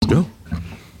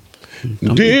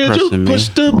Did you push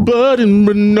the button,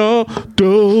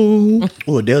 Ronaldo?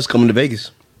 Oh, Adele's coming to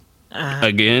Vegas.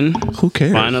 Again? Who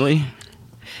cares? Finally?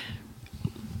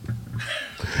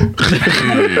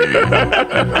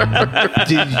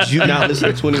 Did you not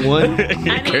listen to 21?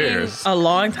 I did a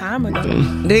long time ago.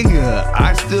 Nigga,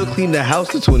 I still clean the house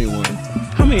to 21.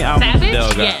 How many albums Savage? Adele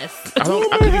got? Yes. I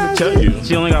couldn't even tell you.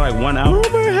 She only got like one album?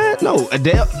 No,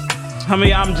 Adele. How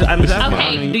many albums? I'm just asking.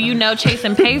 Okay, do you know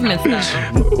Chasing Pavement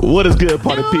stuff? What is good,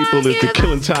 party people? It's the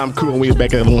Killing Time crew, and we're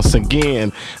back at it once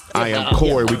again. I am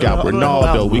Corey. We got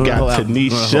Ronaldo. We got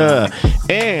Tanisha.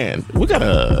 And we got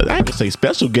I ain't gonna say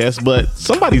special guest, but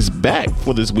somebody's back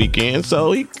for this weekend.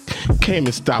 So he came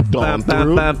and stopped on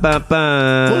through. What's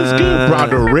good,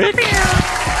 Broderick?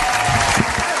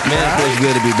 Man, it feels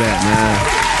good to be back,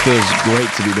 man. Feels great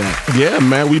to be back. Yeah,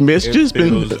 man, we missed you. It's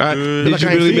been. Did you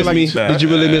really miss me? Did you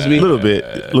really miss me? A little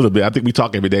bit. I think we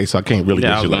talk every day, so I can't really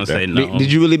Yeah, I miss was you gonna like say that. no.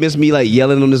 Did you really miss me, like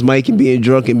yelling on this mic and being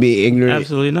drunk and being ignorant?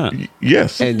 Absolutely not.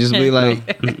 Yes. And just be like,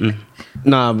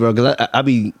 nah, bro, because I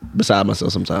be beside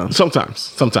myself sometimes.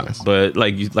 Sometimes. But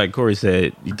like Corey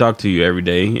said, you talk to you every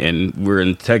day, and we're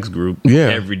in the text group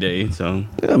every day. So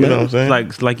Yeah, you know what I'm saying?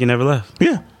 it's like you never left.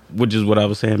 Yeah. Which is what I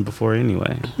was saying before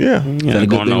anyway. Yeah. Is that a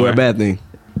good thing or a bad thing?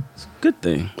 Good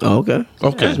thing. Oh, okay.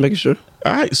 Just making sure.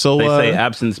 All right. So They say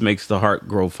absence makes the heart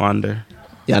grow fonder.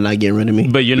 Y'all not getting rid of me.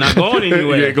 But you're not going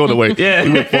anywhere. you ain't going away. Yeah.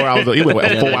 He went 4 hours. He went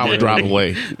a 4 hour drive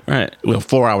away. Right. We went a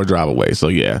 4 hour drive away. So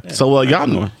yeah. So y'all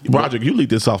know, Roger, you lead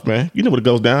this off, man. You know what it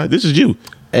goes down. This is you.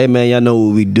 Hey, man, y'all know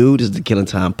what we do. This is the Killing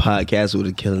Time Podcast with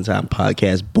the Killing Time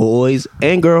Podcast boys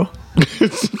and girl.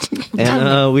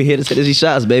 And we here to take these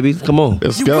shots, baby. Come on.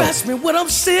 Let's go. Ask me what I'm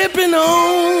sipping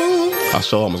on. I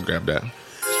sure almost grabbed that.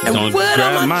 And Don't what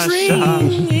grab am my I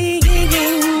drinking?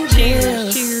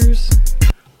 Cheers. Cheers.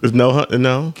 There's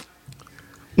no.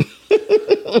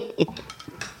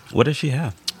 What does she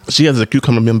have? She has a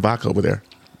cucumber mint vodka over there.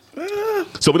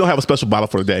 So we don't have a special bottle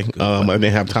for today. I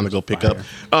didn't have time to go pick up.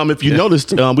 If you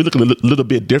noticed, we look a little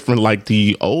bit different like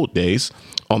the old days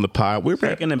on the pod. We're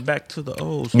back. Taking it back to the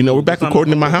old. You know, we're back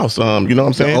recording in my house. You know what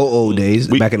I'm saying? Old days,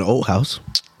 back in the old house.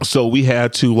 So we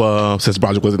had to, since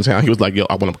Broderick was in town, he was like, yo,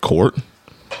 I want to record.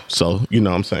 So, you know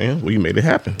what I'm saying? We made it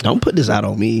happen. Don't put this out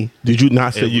on me. Did you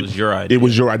not say It was your idea. It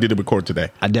was your idea to record today.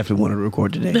 I definitely wanted to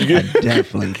record today. I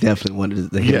definitely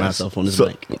wanted to hear myself on this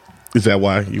mic. Is that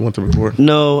why you want to record?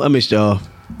 No, I missed y'all.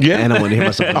 Yeah. And I want to hear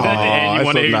myself. Oh, And you that's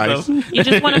wanna so hear nice. yourself? You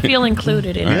just want to feel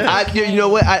included in it. You know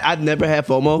what? I never had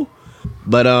FOMO,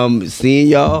 but seeing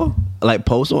y'all like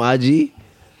post on IG,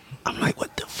 I'm like,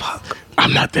 what the fuck?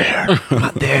 I'm not there. I'm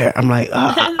not there. I'm like,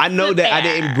 I know that I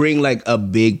didn't bring like a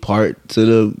big part to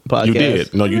the podcast. You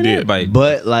did. No, you did.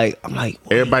 But like, I'm like,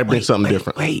 Everybody brings something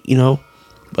different. Wait, you know.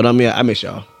 But yeah, I miss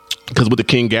y'all. Because with the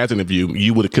King Gaz interview,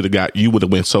 you would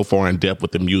have went so far in depth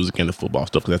with the music and the football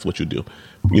stuff because that's what you do.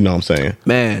 You know what I'm saying?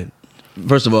 Man,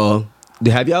 first of all,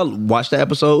 have y'all watched the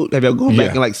episode? Have y'all gone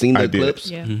back and like seen the I did. clips?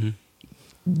 Yeah. Mm-hmm.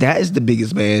 That is the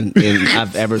biggest man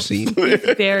I've ever seen. He's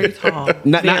very tall.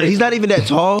 He's not even that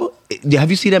tall.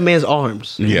 Have you seen that man's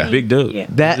arms? Yeah. Big dude. Yeah.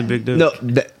 That He's a big dude. No,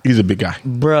 He's a big guy.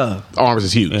 bruh, Arms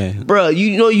is huge. Yeah. bruh.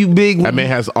 You know you big. That man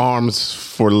has arms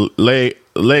for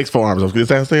legs for arms. Is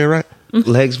that saying right?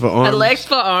 legs for arms. Legs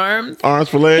for arms. Arms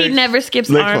for legs. He never skips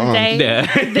Leg for arm arms. day.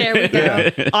 Yeah. There we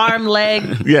go. Arm,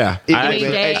 leg. Yeah.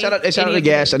 Hey, shout out to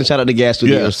Gas. Shout out to Gas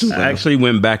Studios. Yes. I actually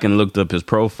went back and looked up his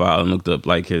profile and looked up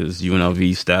like his UNLV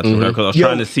stats or whatever, because I was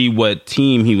trying to see what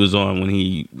team he was on when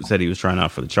he said he was trying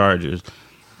out for the Chargers.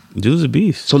 Dude's a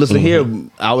beast. So listen here,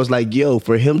 I was like, yo,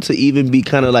 for him to even be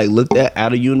kind of like looked at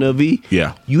out of UNLV,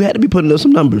 Yeah. you had to be putting up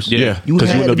some numbers. Yeah. You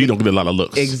Because had to be- you don't get a lot of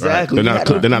looks. Exactly. Right? You had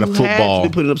to- They're not a you had to football be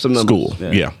putting up some numbers.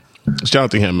 school. Yeah. Shout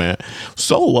out to him, man.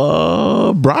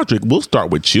 So, Broderick, we'll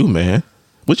start with you, man.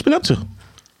 What you been up to?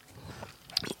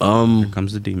 Here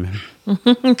comes the demon.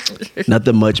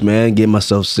 Nothing much, man. Getting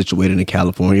myself situated in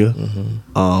California.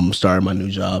 Starting my new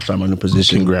job, starting my new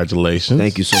position. Congratulations.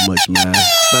 Thank you so much, man.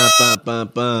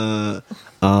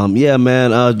 Yeah,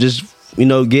 man. Just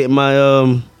getting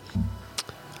my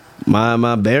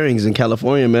my bearings in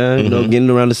California, man. You know, getting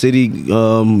around the city,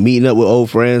 meeting up with old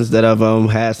friends that I've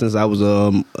had since I was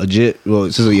a jit.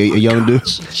 Well, since a young dude.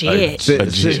 Jit.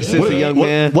 Since a young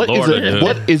man. What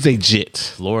Florida. is a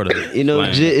JIT? Florida. You know,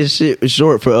 Slang. jit is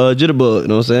short for jitterbug. You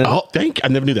know what I'm saying? Oh, I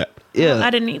never knew that. Yeah, I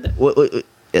didn't either.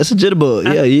 It's a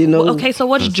jitterbug. Yeah, you know. Okay, so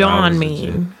what's John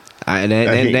mean? That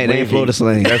ain't Florida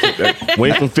slang.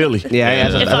 Way from Philly. Yeah,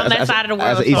 It's on that side of the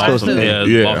world. that's an East so I Coast assume. thing. Yeah,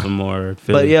 Yeah. Baltimore. But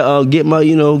Philly. yeah, get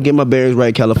my bearings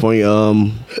right, California.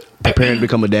 Preparing to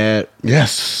become a dad.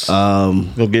 Yes. Um,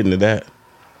 We'll get into that.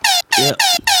 Yeah.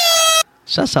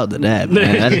 Shouts out to that,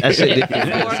 man. That shit different.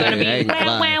 Or gonna be I ain't gonna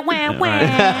lie. wah, wah, wah.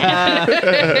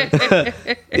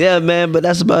 Yeah, man, but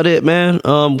that's about it, man.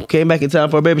 Came back in time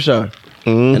for a baby shower.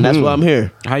 And that's why I'm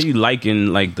here. How you liking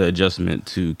like the adjustment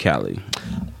to Cali?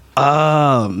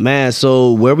 Man,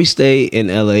 so where we stay in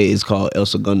LA is called El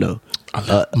Segundo. I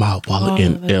left my wallet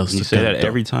in El You say that Segundo.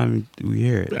 every time we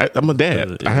hear it. I'm a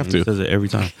dad. I have He to. says it every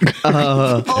time.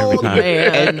 Oh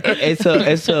man. And it's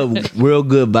a real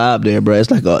good vibe there, bro. It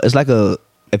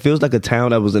feels like a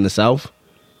town that was in the South,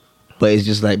 but it's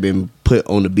just like been put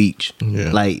on the beach.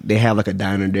 Yeah. Like they have like a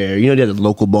diner there. You know, they have the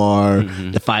local bar,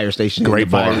 the fire station, Great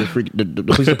the fire- bar. the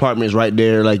police department is right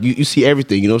there. Like you see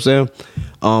everything. You know what I'm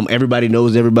saying? Everybody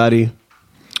knows everybody.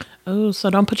 Oh, so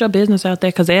don't put your business out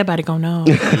there because everybody gonna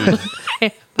know.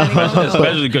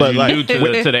 Especially because but you're like- new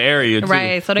to the area, too.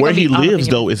 Right. So they Where gonna he be all up lives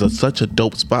in your- though is such a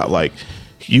dope spot. Like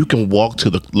you can walk to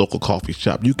the local coffee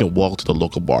shop, you can walk to the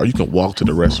local bar, you can walk to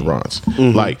the restaurants.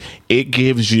 Like it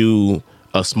gives you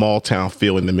a small town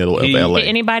feel in the middle of LA. Did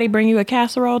anybody bring you a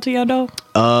casserole to your door?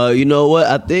 You know what?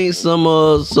 I think some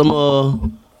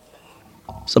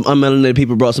unmelanated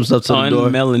people brought some stuff to the door.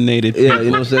 Unmelanated. Yeah, you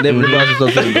know what I'm saying? They brought some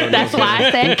stuff to the door. That's why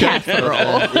I said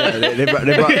casserole. Yeah,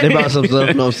 they brought some stuff.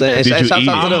 You know what I'm saying? Did you Shouts eat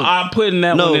out to them. I'm putting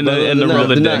that No, one in the no,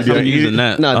 Rolodex. do not. I'm using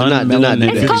that. No, do not do that.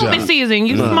 It's Good COVID job. season.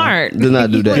 You smart. Do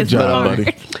not do that. You is Good job, smart.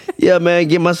 buddy. Yeah, man,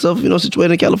 get myself,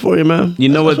 situated in California, man. You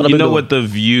know That's what? I've You been know doing. what the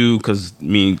view? Because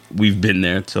we've been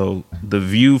there. So the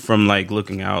view from like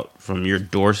looking out from your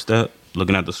doorstep,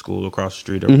 looking at the school across the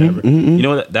street or whatever. You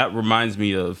know that reminds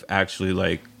me of actually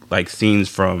like scenes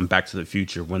from Back to the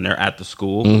Future when they're at the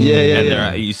school. Yeah, and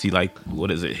yeah. you see like what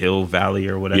is it, Hill Valley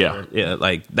or whatever. Yeah.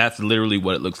 Like that's literally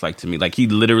what it looks like to me. Like he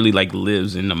literally like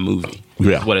lives in a movie.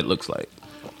 Yeah. That's what it looks like.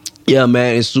 Yeah,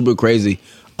 man, it's super crazy.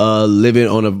 Living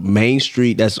on a main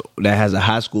street that has a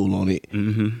high school on it.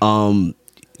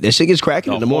 That shit gets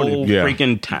cracking in the morning. whole Yeah.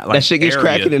 freaking That shit gets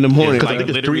cracking in the morning. It's Because I think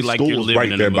it's literally three you're schools living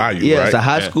right in there a by movie. you. Yeah, it's a right?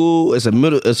 high school, it's a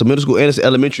middle school, and it's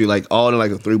elementary, like all in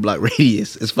like a 3-block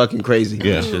radius. It's fucking crazy.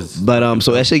 Yeah. But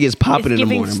so that shit gets popping It's in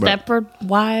the giving morning, bro. Stepford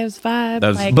Wives vibe.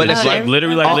 That's- But it's like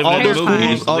literally like all, living all in a those movie.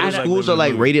 schools, all It's those like schools living are in a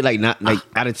like movie. rated like not like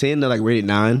out of 10. They're like rated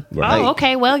 9. Right. Oh, Like,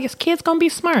 okay. Well, your kid's gonna be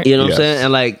smart. You know what Yes. I'm saying?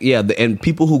 And like, yeah, and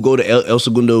people who go to El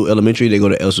Segundo Elementary, they go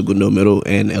to El Segundo Middle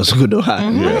and El Segundo High.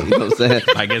 You know what I'm saying?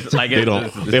 I guess They don't-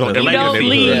 it's they don't the You You don't legacy.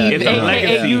 leave. It's a AKA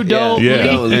legacy. you don't Yeah. They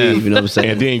don't leave. leave. You know what I'm saying?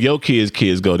 And then your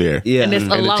kids go there. yeah, And it's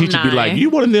And the teacher be alumni. like, "You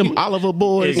one of them Oliver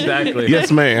boys?" Exactly.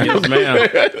 Yes, ma'am. Yes,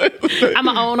 ma'am. I'm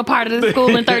gonna own a part of the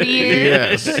school in 30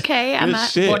 years. Yes. Okay, I'm Good not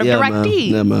shit. board of yeah, man. directees.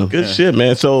 Yeah, man. Good shit,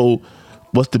 man. So,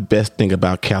 what's the best thing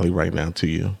about Cali right now to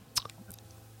you?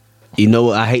 You know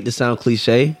what? I hate to sound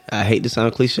cliche.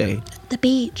 The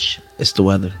beach. It's the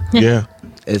weather. Yeah.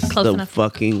 It's Close the enough.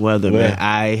 fucking weather, Yeah. man.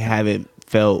 I haven't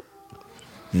felt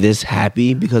this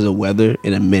happy because of weather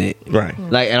in a minute. Right.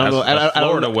 Like I don't know. That's I don't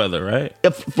Florida know. weather, right? Yeah,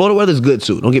 Florida weather's good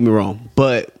too. Don't get me wrong,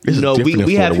 but This is we different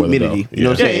than have Florida weather, humidity. though. You know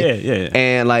what I'm Yeah. saying? Yeah.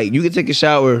 And like you can take a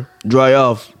shower, dry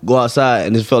off, go outside,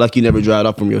 and it felt like you never dried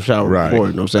off from your shower Right. before.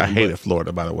 You know what I'm I saying? hated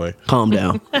Florida, by the way. Calm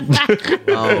down.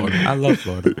 I love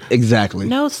Florida. Exactly.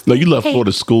 No, No, you love hey,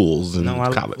 Florida schools and No, I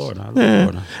love college. Florida. I love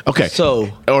Florida. Okay. So-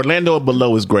 Orlando and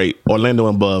below is great. Orlando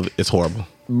and above is horrible.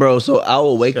 Bro, so I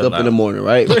will wake Chill up in the out. morning,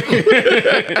 right?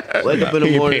 Wake up in the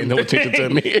He ain't morning, paying no attention to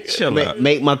me. Chill out.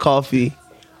 make my coffee,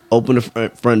 open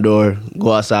the front door,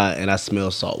 go outside, and I smell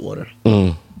salt water.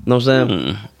 Know what I'm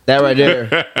saying? That right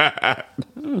there.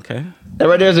 Okay. That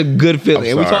right there is a good feeling.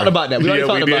 And we sorry. talked about that. We already Yeah,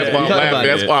 talked we about did. that. We talked about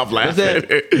That's that. why I'm You know what I'm saying?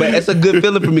 laughing. But it's a good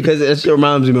feeling for me because it shit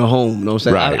reminds me of home. You know what I'm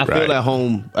saying? Right, I feel right. at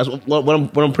home. That's what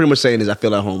I'm pretty much saying is I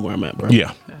feel at home where I'm at, bro.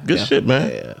 Yeah. Good Yeah. shit, man.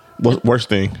 Yeah. What worst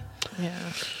thing? Yeah.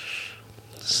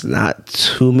 It's not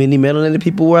too many melanated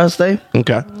people where I stay.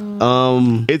 Okay.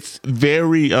 It's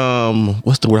very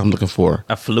what's the word I'm looking for?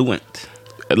 Affluent.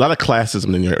 A lot of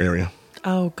classism in your area.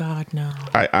 Oh God, no.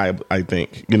 I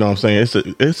think. You know what I'm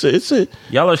saying? It's a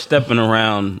Y'all are stepping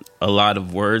around a lot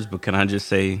of words, but can I just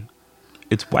say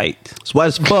it's white? It's white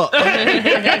as fuck. White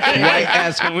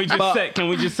as Can we just fuck. say? Can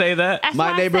we just say that? That's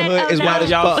My why I said, neighborhood oh, is no. white as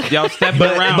Y'all, fuck. y'all stepping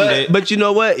around it. But you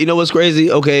know what? You know what's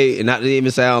crazy? Okay, and not to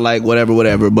even sound like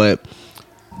whatever, but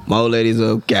my old lady's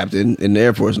a captain in the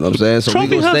Air Force. You know what I'm saying? So Trophy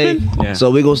we gonna stay. husband? Yeah. So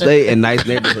we gonna stay in nice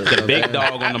neighborhoods. you know what I'm Big saying?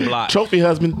 dog on the block. trophy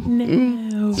husband.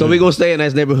 No. So we gonna stay in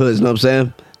nice neighborhoods. You know what I'm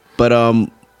saying? But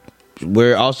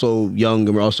we're also young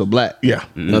and we're also black. Yeah.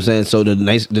 You know what I'm saying? So the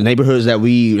neighborhoods that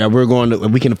we're going to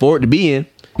we can afford to be in.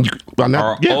 Well, not-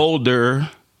 Are yeah. older,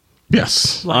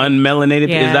 Yes. unmelanated.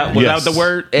 Yeah. Is that was Yes. that the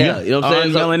word? Yeah, you know what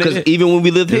I'm saying? Because Unmelanated. even when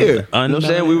we lived here, you know what I'm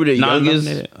saying? We were the youngest.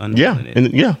 Non-melanated. Yeah. Unmelanated.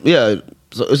 And yeah. Yeah.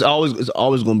 So it's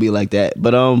always gonna be like that.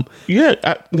 But Yeah.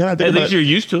 I think At about least you're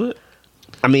used to it.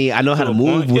 I mean, I know how to a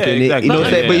move point. within Yeah, it. You know what I'm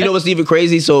exactly. saying? But you know what's even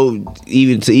crazy? So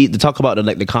even to talk about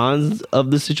the cons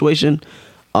of the situation,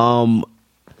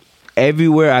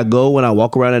 everywhere I go when I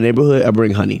walk around the neighborhood, I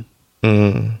bring honey. Oh,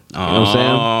 what I'm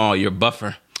saying? you're a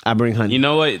buffer. I bring honey. You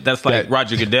know what? That's like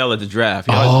Roger Goodell at the draft.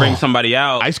 He always brings somebody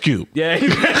out. Ice Cube. Yeah,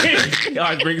 he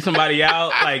always bring somebody out.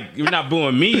 Like, you're not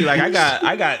booing me. Like,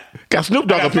 I got Snoop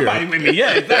Dogg up somebody here. with me.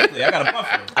 Yeah, exactly. I got a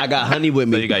buffer. I got honey with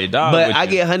me. So you got your dog but with I you.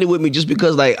 get honey with me just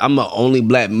because like I'm the only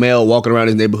black male walking around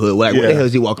this neighborhood. Like, what the Yeah. hell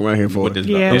is he walking around here for? With this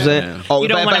Yeah. You know what I'm saying? Yeah. Oh, You if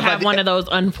don't I- want to if I have did- one of those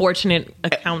unfortunate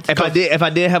accounts. If I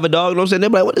did have a dog, you know what I'm saying? They're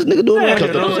like, what this nigga doing? Yeah, around here?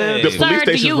 You know what I'm yeah. saying? The police Sir, do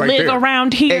station's you right live there.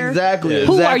 around here? Exactly.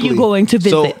 Who are you going to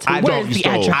So visit? I Where's doggy the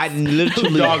stole. address? I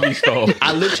literally Doggy stole.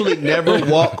 I literally never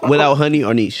walk without honey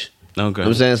or niche. Okay. You know what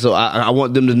I'm saying? So I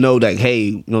want them to know that, hey,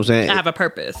 you know what I'm saying? I have a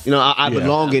purpose. You know, I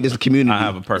belong in this community. I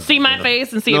have a purpose. See my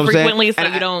face and see You know it what I'm saying? frequently, so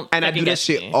And you don't. And I do second that guess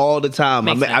shit me. all the time.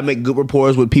 I Makes make, I sense. make good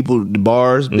rapport with people at the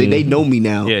bars. They know me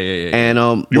now. Yeah. And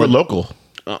You're but local.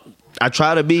 I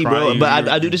try to be, bro. Try, But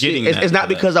you're I do this shit. getting It's that not for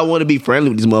because I want to be friendly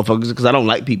with these motherfuckers, because I don't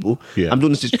like people. Yeah. I'm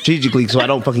doing this strategically so I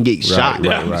don't fucking get shot.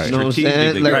 right. You know what I'm saying?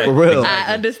 Strategically, Like, right. for real.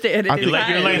 I understand it. You're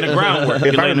laying the groundwork.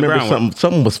 If You're I laying the remember groundwork.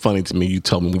 something was funny to me. You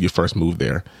told me when you first moved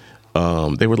there.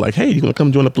 They were like, "Hey, you gonna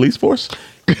come join the police force?"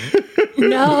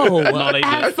 No, No, they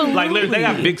just, absolutely. like literally, they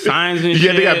got big signs and Yeah,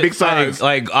 shit. they got big signs.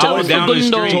 Like all Join down the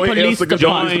Segundo street. Join El Police Segundo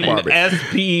Join Department.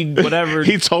 SP, whatever.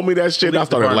 He told me that shit. And I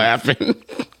started laughing.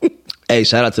 Hey,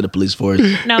 shout out to the police force.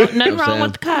 No, nothing what I'm wrong saying?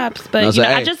 with the cops, but No, you so, know,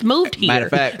 I hey, just moved here. Matter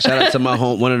of fact, shout out to my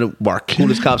one of the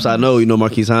coolest cops I know. You know,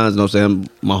 Marquise Hines. You know what I'm saying?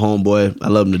 My homeboy. I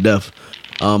love him to death.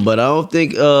 But I don't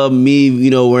think me,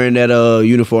 wearing that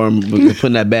uniform,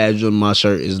 putting that badge on my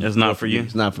shirt is. It's not for you?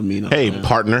 It's not for me. No. Hey,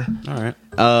 partner. All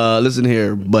right. Listen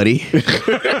here, buddy.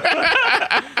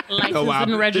 License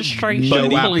and registration.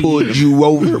 Buddy, I please. pulled you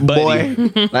over, boy.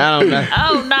 I don't know.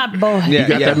 Oh, not boy. Yeah, You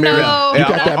got that mirror. No. You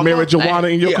got that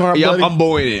marijuana in your car, buddy. I'm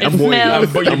boying it. It I'm boying smells,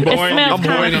 it. it smells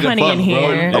kind of funny in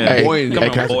here. I'm Hey, boying it. Come on,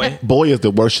 can I- boy. boy is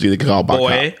the worst shit they can call by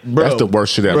Boy. cop. That's the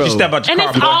worst shit ever. Bro. You step out your And car,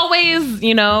 it's boy. always,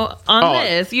 on Oh,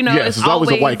 this, yes, it's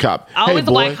always a white cop. Always Hey,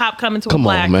 a white boy, cop coming to a come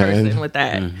black on, man. person with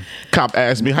that. Cop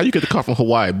asked me, "How you get the car from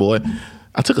Hawaii, boy?"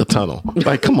 I took a tunnel.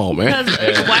 Like, come on, man.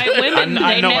 Because white women,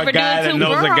 I they know a never do guy it that to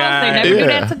knows a girls. guy. They never do Yeah.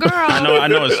 that to girls. I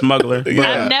know a smuggler.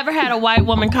 Yeah. I've never had a white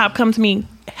woman cop come to me,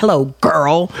 "Hello,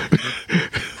 girl.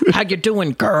 How you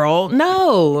doing, girl?"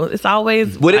 No, it's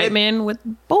always Would white it- men with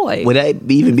boys. Would that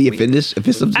even be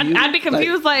offensive to you? I'd be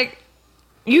confused. Like,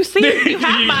 you see, you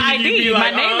have my You'd be ID.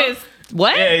 like, My name is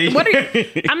what? Yeah. What are you?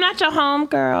 I'm not your home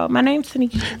girl. My name's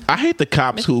Tanisha. I hate the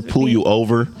cops who pull you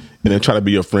over and then try to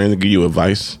be your friend and give you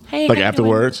advice. Hey, like how you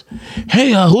afterwards.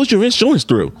 Hey, who's your insurance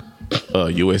through?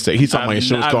 USA. He saw my I've-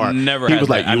 insurance I've card. never he had was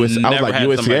like that. I've US, I was never like had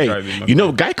somebody USAA. drive me my You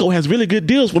know, Geico has really good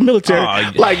deals for military. Oh,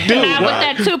 yeah. Like, dude, Now why,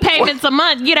 with that 2 payments a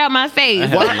month, get out my face.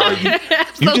 why are you?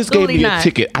 You just gave Absolutely me a not.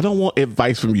 ticket. I don't want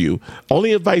advice from you.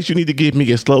 Only advice you need to give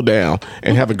me is slow down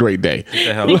and have a great day.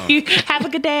 The hell on. Have a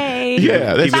good day.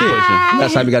 Yeah, that's Keep it it. pushing.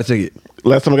 Last time you got a ticket.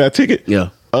 Last time I got a ticket. Yeah.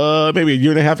 Maybe a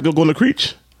year and a half ago, going to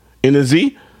Creech in the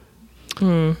Z.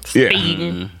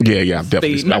 Speeding. Yeah, I'm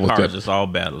definitely. That I was car is definitely. just all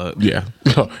bad luck. Yeah,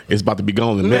 it's about to be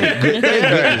gone in a minute.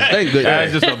 Thank goodness.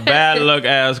 That's just a bad luck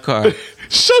ass car.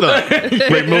 Shut up,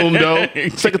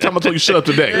 Raymundo. Second time I told you shut up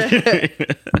today.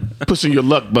 Pushing your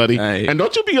luck, buddy. Hey. And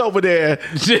don't you be over there.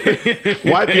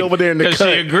 Why be over there in the Because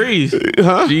cut? she agrees.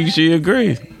 Huh? She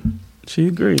agrees. She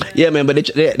agrees. Yeah, man, but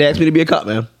they asked me to be a cop,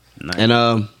 man. Nice. And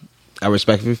I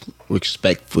respectfully what?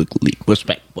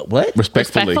 Respectfully.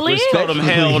 Respectfully? Told him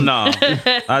hell no.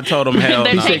 I told him hell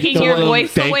They're no. taking your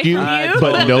voice thank away you. from you.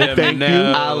 But no, Told thank them you.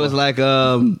 no. I was like,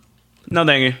 No,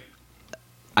 thank you.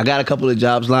 I got a couple of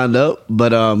jobs lined up,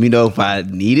 but if I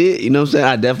need it, you know what I'm saying,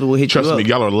 I definitely will hit Trust you me, up.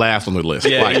 y'all are last on the list.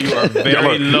 Yeah, Like, you are y'all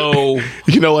very low.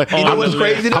 You know what? You know what's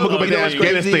crazy? I'm gonna go back to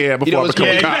Afghanistan before I become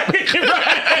a cop.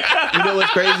 You know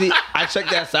what's crazy? I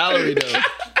checked that salary though.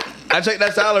 I checked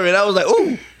that salary and I was like,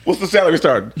 ooh. What's the salary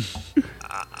starting?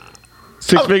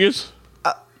 6 figures?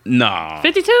 No.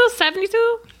 52,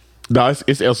 72? No,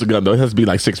 it's El Segundo. It has to be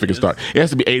like 6 figure start. It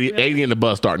has to be 80 in the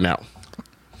bus starting out.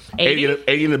 80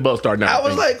 in the bus starting out. I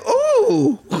was like,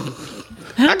 ooh.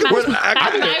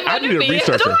 I need to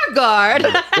research it. door guard.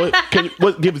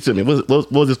 Give it to me. What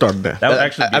was it starting at? That would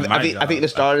actually be my I think the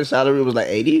starting salary was like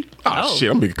 80. Oh, shit,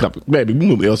 I'm gonna be a couple. Baby, we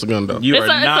move to El Segundo. You It's are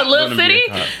not a little gonna be a city.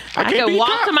 cop. I can't can be a walk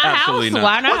cop. to my Absolutely house. not.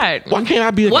 Why not? Why can't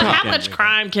I be a What? cop? How much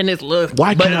crime can this look?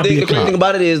 Why But can't I the be a crazy thing cop?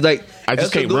 about it is like I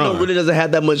just El can't Segundo run. really doesn't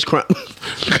have that much crime.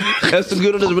 El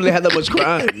Segundo doesn't really have that much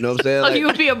crime. You know what I'm saying? Oh, Like, you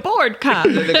would be a bored cop.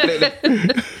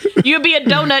 You'd be a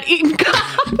donut eating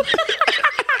cop.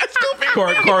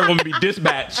 Car gonna be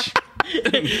dispatched.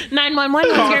 911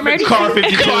 was your emergency. Car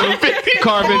 52.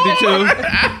 Car 52.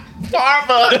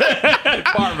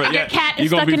 Farmer. Your cat You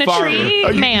is gonna stuck be in a Farmer. tree.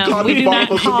 You Ma'am, call we me do not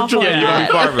Farmer call Super for Junior. You're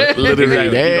that. gonna be Farmer. Literally,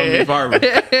 You're gonna be Farmer.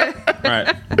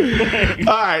 Right.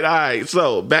 All right.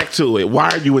 So back to it. Why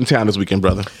are you in town this weekend,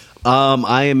 brother?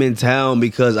 I am in town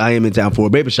because I am in town for a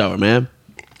baby shower, man.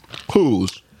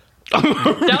 Whose? Don't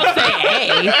say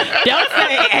hey. Don't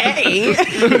say hey.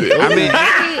 I mean,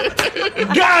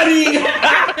 Got him.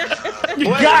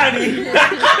 Got him.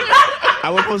 I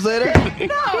wasn't supposed to say that.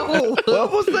 No.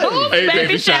 What was that? Whose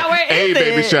baby shower is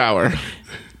baby it? shower.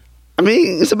 I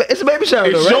mean, it's a baby shower,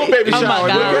 It's though, your right? baby Oh, my shower.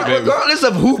 God. nigga. Regardless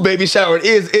of who baby shower it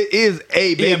is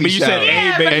a baby Yeah, but you shower. said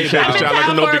Yeah, baby but you shower. I'm in Sound like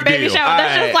town no for a big baby deal. shower.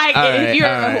 That's just like if you're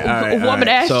a woman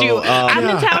asked So, you, I'm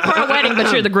in town for a wedding,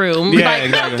 but you're the groom. Yeah, like,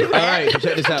 exactly. don't do All that. right,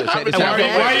 check this out. Check this out.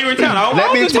 Why are you in town? I Let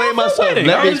was me in explain town for a myself. wedding.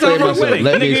 Let I me was in town explain for a myself. wedding.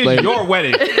 Let me Nigga, explain. your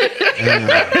wedding.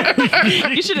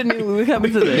 You should have knew we were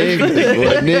coming to this.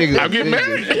 Nigga. I'm getting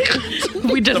married.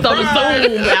 We just on the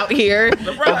Zoom out here.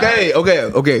 Okay,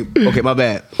 my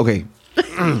bad. Okay.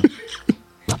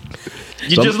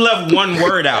 You just left one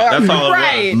word out. That's all it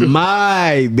Right.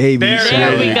 My baby There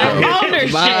shower. we go.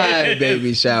 Ownership. My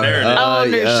baby shower. There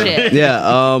it is. Ownership.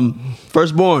 Yeah,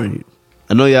 firstborn.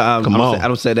 I know y'all. Come on. I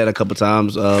don't say that a couple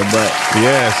times, but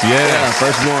Yes, yeah, yes.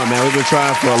 firstborn, man. We've been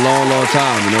trying for a long, long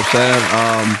time. You know what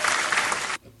I'm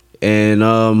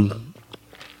saying?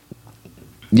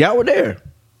 Y'all were there.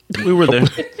 We were there.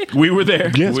 We were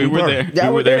there. Yes, we were. there.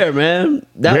 Y'all were there, man.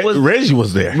 That was Reggie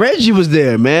was there. Reggie was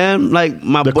there, man. Like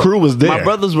The crew was there. My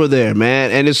brothers were there,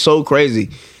 man, and it's so crazy.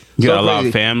 You So got a lot crazy.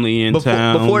 of family in Before,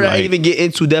 town. before I like- even get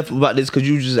into depth about this, because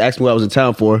you just asked me what I was in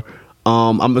town for.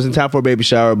 I was in town for a baby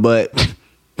shower, but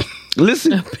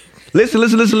listen. You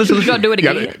gonna do it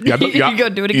Y'all, again? y'all, You gonna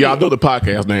do it again? Y'all know the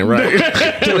podcast name, right?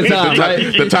 Till the time,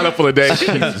 right? The title for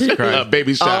the day,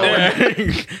 baby shower.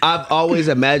 I've always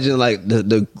imagined like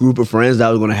the group of friends that I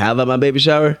was going to have at my baby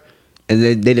shower, and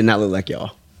they did not look like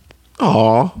y'all.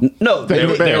 Aw. No, They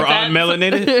were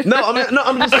unmelanated. No, I'm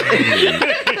just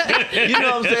you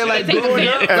know what I'm saying? Like growing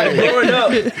up,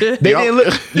 they didn't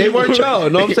look. They weren't y'all.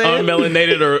 Know what I'm saying?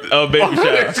 Unmelanated or baby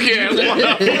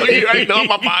shower. You ain't know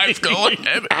my mind's going.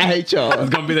 I hate y'all. It's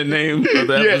gonna be the name of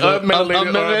the Yeah, episode.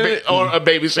 unmelanated or a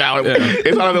baby shower.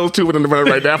 It's one of those two in the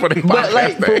running right now for the But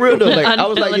like podcast for name. real though, like I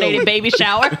was like, yo, Unmelanated baby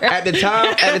shower. at the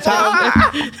time,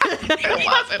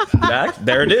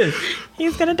 There it is.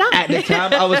 He's gonna die. at the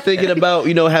time, I was thinking about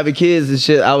having kids and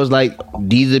shit. I was like,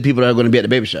 these are the people that are going to be at the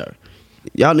baby shower.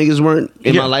 Y'all niggas weren't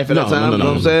in my life at No, that time. no, no, You know no.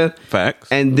 what I'm saying? Facts.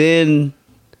 And then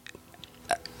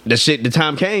the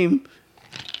time came,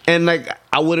 and like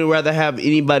I wouldn't rather have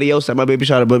anybody else at my baby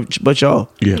shower but y'all.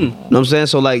 Yeah. You know what I'm saying?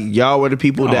 So like y'all were the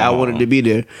people that I wanted to be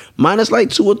there. Minus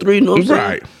like 2 or 3, you know what I'm saying?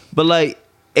 Right. But like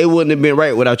it wouldn't have been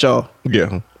right without y'all. Yeah. You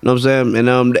know what I'm saying?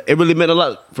 And it really meant a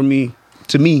lot for me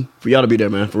for y'all to be there,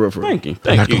 man. For real, for real. Thank you. Not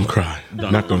Thank you. gonna cry.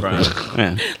 Not gonna cry.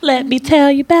 Man. Let me tell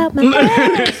you about my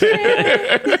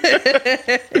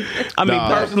I mean,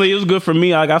 personally, it was good for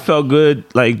me. Like, I felt good,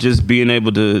 like just being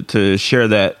able to share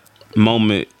that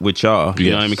moment with y'all.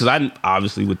 You know what I mean? Because I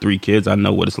obviously with 3 kids, I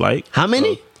know what it's like. How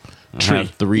many? I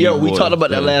have 3. Yo, we boys. talked about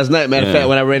that Yeah. last night. Matter of Yeah. fact,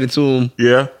 when I ran into him.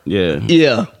 Yeah. Yeah.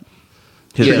 Yeah.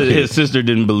 His sister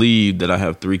didn't believe that I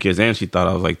have 3 kids, and she thought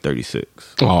I was like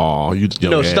 36. Oh, you young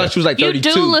No, she ass. thought she was like You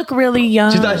 32. do look really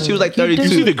young. She thought she was like 32. You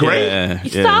see the gray? Yeah.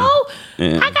 So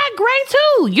Yeah. I got gray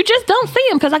too. You just don't see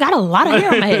them because I got a lot of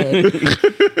hair on my head.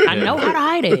 I know how to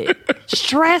hide it.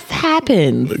 Stress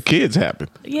happens. The kids happen.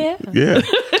 Yeah. Yeah.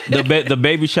 The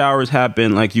baby showers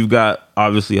happen. Like, you've got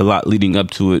obviously a lot leading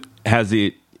up to it. Has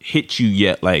it hit you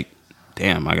yet? Like,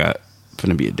 damn,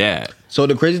 finna be a dad. So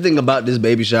the crazy thing about this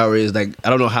baby shower is like I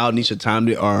don't know how Nisha timed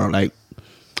it or like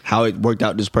how it worked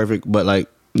out this perfect, but like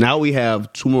now we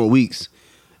have 2 more weeks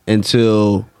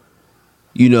until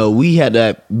we had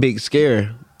that big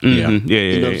scare. Mhm. Yeah.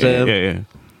 You know what I'm saying? Yeah.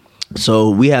 So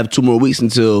we have 2 more weeks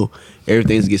until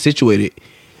everything's get situated,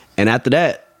 and after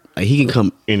that, like, he can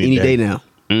come any day now.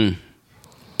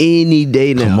 Any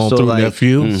day now. Come on so through, like,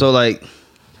 nephew. So like,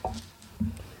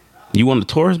 You want a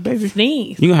Taurus baby?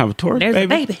 Sneeze. You gonna have a Taurus There's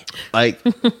baby? a baby. like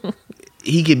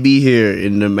he could be here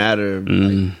in a matter of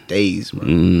like, days,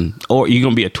 bro. Or you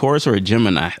gonna be a Taurus or a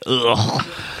Gemini? Ugh.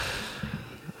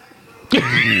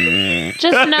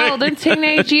 Just know the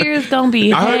teenage years gonna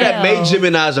be I heard that hell. May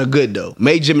Geminis are good though.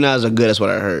 May Geminis are good. That's what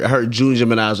I heard. I heard June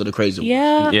Geminis are the crazy ones.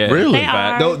 Yeah. Yeah. Really? They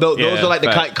Fact. are. Those Yeah, are like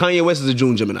fact. Kanye West is a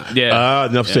June Gemini. Yeah.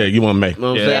 Enough said. You want to make. You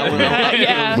know what I'm Yeah. saying?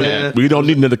 Yeah. Yeah. We don't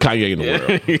need another Kanye in the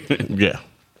world. Yeah.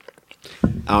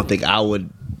 I don't think I would.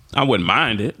 I wouldn't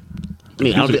mind it.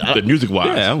 mean, The music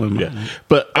wise. Yeah, I wouldn't mind.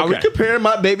 But are we okay. comparing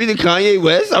my baby to Kanye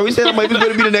West? Are we saying my baby's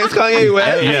going to be the next Kanye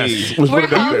West? Yes. We're Let's put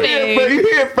it out there. hoping. But you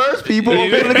hear it first, people. On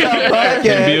Feeling the Top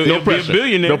podcast. He'll be a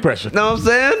billionaire. No pressure. Know what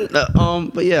I'm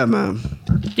saying? But yeah, man.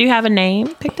 Do you have a name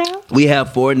picked out? We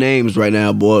have 4 names right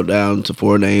now, boiled down to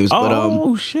 4 names.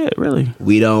 Oh shit! Really?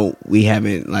 But we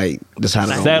haven't like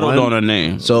decided Settled on on a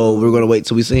name. So we're gonna wait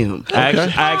till we see him. I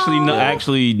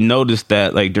actually noticed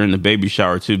that like during the baby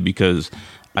shower too because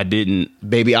I didn't.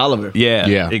 Baby Oliver.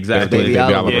 Yeah, exactly. Baby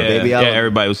Oliver. Yeah, Baby Oliver. yeah,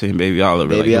 everybody was saying Baby Oliver.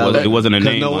 Baby like, Oliver. it wasn't a 'Cause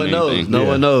name. no on one knows. anything. No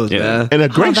one knows, Yeah. man. And a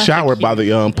great that's shower so by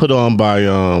the put on by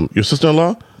your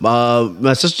sister-in-law.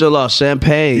 My sister-in-law,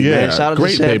 Champagne. Yeah, man. Shout out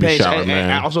great to Champagne. baby shower, And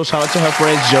man. also shout out to her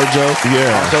friends JoJo.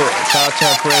 Yeah. Also shout out to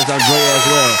her friends Andrea as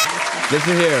well.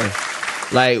 Listen here.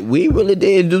 Like, we really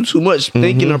didn't do too much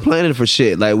thinking or planning for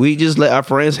shit. Like, we just let our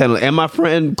friends handle it. And my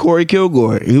friend Corey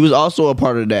Kilgore, he was also a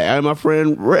part of that. And my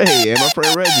friend Ray and my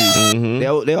friend Reggie,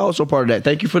 they also part of that.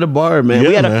 Thank you for the bar, man. Yeah,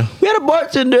 we had man. a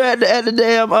bartender at the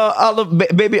damn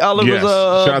Baby Oliver's Yes.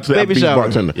 Shout out to that baby beach shower.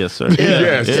 bartender. Yes, sir.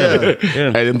 Yes.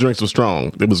 Yeah. Hey, them drinks were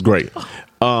strong. It was great.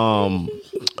 One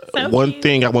cute.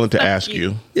 thing I wanted to So ask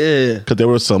cute. you, Yeah. because there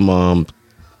were some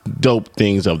dope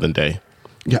things of the day.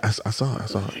 Yeah, I saw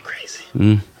it.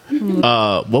 Crazy.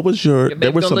 What was your? Your There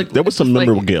baby were gonna some. look There were some just like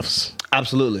memorable you. gifts.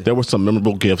 Absolutely. There were some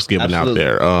memorable gifts given Absolutely.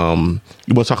 out there.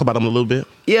 You want to talk about them a little bit?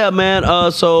 Yeah, man.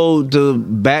 So to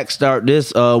backstart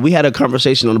this, we had a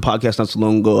conversation on the podcast not so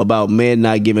long ago about men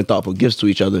not giving thoughtful gifts to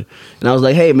each other, and I was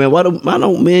like, "Hey, man, why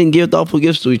don't men give thoughtful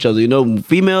gifts to each other? You know,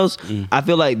 females, I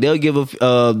feel like they'll give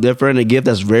their friend a gift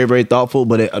that's very, very thoughtful,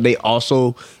 but they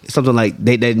also it's something like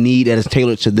they need that is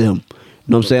tailored to them.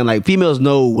 You know what I'm saying? Like females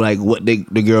know like what the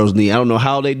girls need. I don't know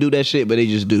how they do that shit, but they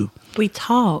just do. We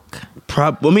talk.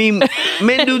 I mean,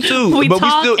 men do too, We but we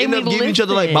talk still and end up we giving each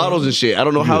other like listen. bottles and shit. I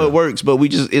don't know how it works, but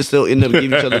it still end up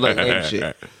giving each other like that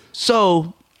shit.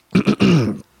 So,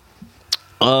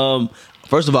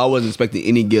 first of all, I wasn't expecting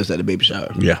any gifts at the baby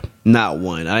shower. Yeah. Not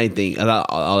one. I thought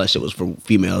all that shit was for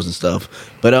females and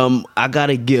stuff. But I got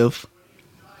a gift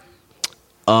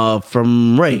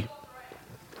from Ray,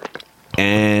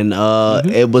 and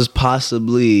it was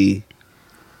possibly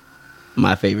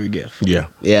my favorite gift. Yeah.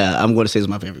 Yeah, I'm going to say it's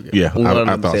my favorite gift. Yeah, I'm going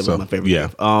I to thought say it so. was my favorite Yeah.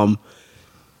 gift.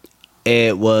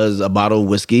 It was a bottle of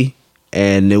whiskey,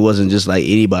 and it wasn't just like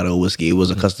any bottle of whiskey. It was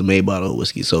a custom made bottle of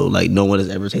whiskey. So like no one has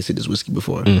ever tasted this whiskey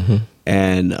before.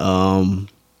 And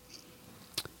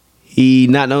he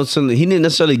didn't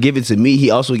necessarily give it to me. He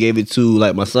also gave it to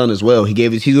like my son as well. He's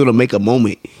going to make a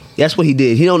moment. That's what he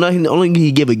did. Only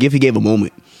he gave a gift. He gave a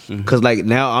moment. Because like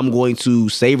now I'm going to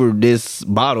savor this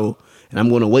bottle. And I'm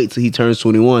going to wait till he turns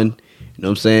 21. You know what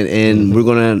I'm saying? And we're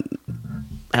going to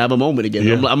have a moment again.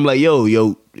 Yeah. I'm like, yo.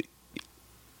 I'm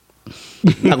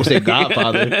not going to say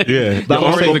Godfather. Yeah. But I'm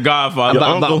Always going the Godfather.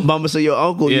 to say your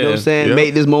uncle. You know what I'm Yeah. saying? Yeah.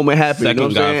 Make this moment happen. Second you know what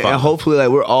I'm saying? Godfather. And hopefully like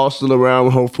we're all still around.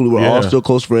 Hopefully we're all Yeah. still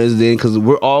close friends then. Because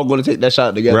we're all going to take that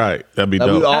shot together. Right. That'd be Like,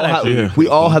 dope. we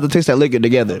all have to taste that liquor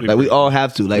together. Like we all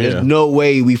have to. Like Yeah. there's no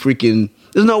way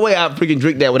there's no way I freaking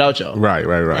drink that without y'all. Right.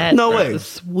 That's No way. the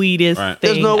sweetest Right.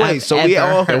 thing. There's no way. I've So we ever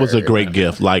all- It was a heard. great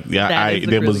gift. Like, yeah, That is a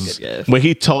there really was good gift. when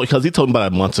he told me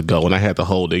about it months ago, and I had to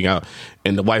hold it out.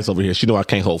 And the wife's over here. She know I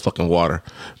can't hold fucking water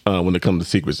when it comes to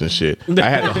secrets and shit. I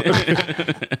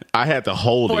had to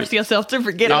hold Force it. yourself to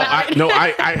forget about it.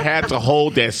 I had to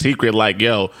hold that secret. Like,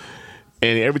 yo.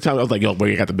 And every time I was like, yo,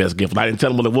 Ray got the best gift. But I didn't tell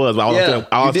him what it was. All Yeah,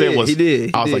 I was he saying did, was, he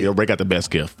did, I was he like, did. yo, Ray got the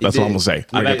best gift. That's did. what I'm going to say.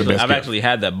 Ray got the best I've gift. actually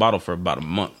had that bottle for about a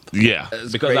month. Yeah.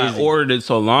 Because I ordered it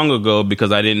so long ago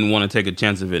because I didn't want to take a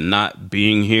chance of it not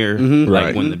being here like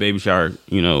Right. when the baby shower,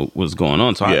 was going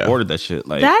on. So Yeah. I ordered that shit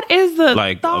like That is the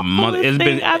like a month. thoughtfulest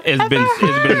thing I've ever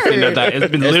sitting at that.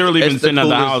 It's been literally it's been sitting the at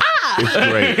the coolest- house.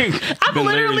 It's great. I'm Been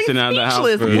literally literally sitting at the house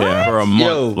for, speechless. What? for a month.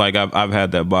 Yo. Like I've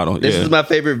had that bottle. This yeah. is my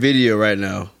favorite video right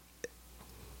now.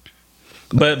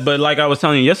 But like I was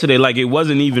telling you yesterday, like it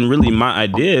wasn't even really my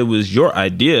idea. It was your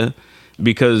idea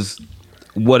because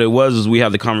what it was is we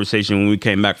had the conversation when we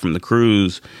came back from the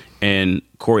cruise and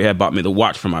Corey had bought me the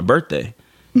watch for my birthday.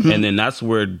 And then that's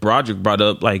where Broderick brought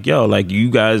up like, yo, like you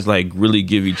guys like really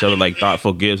give each other like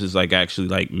thoughtful gifts. It's like actually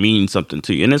like mean something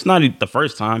to you. And it's not the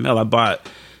first time. Hell, I bought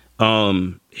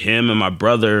him and my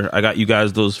brother. I got you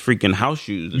guys those freaking house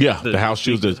shoes. Yeah, the house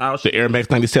shoes, the Air Max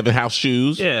 97 house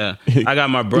shoes. Yeah, I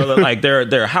got my brother like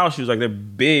they're house shoes, like they're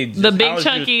big, The big house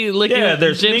chunky shoes. looking Yeah,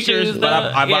 they're gym sneakers. shoes, But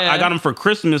I yeah. got them for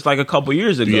Christmas like a couple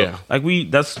years ago. Yeah. Like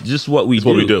that's just what we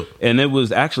do. And it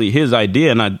was actually his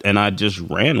idea, and I just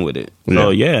ran with it. So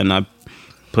yeah, and I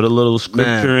put a little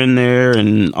scripture in there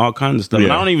and all kinds of stuff. And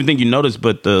Yeah. I don't even think you noticed,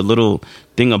 but the little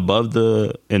thing above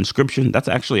the inscription, that's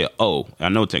actually an O. I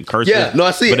know it's in cursive. Yeah, no,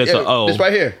 I see it. But it's an O. It's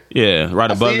right here. Yeah,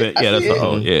 right above see it. it. Yeah, I that's see an it.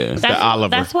 O. Yeah. It's the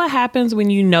Oliver. That's what happens when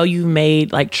you know you've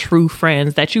made like true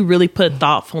friends, that you really put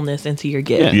thoughtfulness into your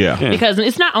gift. Yeah. Because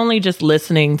it's not only just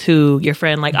listening to your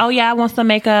friend like, oh yeah, I want some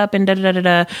makeup and da da da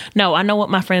da. No, I know what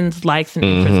my friends' likes and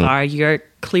interests are.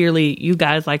 You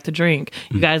guys like to drink.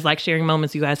 You guys like sharing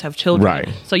moments. You guys have children. Right.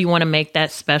 So you want to make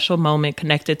that special moment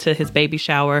connected to his baby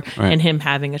shower and him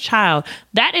having a child.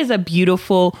 That is a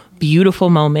beautiful, beautiful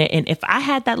moment. And if I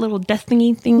had that little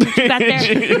destiny thing that you got there,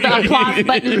 the applause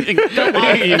button go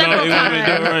off several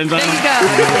times. There you go.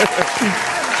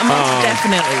 Most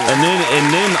definitely. And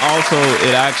then also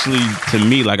it actually, to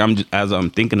me, like as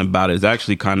I'm thinking about it, it's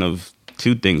actually kind of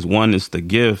two things. One is the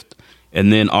gift,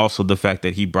 and then also the fact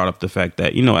that he brought up the fact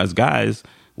that, as guys,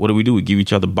 what do? We give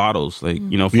each other bottles, like,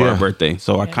 for our birthday.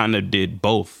 So I kind of did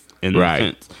both in a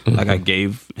sense. Like I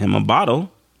gave him a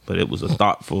bottle, but it was a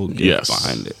thoughtful gift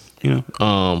behind it. A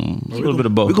little bit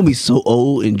of both. We're gonna be so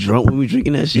old and drunk when we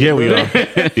drinking that shit. Yeah, we are.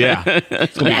 Yeah,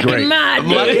 it's gonna be great. I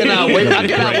cannot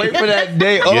wait for that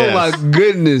day. Oh my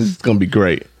goodness, It's gonna be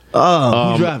great. who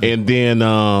driving? And then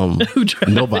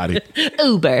nobody.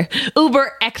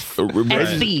 Uber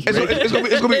XC.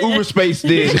 It's gonna be Uber space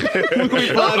then. Uber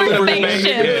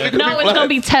spaceship. No, it's gonna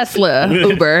be Tesla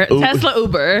Uber. Tesla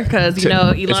Uber, because It's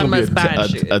Elon gonna be Musk buying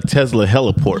shit. a Tesla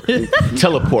teleport.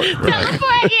 Teleport. Right.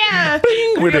 Teleport, yeah.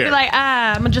 We're We're gonna there. be like,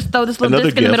 I'm gonna just throw this little Another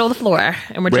disc in the gift. middle of the floor,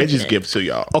 and we're Reggie's drinking it. gift to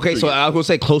y'all. Okay, so I was gonna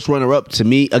say close runner up to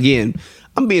me again.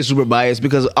 I'm being super biased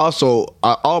because also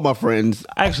all my friends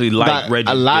I actually like got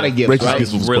Reggie's a lot of gifts. Reggie's Right?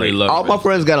 gifts was Really great. love All my Reggie's.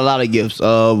 friends got a lot of gifts.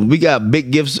 We got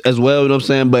big gifts as well. You know what I'm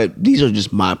saying? But these are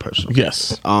just my personal.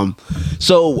 Yes.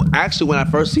 So actually, when I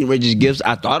first seen Reggie's gifts,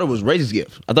 I thought it was Reggie's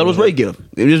gift. I thought it was Ray's gift.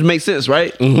 It just makes sense,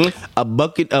 right? A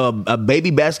bucket, a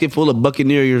baby basket full of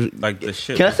Buccaneer. Like the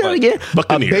shit. Can I say it again?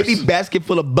 Buccaneers. A baby basket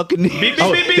full of Buccaneers.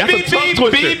 Oh, that's a tongue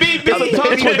twister. A baby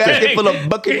basket full of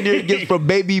Buccaneer gifts for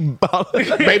baby Broderick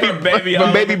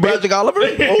Oliver.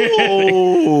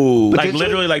 Oh, Like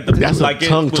literally, like the That's a like it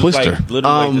tongue was, twister. Like,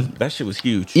 literally, like that shit was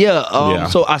huge. yeah. Yeah.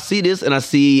 So I see this and I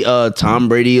see Tom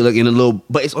Brady like in a little,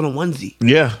 but it's on a onesie.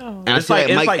 Yeah. And I see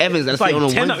like Mike Evans. I It's see like on a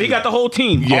 10 onesie. he got the whole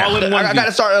team Yeah. all in one. I got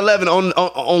to start at 11 on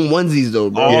onesies though,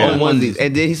 bro. Yeah. On onesies.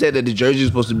 And then he said that the jersey was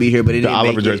supposed to be here, but it The didn't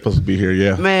Oliver make jersey it. supposed to be here.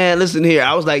 Yeah. Man, listen here.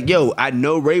 I was like, yo, I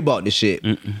know Ray bought this shit.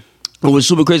 It was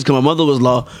super crazy because my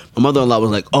mother-in-law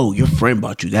was like, oh, your friend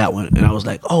bought you that one. And I was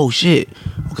like, oh, shit.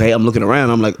 Okay, I'm looking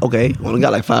around. I'm like, okay, I only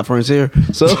got like 5 friends here.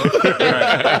 So,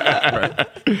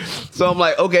 so I'm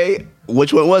like, okay,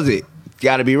 which one was it?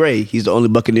 Gotta be Ray. He's the only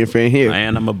Buccaneer fan here.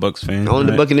 And I'm a Bucks fan.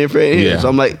 Only the Buccaneer fan here. Yeah. So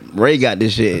I'm like, Ray got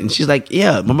this shit. And she's like,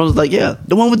 yeah. My mother's like, yeah,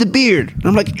 the one with the beard. And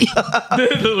I'm like, yeah.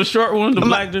 the short one, the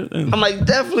black dude. I'm like,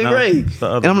 definitely No, Ray. it's the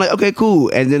other And I'm like, okay,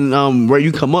 cool. And then Ray,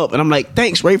 you come up, and I'm like,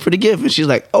 thanks, Ray, for the gift. And she's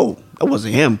like, oh, that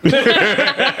wasn't him.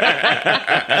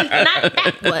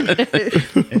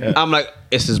 I'm like,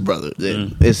 it's his brother.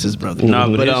 Then. It's his brother.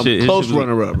 No, but his close shit was-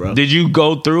 runner up, bro. Did you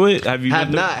go through it? Have you?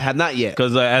 Have not yet.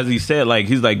 Because as he said, like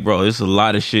he's like, bro, there's a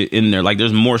lot of shit in there. Like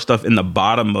there's more stuff in the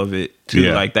bottom of it too,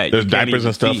 Yeah. like that. There's you can't diapers even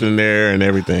and stuff see. in there and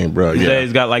everything, bro. Yeah, Yeah.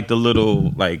 he's got like the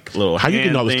little How you getting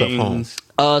hand all this stuff home? things,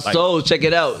 So check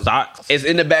it out. socks. It's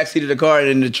in the back seat of the car and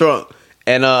in the trunk.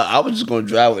 And I was just gonna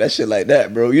drive with that shit like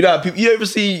that, bro. You know, how people, you ever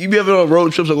on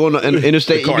road trips or going on the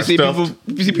interstate? car You see stuffed.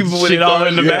 people with Shit their all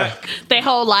cars? in the Yeah. back. Their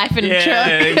whole life in the Yeah, truck.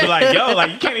 they be like, yo,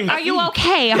 like you can't even. Are see. you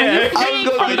okay? Are Yeah. you I was fleeing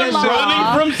gonna from do the that shit. law?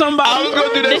 Running from somebody. I was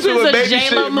gonna do that This shit is with a baby J-Lo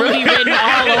shit, bro. movie written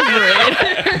all over it.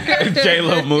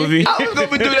 J-Lo movie. I was gonna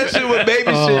be doing that shit with baby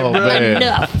Oh, shit, bro. man.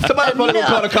 Enough. Somebody probably gonna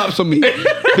call the cops on me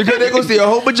because they're gonna see a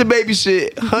whole bunch of baby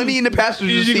shit. Honey in the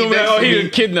passenger You seat gonna be like, next oh, to he me.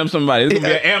 done kidnapped somebody. It's gonna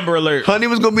be an Amber Alert. Honey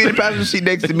was gonna be in the passenger seat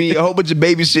next to me. A whole bunch of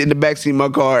baby shit in the back seat of my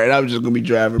car, and I was just gonna be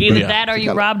driving. Bro. Either that or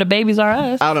you robbed a Babies R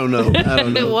Us. I don't know.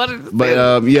 What is But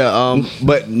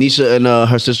but Nisha and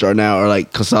her sister are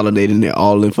like consolidating. They're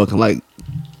all in fucking like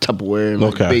Tupperware, and,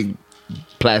 like Okay. big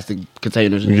plastic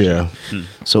containers. And Yeah. shit.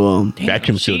 So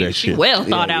Vacuum seal that She shit. well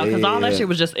thought Yeah, out because yeah, all that yeah. shit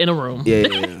was just in a room. yeah.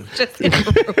 Just in a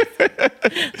room.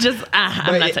 Just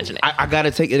I'm not touching it. I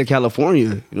gotta take it to California.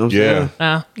 You know what I'm Yeah.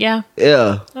 saying? Yeah.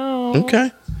 Yeah.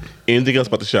 Okay. Anything else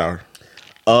about the shower?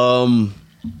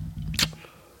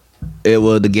 It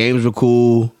was the games were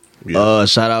cool. Yeah.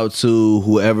 Shout out to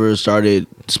whoever started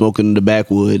smoking in the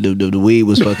backwood. The weed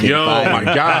was fucking Yo, fire. my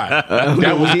God.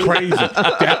 That was crazy.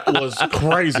 That was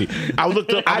crazy. I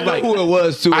looked up. I know who it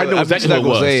was too. I know I'm exactly just who it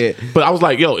was. say it. But I was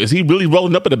like, yo, is he really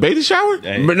rolling up in a baby shower?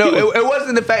 But no, it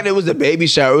wasn't the fact that it was a baby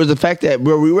shower. It was the fact that,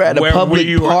 bro, we were at a Where public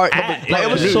you were park. at. Like,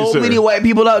 it was Yeah, so sir. many white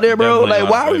people out there, bro. Definitely Like,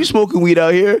 why are you smoking weed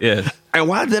out here? Yes. And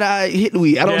why did I hit the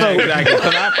weed? I don't know. Exactly.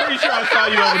 'Cause I'm pretty sure I saw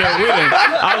you over there with him.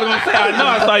 I was gonna say, I know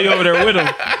I saw you over there with him.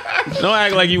 Don't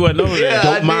act like you wasn't over there. Yeah,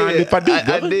 Don't mind if I do, I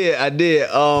brother. did.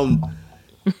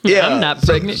 Yeah, I'm not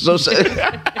pregnant.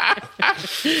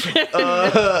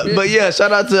 But yeah,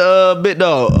 shout out to Bit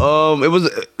Dog.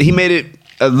 He made it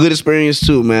a good experience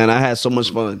too, man. I had so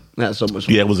much fun. Yeah,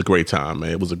 it was a great time,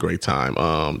 man. It was a great time.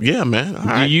 Yeah, man. All Do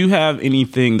right. you have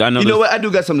anything? I know. You know what? I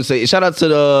do got something to say. Shout out to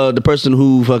the person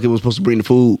who fucking was supposed to bring the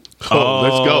food. Oh,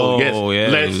 let's go. Yes.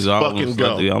 yeah, Let's fucking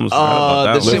go. I almost forgot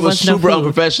The about that. shit was What's no super food?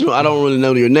 unprofessional. I don't really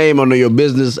know your name. I know your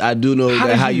business. I do know How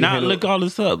that did how you you not handle- look all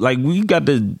this up? Like we got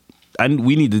the.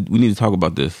 We need to talk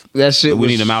about this. That shit. We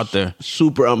was need them out there.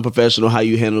 Super unprofessional. How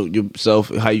you handle yourself.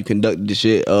 How you conduct the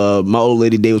shit. My old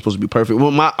lady day was supposed to be perfect.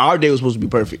 Well, our day was supposed to be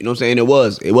perfect. You know what I'm saying? It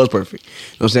was perfect. You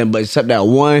know what I'm saying? But except that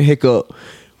one hiccup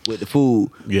with the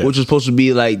food, Yeah. which was supposed to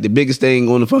be like the biggest thing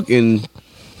on the fucking.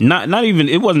 Not even.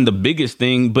 It wasn't the biggest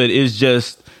thing, but it's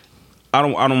just. I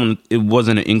don't. It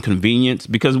wasn't an inconvenience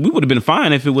because we would have been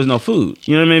fine if it was no food.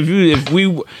 You know what I mean? If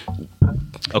we.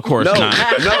 Of course No, not.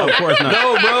 no, Of course not.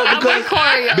 No, bro, because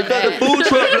the food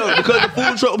truck, because the food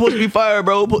truck was supposed to be fire,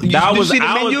 bro. Did you see the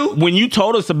menu? When you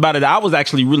told us about it, I was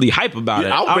actually really hype about it.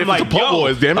 Yeah, I was ready for some po'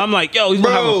 boys, damn it. I'm like, yo, he's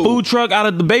gonna have a Bro. food truck out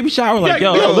of the baby shower. Like,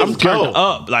 Yeah, yo, let's I'm turned go.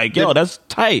 up. Like, yo, that's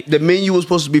tight. The menu was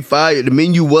supposed to be fire. The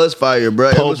menu was fire,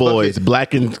 bro. Po' boys,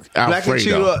 black and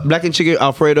Alfredo. Black and chicken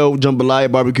Alfredo,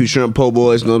 jambalaya, barbecue shrimp, po'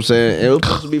 boys. You know what I'm saying? It was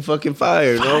supposed to be fucking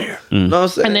fire. No, know what I'm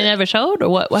saying? And they never showed, or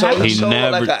what? What So happened? he He showed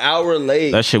never- like an hour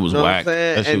late. That shit was Know what I'm whack.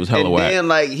 saying? That shit was hella and whack. then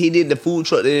like he did the food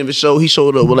truck. They didn't even show. He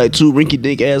showed up with like two rinky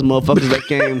dink ass motherfuckers that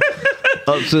came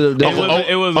up to the.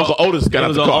 Uncle Otis got it out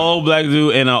was the an car. old black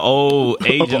dude and an old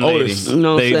Asian lady. Otis. You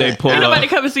know what I'm They saying? pull Ain't up. nobody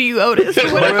come and see you, Otis.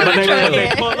 But they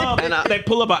And pull up. They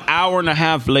pull up an hour and a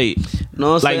half late.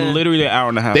 Know what I'm Like saying? literally an hour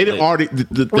and a half. They late. didn't already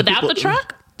Without people- the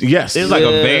truck? Yes, It's like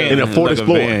a van in a Ford It's like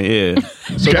Explorer. van,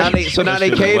 yeah. So now they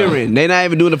catering. They not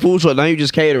even doing the food truck. Now you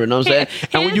just catering. Know what I'm saying?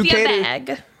 And when you Here's your cater,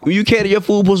 bag. when you cater, your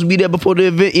food supposed to be there before the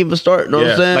event even start. Know what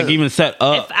Yeah. I'm saying? Like even set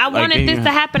up. If I wanted this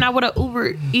to happen, I would have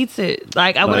Uber Eats it.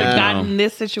 Like I would have gotten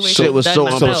this situation. Shit was done so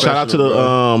So myself. shout out to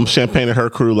the Champagne and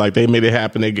her crew. Like they made it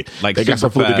happen. They Like, they got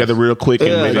some super food fast. together real quick and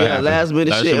Yeah, made it yeah, happen. last minute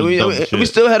That shit. shit was dope We shit.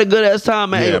 still had a good ass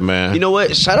time, man. Yeah, man. You know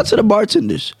what? Shout out to the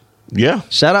bartenders. Yeah.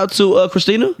 Shout out to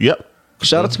Christina. Yep.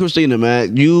 Shout out to Christina,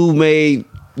 man. You made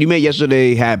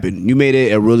yesterday happen. You made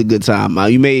it a really good time.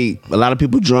 You made a lot of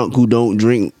people drunk who don't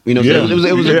drink. You know what I'm Yeah. saying?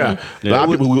 It was yeah. A lot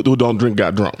of people who don't drink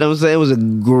got drunk. You know what I'm saying? It was a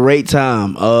great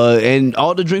time. And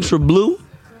all the drinks were blue.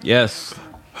 Yes.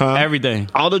 Everything.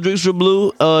 All the drinks were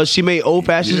blue. She made old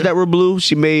fashions that were blue.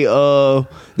 She made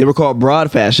they were called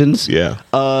broad fashions. Yeah.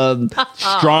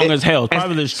 Strong as hell.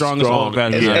 Probably the strongest strong. old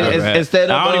fashioned And- I've ever and- had. instead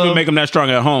of, I don't even make them that strong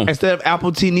at home. Instead of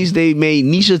apple teenies, they made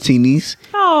Nisha teenies.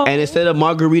 Oh. And instead of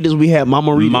margaritas, we had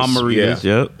Mamaritas. Mamaritas.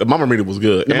 Yeah. Yep. The Mama Rita was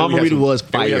good. The And we had Mammarita some- was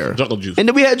and we had fire. some jungle juice. And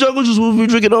then we had jungle juice. What we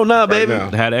drinking on now, baby?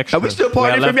 now. Had extra. And we still We partying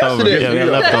had from leftovers. yesterday. Yeah, we had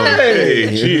leftovers.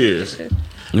 Hey, cheers.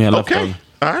 We had Okay. leftovers.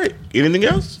 All right. Anything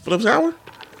else for this hour?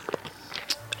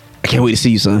 I can't wait to see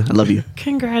you, son. I love you.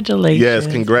 Congratulations. Yes,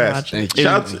 congrats. Roger. Shout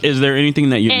out to- Is there anything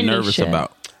that you're And nervous Nisha.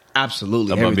 about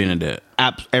Absolutely. being a dad?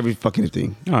 Every fucking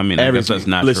thing. No, I mean, I guess that's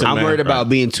not Listen, true. I'm man, worried about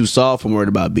being too soft. I'm worried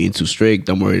about being too strict.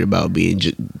 I'm worried about being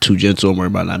too gentle. I'm worried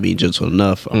about not being gentle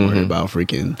enough. I'm worried about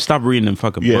freaking. Stop reading them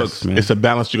fucking yes, books, man. it's a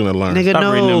balance you're gonna learn. Nigga, Stop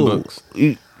no. reading them books.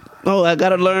 No, I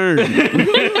gotta learn. Stop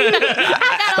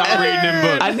reading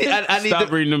them books. I need Stop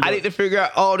to, reading them I books. need to figure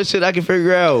out all the shit I can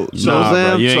figure out. You know what I'm Nah,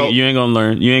 bro, saying? You ain't gonna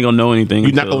learn. You ain't gonna know anything.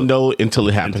 You're not gonna know until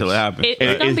it happens. until it happens.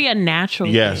 It's gonna be a natural.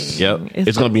 Yes. thing. Yep.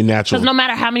 It's gonna be natural. Because no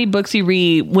matter how many books you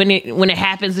read, when it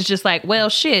happens, it's just like, well,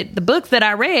 shit. The books that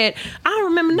I read, I don't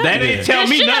remember none. They of didn't it. tell There's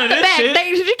me shit none up of the this back. shit.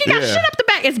 You got Yeah. shit up the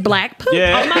back. It's black poop.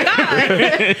 Yeah. Oh my god.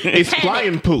 It's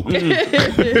flying poop. it's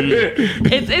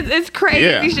crazy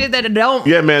Yeah. shit that it don't.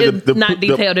 Yeah, man, It's the not poop-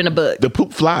 detailed in a book. The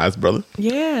poop flies, brother.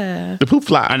 Yeah. The poop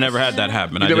flies. I never had that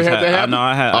happen. I never just had that happen? No,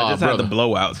 I had. Oh, I just had brother. the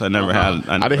blowouts. I never had.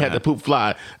 I never didn't have the poop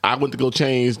fly. I went to go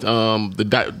change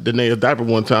the Naya's diaper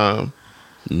one time,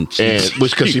 and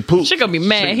which because she pooped. She gonna be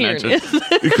mad hearing this.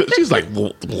 Because she's like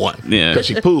what? Yeah. Because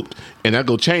she pooped, and I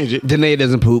go change it, Danae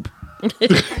doesn't poop.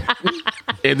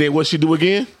 and then what she do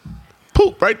again?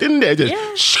 poop right then and there. Just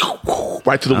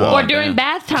right to the wall. Or during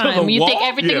bath time, you think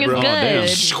everything Yeah, bro.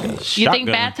 is good. You Shotgun. think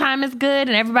bath time is good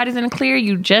and everybody's in the clear.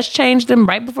 You just change them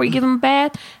right before you give them a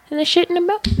bath, and they shit in the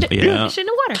Yeah. shit in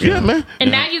the water. Yeah, man.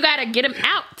 And now you gotta get them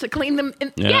out to clean them.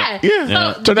 Yeah.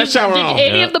 Yeah. So Turn that shower did on.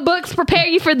 any Yeah. of the books prepare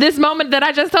you for this moment that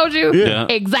I just told you? Yeah.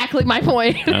 Exactly my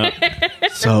point.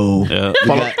 So Yeah.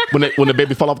 When the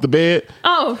baby fall off the bed,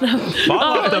 Oh no. Fall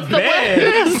off the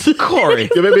bed. Corey.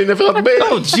 your baby didn't fall off the bed.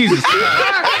 Oh, Jesus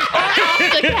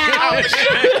Christ. The couch.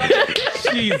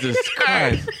 Jesus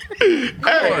Christ.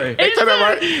 Hey, It's tell that a-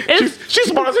 right. She's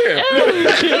smart as hell.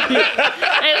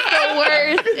 It's the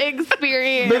worst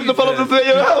experience. baby fall off the bed in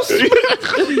your house.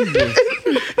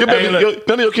 Your baby, Hey, look.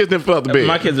 none of your kids didn't fall off the bed.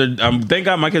 My kids are. Thank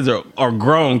God my kids are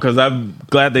grown because I'm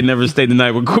glad they never stayed the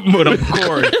night with Corey.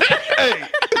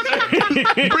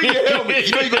 Bring your helmet.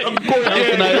 You know you're going to Corey house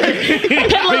tonight.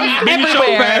 Pillows Bring your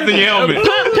shoulder pads in everywhere. your helmet.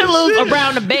 Put pillows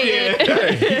around the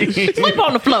bed. Sleep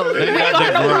on the floor. We ain't gonna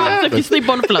have no problems if you sleep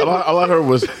on the floor. all I heard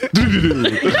was, oh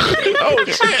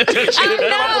shit!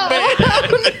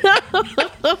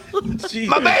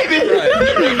 My baby.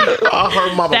 I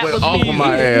heard mama That went was off me. on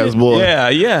my ass, boy.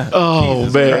 Yeah. Oh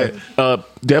Jesus man,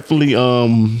 definitely.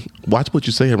 Watch what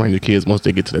you say around your kids once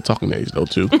they get to that talking age, though,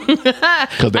 too,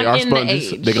 because they I'm are in the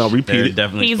sponges. age. They're gonna repeat They're it,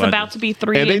 definitely He's sponges. about to be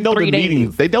 3 and they in know 3 the days.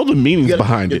 meanings. They know the meanings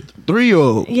behind it.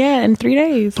 3-year-old. Yeah, in 3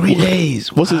 days. 3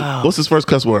 days. What's his first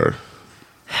cuss word?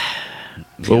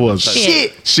 What was it?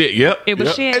 Shit. Shit. Yep. It was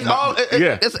Yep. shit. It's all.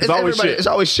 Yeah, It's it's always everybody. shit. It's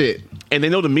always shit. And they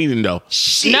know the meaning though.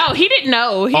 No, he didn't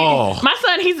know. Oh. My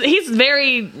son, he's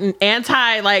very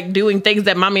anti like doing things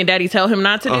that mommy and daddy tell him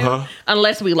not to do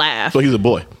unless we laugh. So he's a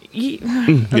boy.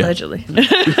 Allegedly.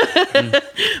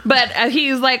 But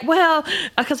he was like, well,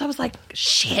 because I was like,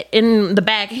 shit in the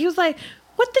back. He was like,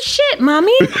 what the shit,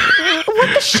 mommy?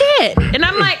 What the shit? And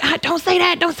I'm like, don't say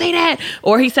that, don't say that.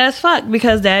 Or he says fuck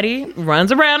because daddy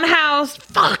runs around the house,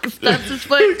 fuck, stumps his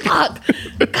foot, fuck.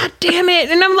 God damn it.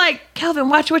 And I'm like, Kelvin,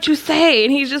 watch what you say.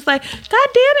 And he's just like, God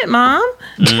damn it, mom.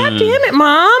 God damn it,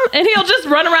 mom. And he'll just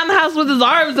run around the house with his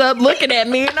arms up looking at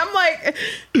me. And I'm like,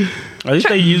 At least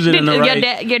they use it in the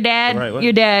right. your dad, Right way.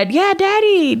 your dad, yeah,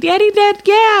 daddy, yeah,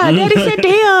 daddy said,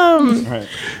 damn. Right.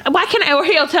 Why can't I? Or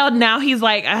he'll tell. Now he's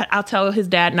like, I'll tell his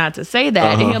dad not to say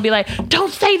that, and he'll be like,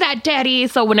 don't say that, daddy.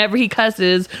 So whenever he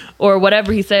cusses or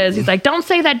whatever he says, he's like, don't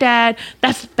say that, dad.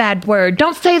 That's a bad word.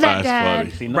 Don't say that, That's dad.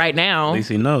 funny. See, no. Right now, At least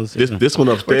he knows. This one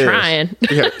upstairs. We're trying.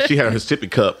 She had her sippy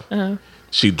cup.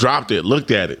 She dropped it.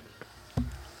 Looked at it.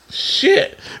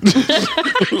 Shit.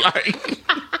 Like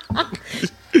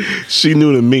she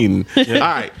knew the meaning. All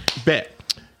right, bet.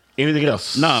 Anything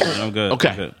else? No, I'm good. Okay.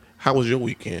 I'm good. How was your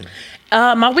weekend?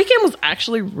 my weekend was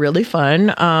actually really fun.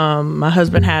 My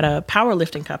husband had a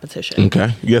powerlifting competition.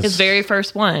 Okay. Yes. His very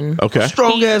first one. Okay.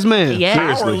 Strong ass man. Yes.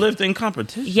 Seriously. Powerlifting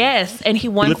competition. Yes, and he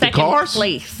won lifted second cars?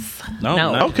 place. No,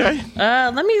 No. no. Okay.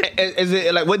 Let me Is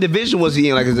it like what division was he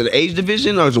in? Like is it an age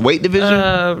division or is it weight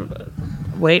division?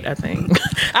 wait. I think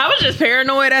I was just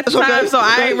paranoid at the That's okay. time, so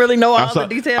I didn't really know all the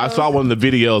details. I saw one of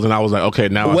the videos and I was like, okay,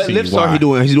 now I What see lifts why. are he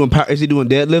doing? Is he doing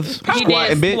deadlifts, He squat,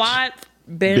 did and bench? squat,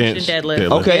 bench, Bench, and deadlift.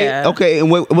 deadlift. Okay, Yeah. okay.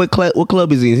 And what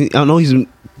club is he in? I know he's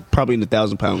probably in the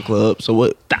 1,000-pound club. So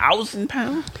what? 1,000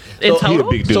 pounds. In He a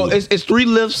total. big dude. So it's 3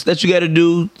 lifts that you got to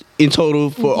do in total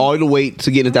for all the weight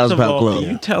to get in the 1,000-pound club.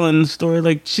 You telling the story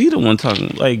like she the one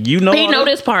talking. Like you know. He all know that?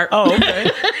 this part. Oh, okay.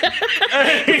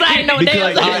 I didn't know what they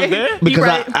Because, was I, doing. because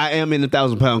right. I am in the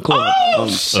 1,000-pound club. Oh,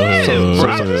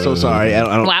 So sorry. I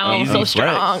don't Wow, I'm so Right.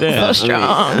 strong, Yeah. so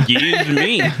strong. Excuse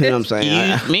me. You know what I'm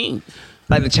saying? Excuse me.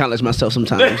 I like to challenge myself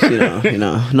sometimes. You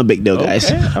know, no big deal, guys.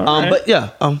 Okay, all right. But yeah,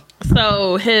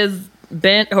 So his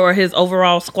bench or his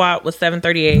overall squat was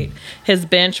 738. His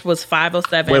bench was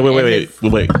 507.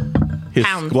 and Wait. His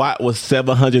Pounds. squat was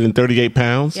 738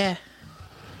 pounds. Yeah,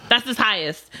 that's his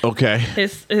highest. Okay.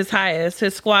 His highest.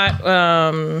 His squat.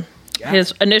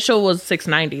 His initial was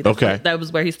 690. Okay. That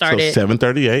was where he So started.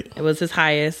 738. It was his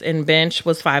highest, and bench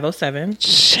was 507,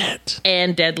 Shit.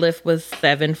 and deadlift was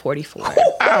 744.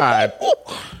 God.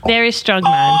 Very strong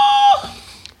man.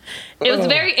 It was a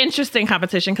very interesting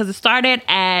competition because it started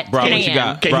at Bro, 10 what you a.m.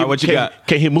 got? Bro, what you got?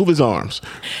 Can he move his arms?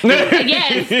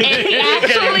 Yes, and he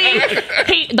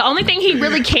actually, the only thing he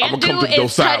really can't I'ma come do to go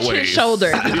is touch his sideways.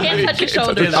 shoulder. He can't touch his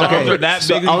shoulder. His arms are that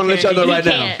so big. I want to let y'all know He right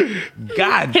now. can't.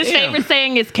 God His damn. favorite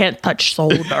saying is "can't touch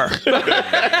shoulder."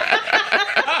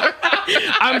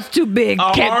 Arms too big,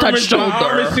 can't Arm touch is- Arm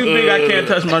shoulder. is too big. I can't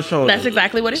touch my shoulder. That's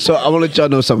exactly what it is. So I want to let y'all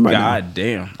know something right now. God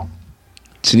damn.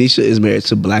 Tanisha is married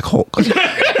to Black Hulk. I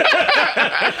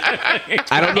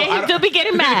don't And he know. still be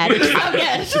getting mad. Oh,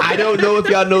 yes. I don't know if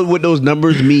y'all know what those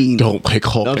numbers mean. Don't make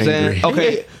Hulk You know what I'm angry. saying?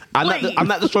 Okay. I'm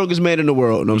not the strongest man in the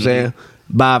world. You know what I'm saying?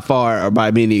 By far or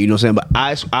by many. You know what I'm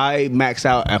saying? But I max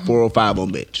out at 405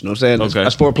 on bench. You know what I'm saying? Okay.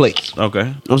 That's 4 plates. Okay. You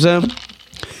know what I'm saying?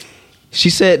 She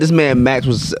said this man max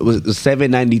was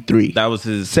 793. That was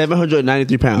his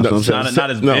 793 pounds. No, you know what I'm saying? not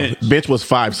his bench. bench was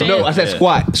 5 something. No, I said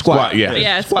squat. Squat, yeah.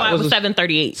 Yeah, squat was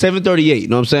 738. 738. You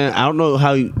know what I'm saying? I don't know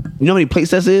how you know how many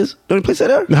plates that is? You know how many plates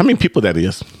that are? How many people that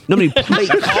is? You know how many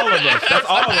plates? all of us. That's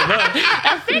all of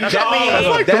us. That's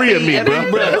like 3 of me,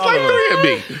 bro. That's like 3 of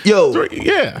me. Yo,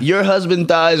 Yeah. your husband's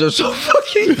thighs are so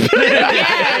fucking big.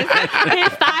 Yes,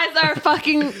 his thighs are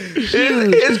fucking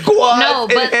huge. His quads No,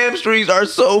 but- and hamstrings are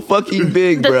so fucking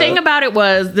big, The bro. thing about it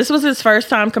was, this was his first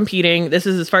time competing. This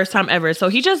is his first time ever. So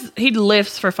he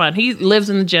lifts for fun. He lives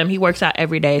in the gym. He works out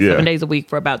every day, 7 days a week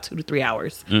for about 2 to 3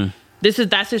 hours.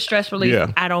 That's his stress relief. Yeah.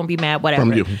 I don't be mad, whatever.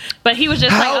 From you. But he was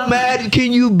just How like, mad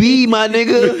can you be, my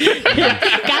nigga?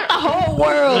 got the whole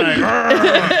world.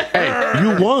 Hey,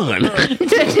 you won.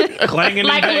 Clanging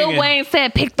Like and Lil banging. Wayne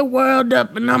said, pick the world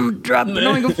up and I'm dropping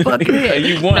on your fucking head.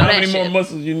 You won. No, How that many more shit.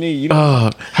 muscles you need? You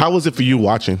don't How was it for you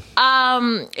watching?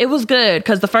 It was good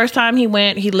because the first time he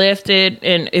went, he lifted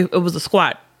and it was a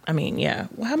squat. I mean, yeah.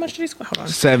 Well, how much did he squat? Hold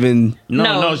on. 7.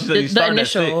 No, she said he the started at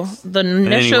initial, 6. the then he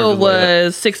initial worked his way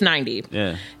was 690.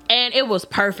 Yeah. And it was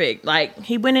perfect. Like,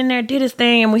 he went in there, did his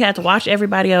thing, and we had to watch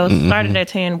everybody else. Started at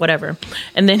 10, whatever.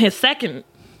 And then his second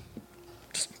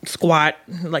squat,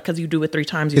 like, because you do it 3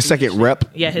 times. His second rep.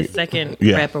 Yeah, his second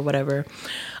Yeah. rep or whatever.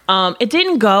 It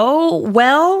didn't go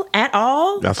well at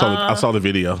all. I saw the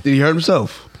video. Did he hurt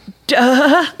himself?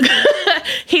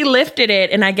 He lifted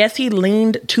it, and I guess he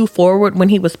leaned too forward when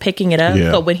he was picking it up.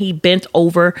 Yeah. So when he bent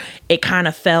over, it kind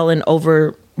of fell and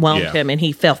overwhelmed Yeah. him, and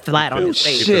he fell flat on his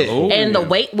face. shit. And the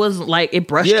weight was like, it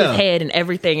brushed Yeah. his head and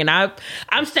everything. And I'm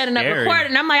standing up Scary. recording,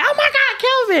 and I'm like, oh my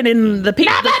God, Kelvin. And the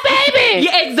people. Not my baby.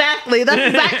 Yeah, exactly.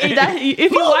 That's exactly that.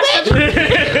 If you watch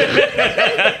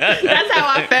that's how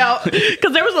I felt.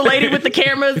 Because there was a lady with the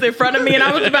cameras in front of me, and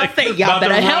I was about to say, y'all About to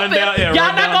better run help him. down- yeah, Y'all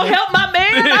run not down going to there. help my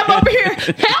man. I'm over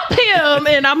here. Help him.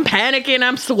 And I'm panicking.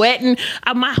 I'm sweating.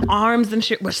 My arms and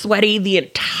shit were sweaty the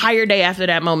entire day after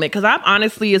that moment. Because I'm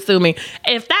honestly assuming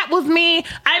if that was me,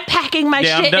 I'm packing my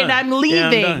Yeah, I'm shit done. and I'm Yeah, I'm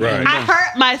leaving. done. Right. I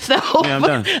hurt myself. Yeah, I'm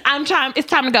done. I'm trying. It's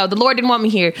time to go. The Lord didn't want me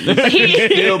here. But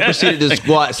Still proceeded to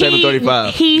squat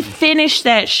 735. he finished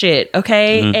that shit,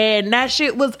 okay? Mm-hmm. And that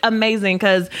shit was amazing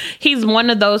because he's one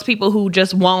of those people who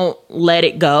just won't let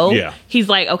it go. Yeah. He's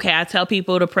like, okay, I tell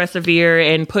people to persevere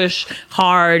and push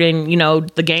hard and,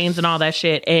 the gains and all that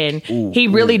shit. And he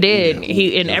really did.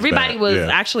 And everybody bad. was Yeah.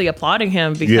 actually applauding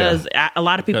him because a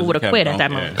lot of people Because would he have quit kept at that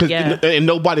going, moment. 'Cause- Yeah. And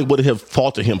nobody would have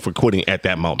faulted him for quitting at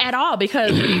that moment. At all,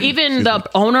 because even the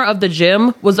owner of the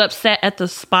gym was upset at the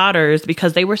spotters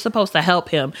because they were supposed to help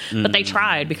him, but they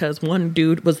tried because one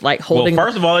dude was like Well, holding.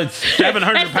 first of all, it's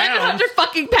 700 At pounds. 700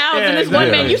 fucking pounds, Yeah, and this one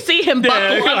exactly. man, you see him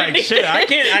buckle you're like, underneath shit, I it.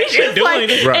 can't He's do just like-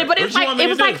 anything. Right. But What it's you like want me it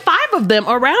to was do? like 5 of them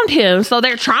around him, so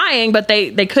they're trying, but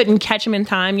they couldn't catch him in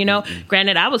time.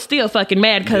 Granted, I was still fucking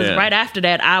mad because Yeah. right after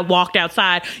that, I walked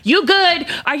outside. You good?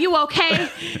 Are you okay?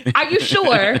 Are you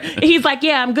sure? He's like,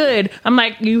 yeah, I'm good. I'm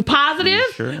like, you positive?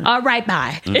 Sure. All right,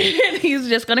 bye. And he's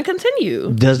just gonna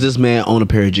continue. Does this man own a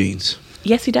pair of jeans?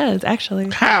 Yes, he does actually.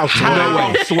 How? No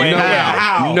way. Sweat.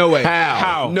 How? No way.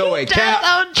 How? No way. Cal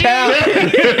own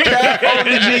own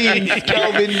the jeans,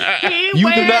 Calvin. He You do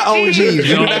wears not own jeans. You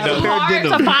do No, not he have a pair of Hard to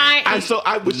denim. find.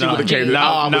 I wish you No. would have came to that.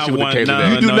 I wish you would have came to No, that.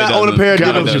 You do no, not he own a pair of God,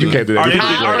 I denim. wish you came to that. Are they,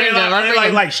 I'll are they, bring them, I'll bring like,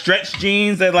 them. like stretch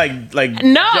jeans that like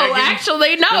No, jeggings?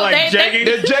 actually, no. They're like They- jeggings?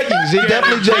 They're jeggings. He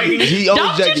definitely jeggings. He owns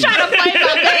don't you jeggings. try to play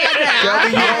my man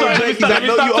Calvin, now. you own jeggings. I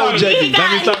know you own He jeggings.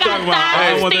 got, me he stop got talking about it. I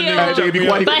don't want that nigga thighs to still, be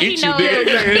quiet. but he Eat you, knows,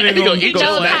 nigga. he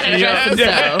knows how to dress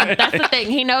himself. That's the thing.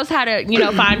 He knows how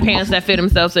to, find pants that fit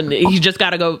himself, and he just got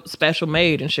to go special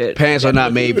made and shit. Pants are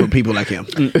not made for people like him.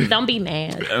 Don't be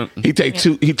mad, He take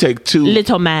two.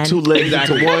 little man. 2 legs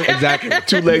into one. Exactly.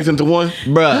 2 legs into one.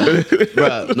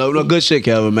 Bruh. No good shit,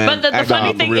 Calvin, man. But the Act funny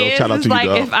out. thing real. is Shout out to you, like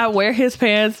dog. if I wear his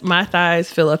pants, my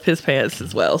thighs fill up his pants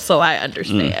as well. So I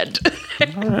understand.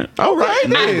 All right,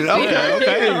 then.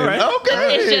 Okay.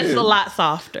 Okay. It's just a lot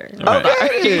softer.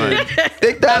 Okay.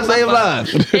 Thick thighs save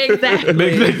lives.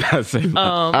 Exactly.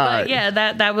 All But right. yeah,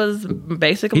 that was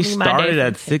basically He my started day.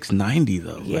 at 690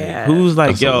 though. Like, Yeah. who's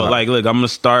like, That's a yo, lot. like, look, I'm gonna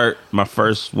start. My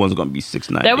first one's gonna be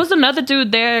 690. There was another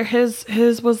dude there. His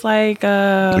was like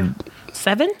 7.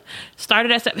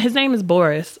 Started at 7. His name is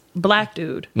Boris. Black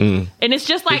dude. And it's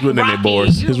just like real name Rocky.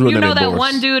 Boris. His real You name know that Boris.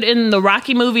 one dude in the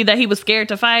Rocky movie that he was scared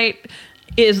to fight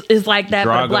is like that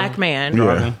but a Drago. black man.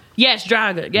 Yeah. Yes,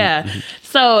 Draga. Yeah.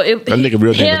 So That nigga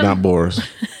real name is not Boris.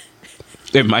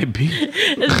 It might be.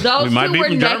 Those might two be were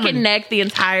from neck Germany. and neck the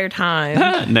entire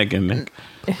time. Neck and neck.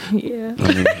 Yeah.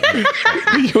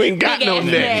 You ain't got Big no ass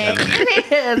neck.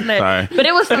 Big ass neck. Sorry. But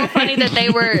it was so funny that they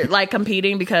were like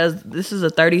competing because this is a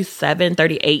 37,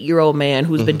 38-year-old man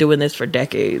who's been doing this for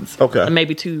decades. Okay.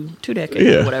 Maybe two decades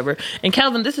Yeah. or whatever. And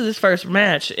Kelvin, this is his first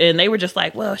match. And they were just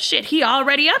like, well, shit, he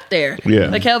already up there. Yeah.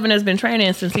 But Kelvin has been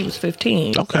training since he was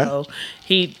 15. Okay. So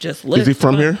he just Is he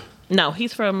from here? No,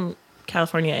 he's from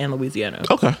California and Louisiana.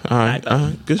 Okay. All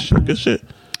right. Good shit. Good shit.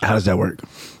 How does that work?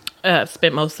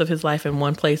 Spent most of his life in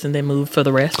one place and then moved for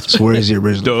the rest. So where is he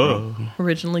originally from?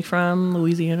 Originally from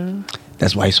Louisiana.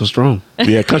 That's why he's so strong.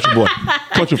 Yeah, country boy.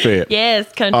 Country fed.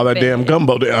 Yes, country All that fed. damn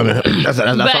gumbo down there. That's But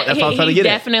all I'm trying to he get at.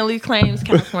 definitely claims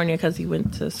California because he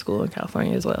went to school in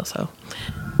California as well. So,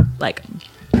 like,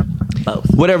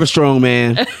 both. Whatever, strong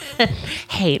man.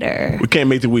 Hater. We can't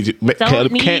make the Ouija.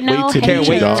 Don't need Can't no wait to meet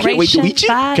you, dog. Can't wait to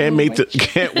meet you.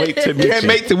 Can't wait to meet you. Can't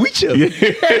make the wheat chip.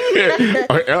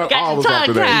 Got Always your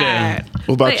after tongue that. tied.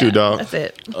 What about But you, yeah, dog? That's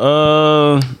it.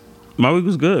 My week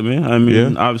was good, man. I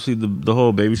mean, Yeah. obviously the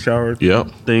whole baby shower Yep.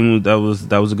 thing that was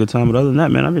a good time. But other than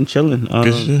that, man, I've been chilling.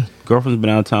 Good shit. Girlfriend's been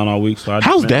out of town all week, so I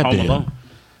How's just that home been? alone.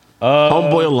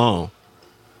 Homeboy alone.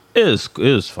 It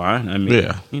is fine. I mean,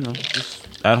 Yeah. you know, just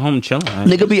at home chilling.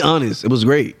 Nigga, be honest. It was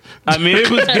great. I mean, it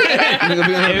was good. Nigga,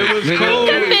 be honest. It was cool.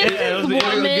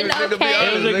 Woman, okay.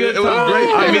 It was a good It was time. great.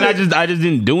 I mean, I just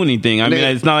didn't do anything. I mean,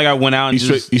 it's not like I went out and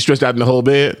You stressed out in the whole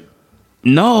bed?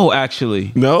 No,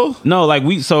 actually. No? No, like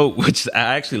which I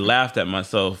actually laughed at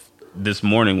myself this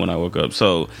morning when I woke up.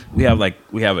 So we have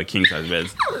a king size bed.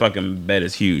 Fucking bed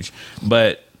is huge.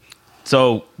 But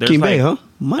so there's King like, bed, huh?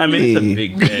 I mean, it's a Money.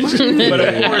 big bed. But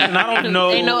of course, and I don't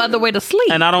know Ain't no other way to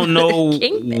sleep. and I don't know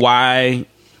King bed. why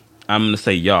I'm gonna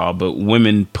say y'all, but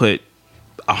women put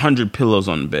 100 pillows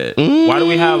on the bed. Why do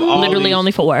we have all Literally these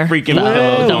only 4. freaking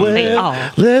pillows Don't on the say bed? all.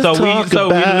 Let's So we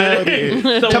about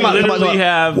it. literally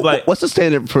have like What's the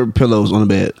standard for pillows on the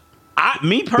bed?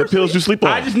 me personally. pills you sleep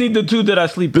on. I just need the 2 that I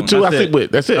sleep on. The 2 I That's sleep it.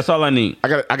 with. That's it. That's all I need.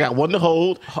 I got one to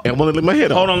hold and one to lay my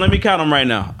head on. Hold on, let me count them right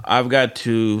now. I've got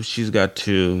 2. She's got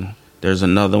 2. There's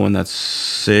another one that's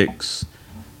 6.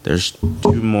 There's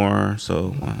 2 more. So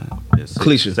 1, 6,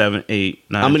 Kalisha. 7, 8,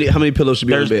 9. How many pillows should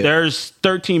be on the bed? There's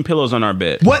 13 pillows on our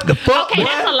bed. What the fuck? Okay,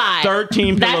 that's a lot.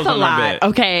 13 pillows That's a on our lot. bed.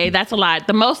 Okay, that's a lot.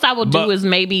 The most I will do But- is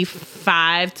maybe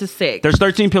 5 to 6. There's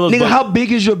 13 pillows. Nigga, but- how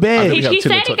big is your bed? We have he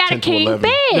 10 said to he got a 10 to king 11.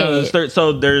 bed.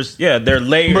 No, they're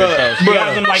layered. though. She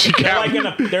has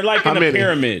them they're like How in a many?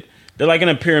 pyramid. They're like in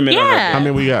a pyramid. on our Yeah. bed. How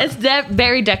many we got? It's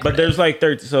very decorative. But there's like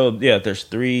 30. So yeah, there's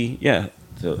 3. Yeah.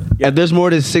 So, yeah. If there's more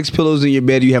than 6 pillows in your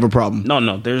bed, you have a problem.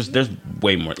 No. There's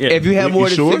way more. Yeah. If you have You more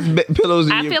than sure? 6 pillows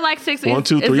in I your feel like 6 1,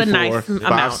 2, is 3, a 4, nice 5,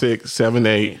 amount. 6, 7,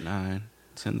 8. 9,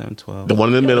 10, 11, 12. The one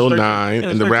in the middle, it's 13. 9, Yeah,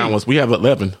 and it's the round 13. ones. We have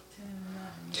 11.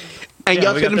 and Yeah,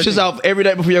 y'all we take got them shits 13. off every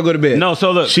night before y'all go to bed. No,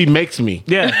 so look. She makes me.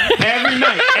 Yeah. Every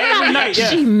night. Yeah.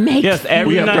 She makes Yes,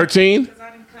 every We have night. 13. Because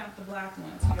I didn't count the black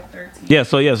ones. You have 13. Yeah,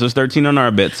 so there's 13 on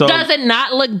our bed. So Does it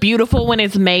not look beautiful when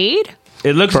it's made?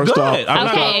 it looks First good. off- I'm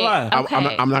not Okay. gonna lie.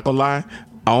 Okay. I'm not gonna lie.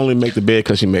 I only make the bed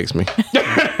because she makes me.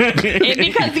 And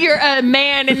because you're a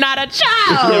man and not a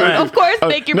child. Right. Of course,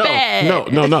 make your no,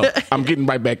 bed. No. I'm getting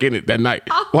right back in it that night.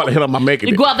 Why the hell am I making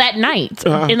it? Well, that night.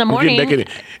 Huh? In the I'm morning. getting back in it.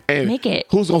 And Make it.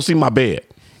 Who's gonna see my bed?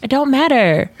 It don't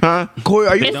matter. Huh? Corey,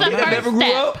 are you It's the nigga that first never grew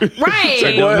up? step. Right.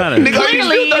 It don't matter. Nigga, are you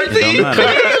Clearly. still 13? Don't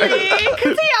matter.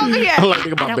 Cause he over here. I'm like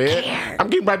thinking I my don't bed. care. I'm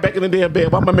getting right back in the damn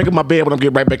bed. Why am I making my bed when I'm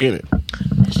getting right back in it?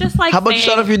 It's just like How about you saying-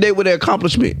 start off your day with an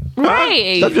accomplishment?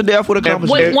 Right. Start your day off with an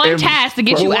accomplishment. With one and- task to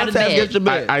get Well, you one out of task gets bed. your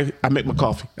bed. I make my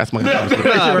coffee. That's my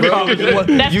accomplishment. Nah, bro.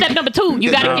 That's step number 2.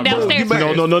 You gotta get downstairs.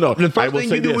 No. The I first will thing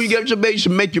say you do this. when you get out your bed, you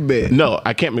should make your bed. No,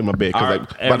 I can't make my bed because by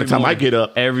the Every time I morning. get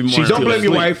up, Every she's morning. still Don't blame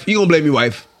your asleep. wife. You gonna blame your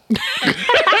wife.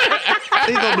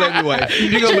 You gonna blame your wife.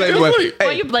 You gonna blame your wife. Why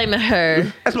Hey, you blaming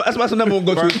her? that's my number one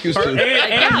go-to excuse too.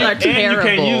 Y'all are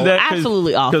terrible.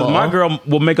 Absolutely awful. Because my girl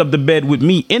will make up the bed with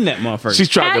me in that motherfucker. She's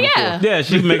tried Hell that before. yeah. yeah,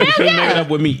 she make it up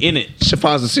with me in it.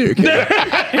 Shafan's a serial killer.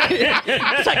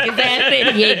 Tuck his ass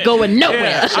in. He ain't going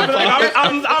nowhere. I be like,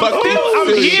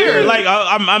 I'm here. Like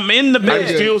I'm in the bed.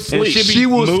 I'm still And asleep. she be She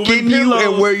will moving skin you pillows.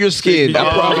 and wear your skin.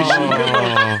 I promise you.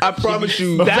 Oh. I promise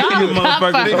you. That Dumb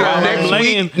motherfucker. motherfucker. I'm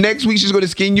laying. Next week she's gonna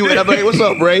skin you, and I'm like, "What's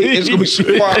up, Ray? It's gonna be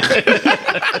Safari.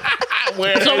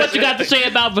 So what you got to say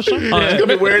about Bashan? Gonna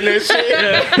be wearing that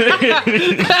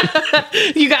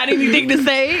shit. You got anything to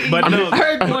say? But no. I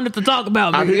heard you wanted to talk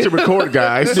about I me. need to record,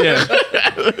 guys. Yeah.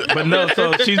 But no,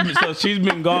 so she's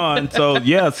been gone. So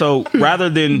yeah, so rather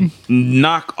than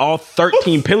knock all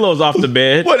 13 pillows off the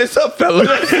bed, What is up, fella?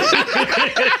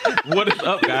 what is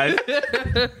up, guys?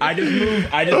 I just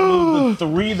moved the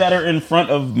 3 that are in front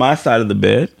of my side of the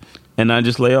bed, and I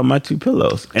just lay on my 2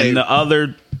 pillows, and Hey, the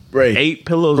other Ray, 8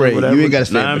 pillows Ray, or whatever. you ain't gotta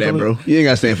stand 9 for that, pillows. bro. You ain't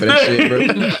gotta stand for that shit, bro.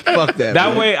 Fuck that.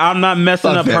 That bro. way, I'm not messing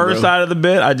Fuck up that, her bro. side of the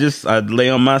bed. I lay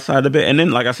on my side of the bed, and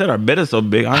then, like I said, our bed is so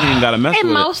big, I don't even gotta mess And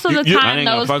with most it. of the I time, ain't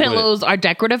gonna those fuck with it. pillows are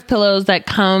decorative pillows that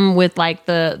come with like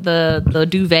the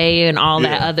duvet and all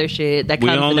that other shit. That We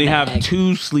comes only in the have bag.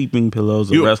 2 sleeping pillows.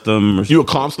 The You- rest of them are. You a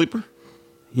calm sleeper?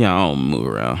 Yeah, I don't move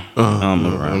around. I don't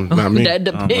move around. Not me. That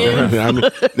depends.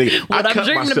 Nigga, What I'm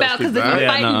dreaming about, because if you're Yeah,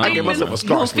 fighting no, I give demons, myself a you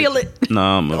scar don't feel it. No,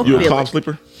 I'm moving You around. a calm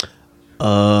sleeper?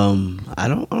 I'm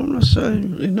not sure I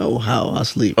really know how I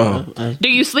sleep. bro. Do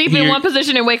you sleep in one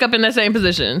position and wake up in the same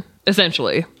position?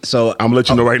 Essentially, So I'm gonna let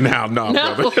you know right now. No,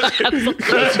 no. brother. A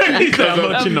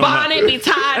bonnet be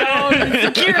tied on,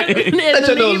 and secured in you know a the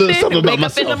little evening. something about Wake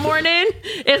up in the myself. morning,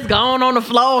 it's gone on the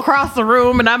floor across the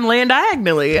room, and I'm laying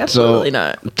diagonally. Absolutely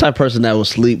not. type of person that will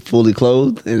sleep fully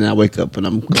clothed, and I wake up and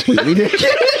I'm completely naked.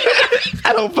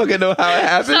 I don't fucking know how it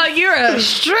happens. So you're a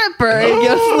stripper in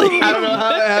your sleep. I don't know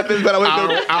how it happens, but I wake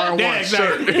up. Hour one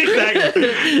shirt.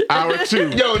 Hour 2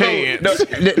 Yo, pants.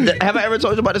 no, have I ever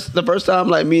told you about this? The first time,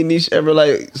 like me and Niche ever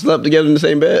like slept together in the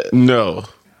same bed. No.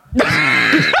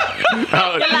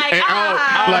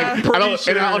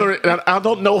 I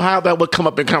don't know how that would come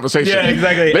up in conversation. Yeah,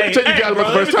 exactly. Let me tell you guys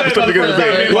about the first time we slept together in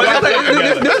bed.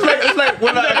 It's like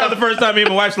when That's the first time me and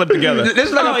my wife slept together. This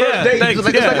is like our first date. Thanks.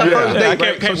 It's like our first date. I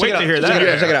right? can't So wait check to it hear out.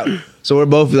 that. Check it out. So we're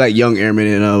both like young airmen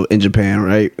in Japan,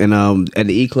 right? And at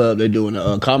the E Club, they're doing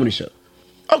a comedy show.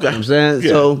 Okay. I'm saying? Yeah.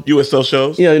 So USL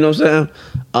shows. yeah, you know what I'm saying?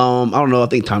 I don't know. I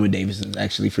think Tommy Davis is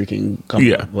actually freaking coming.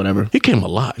 Yeah. Whatever. He came a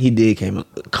lot. He did came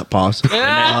pause. What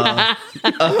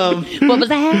was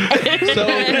that?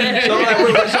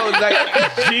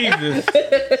 Jesus.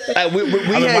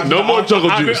 We had No more jungle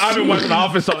juice. I've been watching The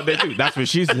Office all day too. That's what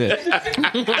she said.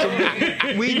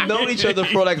 we've known each other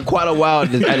for like quite a while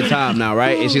at a time now,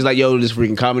 right? And she's like, "Yo, this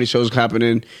freaking comedy show's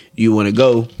happening. You want to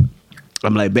go?"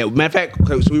 I'm like, "Bet." Matter of fact,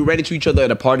 okay, so we ran into each other at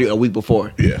a party a week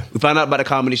before. Yeah. We found out about a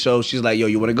comedy show. She's like, "Yo,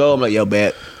 you want to go?" I'm like, "Yo,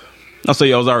 bet." Oh, so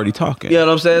y'all was already talking. You know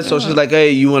what I'm saying? So she's like,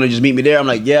 "Hey, you want to just meet me there?" I'm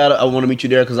like, "Yeah, I want to meet you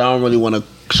there because I don't really want to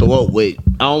show up with.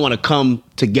 I don't want to come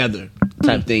together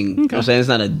type thing." You know what I'm saying? It's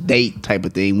not a date type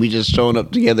of thing. We just showing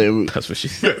up together. That's what she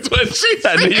said. That's what she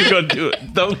said. I knew you were gonna do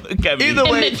it. Don't look at me. Either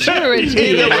way, Immaturity.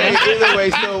 either way,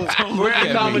 so we're at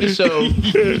the comedy show.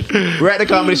 We're at the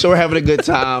comedy show. We're having a good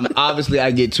time. Obviously,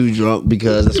 I get too drunk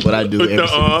because that's what I do every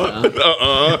single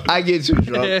time. I get too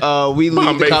drunk. We leave the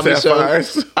Bombay comedy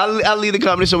Sapphires. show. I leave the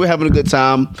comedy show. We're having a good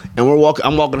time, and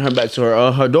I'm walking her back to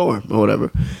her dorm or whatever,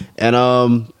 and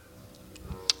I'm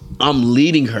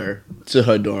leading her to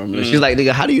her dorm. And she's like,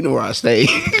 "Nigga, how do you know where I stay?"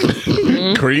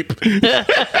 Creep.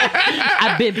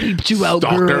 I've been peeped you out,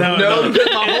 Stalker. girl. No,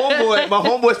 because my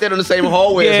homeboy stayed on the same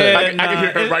hallway as her. I can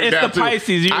hear her right it's now, the too.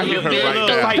 Pisces. You're I a hear her little right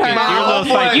now. psychic. You're a little My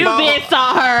psychic. You bitch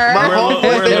saw her. My We're a homeboy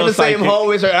little stayed on the same psychic.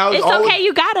 hallway as her. I was It's always, okay,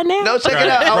 you got her now. No, check it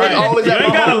out. I was always You at ain't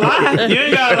my gotta homeboy. lie. You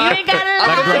ain't gotta You lie. ain't got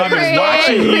That her. girl been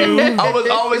watching you. I was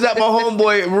always at my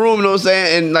homeboy room, you know what I'm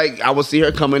saying? And like I would see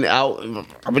her coming out.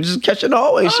 I would just catch her in the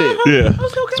hallway shit. Yeah.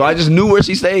 So I just knew where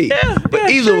she stayed. But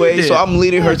either way, so I'm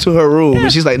leading her to her room.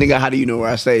 And she's like, "Nigga, how do you know where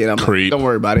I stay?" And I'm Creep. like, "Don't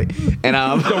worry about it." And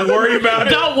Don't worry about it.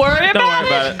 Don't worry about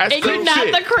it. That's And you're creep not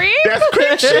shit. the creep. That's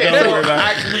creep shit. Don't worry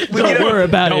about it. we get worry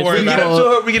about Don't it. worry We get about up it. to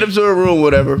her. We get up to her room,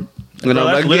 whatever. And Bro, I'm that's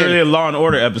like, literally again, a Law and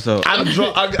Order episode. I'm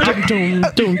drunk. I'm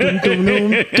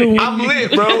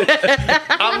lit, bro.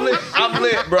 I'm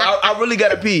lit, bro. I really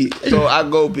gotta pee. So I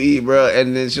go pee, bro.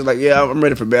 And then she's like, "Yeah, I'm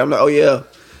ready for bed." I'm like, "Oh yeah."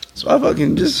 So I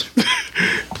fucking just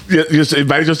You just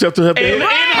invite yourself to her bed. In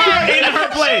her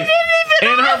place.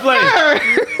 In her place.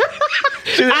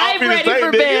 I'm ready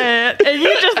for bed. And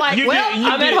you just like, You well, did- you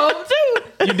I'm did. at home too.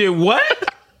 You did what?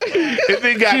 If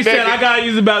they got She said, "I gotta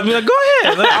use the bathroom." Like, go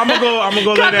ahead. Like, I'm gonna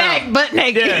go lay Come down. back butt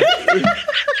naked.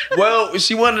 well,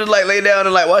 she wanted to like lay down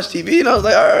and like watch TV, and I was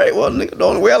like, "All right, well, nigga, the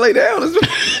only way I lay down is."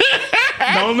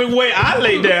 The only way I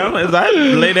lay down is I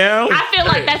lay down. I feel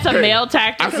like that's a male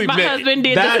tactic I because sleep my naked. husband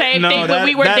did That- the same no, thing when that-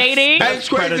 we were that's- dating. That's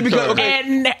crazy because okay,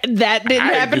 And that didn't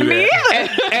I happen to didn't do me that.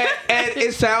 either. and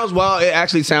It sounds wild. It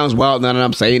actually sounds wild now that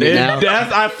I'm saying it now.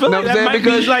 I feel Know like what I'm that might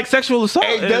saying? be like sexual assault.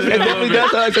 It definitely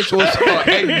does sound like sexual assault.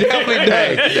 It definitely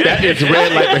does. That is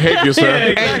red light behavior,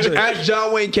 sir. And as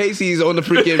John Wayne Casey's on the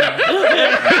freaking.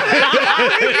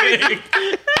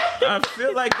 I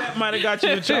feel like that might have got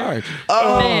you to charge.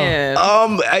 Man.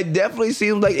 It definitely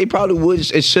seems like it probably would.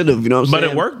 It should have. You know what I'm But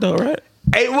saying? it worked though, right?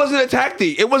 It wasn't a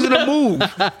tactic. It wasn't a move.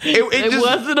 It just,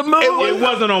 wasn't a move. It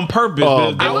wasn't on purpose.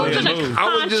 Oh, but It wasn't a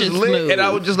I was just conscious lit, move. and I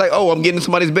was just like, "Oh, I'm getting in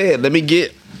somebody's bed. Let me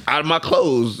get out of my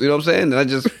clothes." You know what I'm saying? And I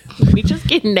just We just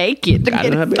get naked. To got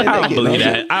get in her bed. I don't naked. believe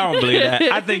that. I don't believe that.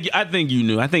 I think you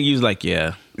knew. I think you was like,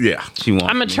 yeah, Yeah. she wants.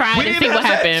 I'm gonna try We to didn't see what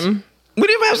have sex. happened. We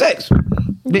didn't even have sex. We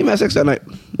didn't even have sex that night.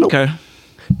 Nope. Okay.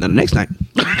 Now the next night.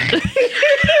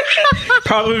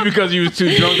 Probably because you was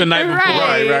too drunk the night before.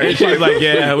 Right. And she was like,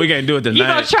 yeah, we can't do it tonight. You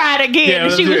gonna try it again? Yeah,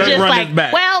 and she was let's just run like, this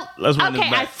back. "Well, Let's run this okay,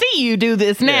 I back." see you do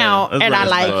this now, let's and run I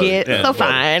this like back. it. Yeah, So let's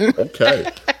fine."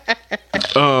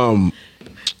 Okay.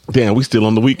 Damn, we still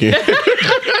on the weekend.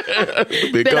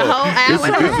 Been a whole hour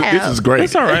and a half. This is great.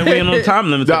 It's all right. We ain't on time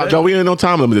limit. No, we ain't no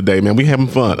time limit today, man. We having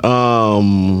fun.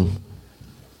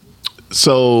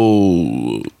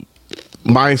 So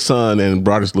my son and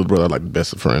Broder's little brother are like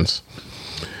best of friends.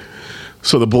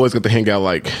 So the boys got to hang out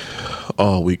like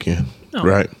all weekend,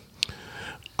 right?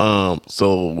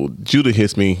 So Judah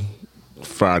hits me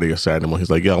Friday or Saturday morning. He's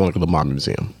like, "Yeah, I want to go to the Mob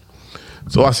Museum."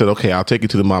 So I said, "Okay, I'll take you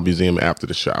to the Mob Museum after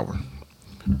the shower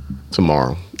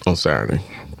tomorrow on Saturday."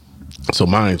 So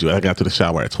mind you, I got to the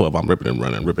shower at 12. I'm ripping and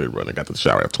running. Got to the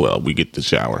shower at 12. We get to the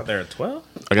shower. There at 12.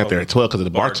 I got there at 12 because of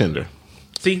the bartender.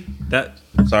 See that?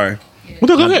 Sorry. Well,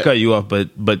 go Not to ahead. cut you off,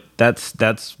 but that's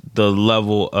the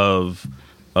level of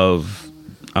I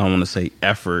don't want to say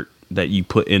effort that you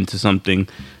put into something,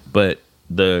 but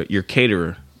your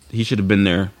caterer, he should have been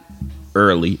there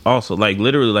early. Also, like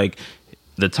literally, like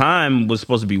the time was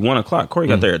supposed to be 1 o'clock. Corey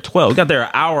got there at 12. Got there an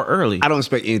hour early. I don't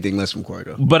expect anything less from Corey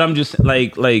though. But I'm just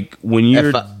like when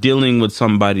you're dealing with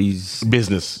somebody's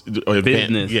Business or event.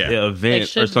 business, Yeah. event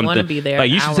should or something, wanna be there like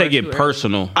you an should hour take too it early.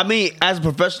 personal. I mean, as a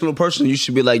professional person, you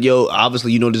should be like, "Yo,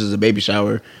 obviously, you know this is a baby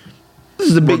shower. This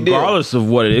is a big deal." Regardless of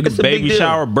what it is, It's a big baby deal.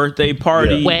 shower, birthday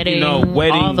party, Yeah. Wedding, all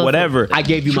wedding, the- whatever. I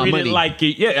gave you my Treat it money. like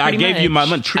it, yeah, I Pretty gave you much. my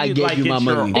money. Treat I it gave like you it's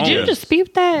my your money. own. Did you Yeah.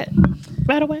 dispute that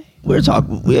right away? We're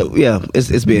talking. Yeah,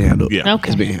 it's being handled. Yeah. Okay.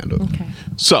 It's being handled. Okay.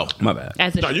 So, My bad.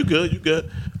 As it no, you good. You good.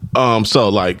 So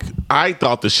like, I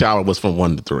thought the shower was from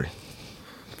 1 to 3.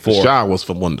 The 4. shower was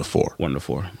from 1 to 4. 1 to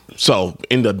 4. So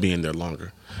ended up being there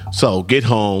longer. So get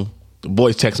home. The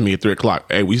boys text me at 3 o'clock.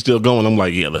 Hey, we still going? I'm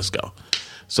like, yeah, let's go.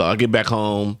 So I get back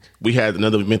home. We had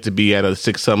another event to be at a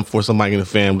 6-7 for somebody in the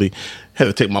family. Had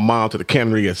to take my mom to the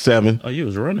cannery at 7. Oh, you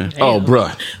was running. Oh,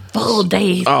 bruh. full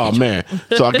days. Oh man!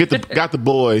 So I got the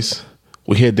boys.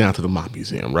 We head down to the Mob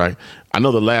Museum, right? I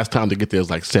know the last time to get there was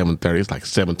like 7:30. It's like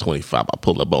 7:25. I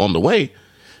pull up, but on the way,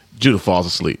 Judah falls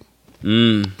asleep.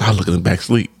 I look at him back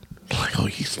sleep. I'm like, oh,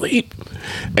 he sleep.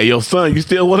 Hey, yo, son, you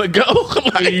still want to go?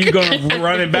 I'm like, You gonna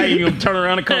run it back? You gonna turn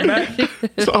around and come back?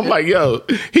 so I'm like, yo,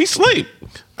 he sleep.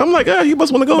 I'm like, oh, you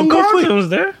must want to go and go Carlton sleep. was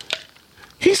there.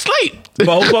 He sleep.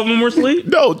 Both of them were asleep.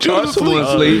 No, Judah was Carlson asleep. was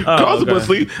asleep. Carlson okay. was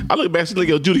asleep. I look back, she's like,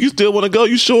 yo, Judah, you still want to go?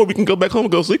 You sure we can go back home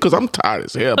and go sleep? Because I'm tired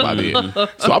as hell by then.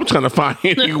 So I'm trying to find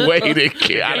any way to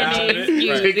get out of Any this.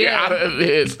 excuse, To get yeah. out of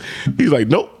this. He's like,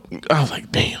 nope. I was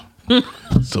like, damn.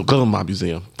 So go to the Mob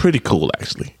Museum. Pretty cool,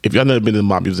 actually. If y'all never been to the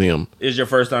Mob Museum, Is your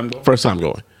first time going? first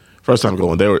time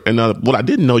going. They were, and what I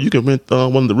didn't know, you can rent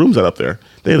one of the rooms out up there.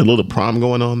 They had a little prom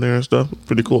going on there and stuff.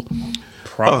 Pretty cool.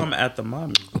 Prom at the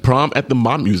mom. Prom at the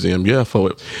Mob Museum, yeah,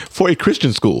 for a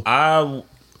Christian school.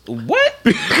 What?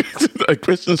 A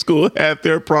Christian school had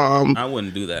their prom I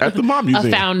wouldn't do that. at the Mob A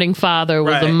Museum. found father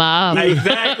was a Right. mob.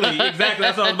 Exactly.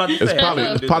 That's what I was about to say.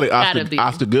 It's probably Gotta be.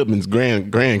 Oscar Goodman's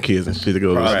grandkids and shit to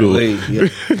go to Probably, school.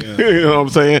 yeah. You know what I'm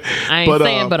saying? I ain't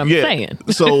saying, but I'm saying.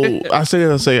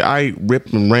 So I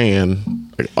ripped and ran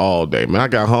like, all day, man. I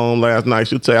got home last night.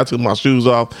 She'll tell you, I took my shoes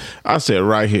off. I said,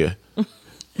 right here.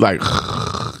 Like,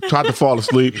 tried to fall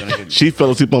asleep. She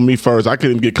fell asleep on me first. I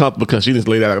couldn't get comfortable because she just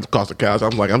laid out across the couch.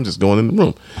 I'm like, I'm just going in the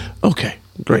room. Okay,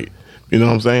 great. You know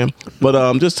what I'm saying?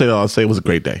 But just say I'll say it was a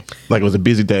great day. Like, it was a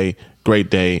busy day,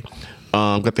 great day.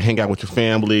 Got to hang out with your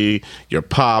family, your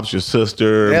pops, your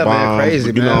sister, Yeah, man, moms, crazy,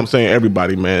 you know man. what I'm saying?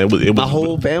 Everybody, man. It was My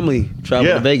whole family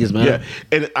traveled to Vegas, man. Yeah,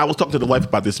 and I was talking to the wife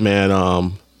about this,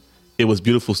 man. It was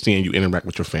beautiful seeing you interact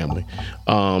with your family.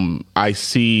 I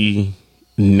see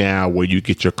now where you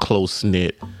get your close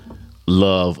knit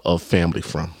love of family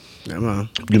from. Yeah, man.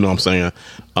 You know what I'm saying?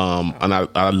 And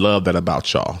I love that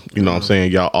about y'all. You know what I'm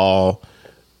saying? Y'all all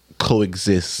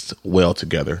coexist well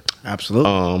together.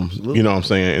 Absolutely. You know what I'm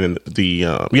saying? And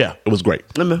it was great.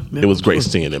 It was great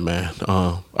seeing it, man.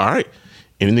 All right.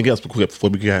 Anything else before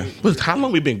we got? How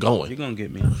long we been going? You're gonna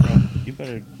get me in trouble. You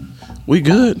better. We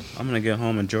good. I'm gonna get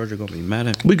home and Georgia gonna be mad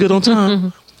at me. We good on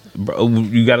time. Bro,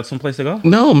 you got someplace to go?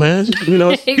 No, man. You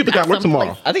know, people got work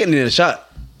tomorrow. I think I needed a shot.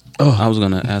 I was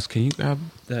gonna ask, can you grab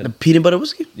that? The peanut butter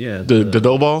whiskey? Yeah, The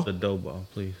dough ball? The dough ball,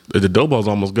 please. The dough ball's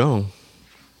almost gone.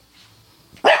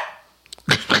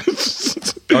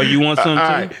 Oh, you want some too? All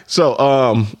right.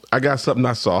 So, I got something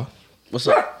I saw. What's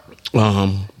up?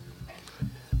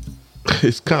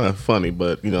 It's kind of funny,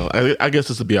 but you know, I guess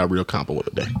this will be our real compliment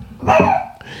today.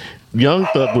 Young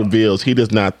Thug reveals he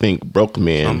does not think broke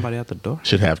men Somebody at the door.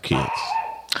 should have kids.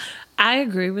 I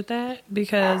agree with that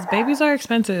because babies are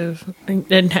expensive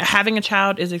and having a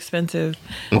child is expensive.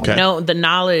 Okay. You know, the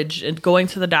knowledge and going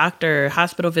to the doctor,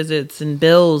 hospital visits and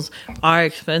bills are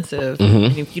expensive.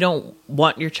 And if you don't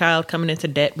want your child coming into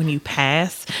debt when you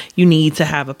pass, you need to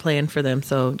have a plan for them.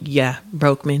 So yeah,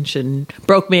 broke men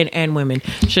and women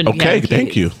shouldn't Okay, have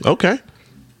thank you. kids. Okay.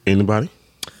 Anybody?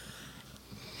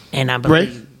 And I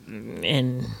believe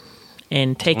in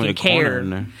taking Only a corner care. in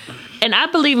there. And I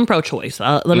believe in pro-choice.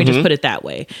 Let me just put it that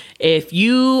way. If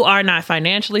you are not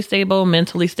financially stable,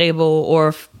 mentally stable,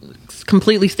 or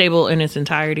completely stable in its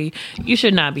entirety, you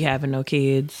should not be having no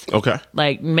kids. Okay.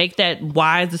 Like, make that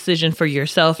wise decision for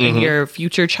yourself and your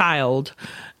future child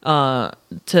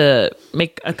to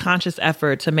make a conscious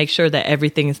effort to make sure that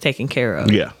everything is taken care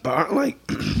of. Yeah. But aren't like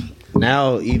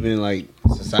now even like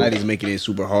society's making it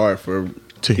super hard for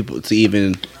people to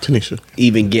Tanisha.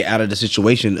 even get out of the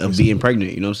situation of being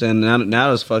pregnant. You know what I'm saying?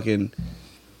 Now it's fucking.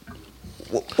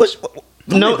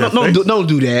 Don't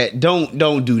do that.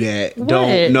 Don't do that. What?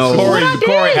 Don't no. Corey asked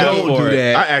Don't for do it.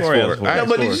 that. I asked Corey for asked it. for it. I No, asked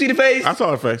but for did you it. see the face? I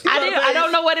saw her face. I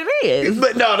don't know what it is.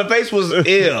 But no, the face was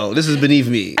ill. This is beneath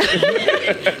me.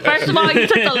 First of all, you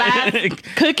took the last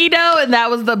cookie dough, and that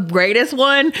was the greatest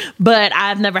one. But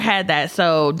I've never had that,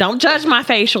 so don't judge my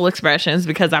facial expressions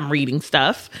because I'm reading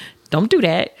stuff. Don't do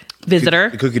that,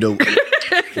 visitor. The cookie dough.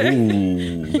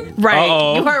 Right?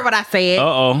 Uh-oh. You heard what I said.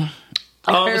 Uh-oh.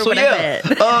 You heard So what I yeah,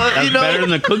 said. That's better than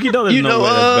the cookie dough? There's you no know, way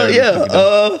that's better than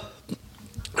the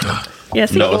cookie dough. Yeah,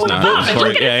 see, No, it's not. Look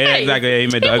at his Yeah, face. exactly. Yeah, he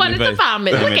made the He ugly wanted to face.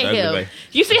 vomit. He Look made at the ugly him. face.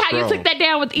 You see how you Strong. took that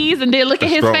down with ease and then look at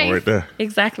his strong face? right there.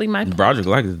 Exactly my point. Broderick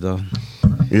likes it though.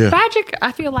 Yeah. Broderick,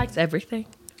 I feel likes everything.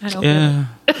 I don't Yeah.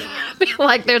 feel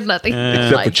like there's nothing.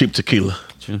 Except like, for cheap tequila.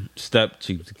 Step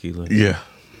cheap tequila. Yeah.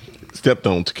 Stepped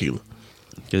on tequila.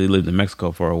 Because he lived in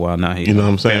Mexico for a while. Now he, You know what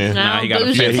I'm saying? No. now he got a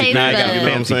Bougie fancy, taste now he got a buds.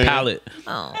 fancy You know what I'm palate.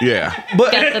 oh, Yeah.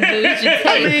 But got the bougie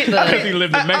taste buds. Because he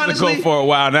lived in Mexico honestly- for a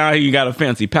while. Now he got a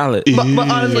fancy palate. but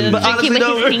honestly Drinking with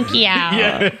though, his pinky out.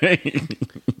 Any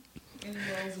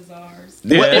rolls is ours.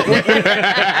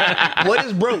 what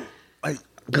is broke? Like,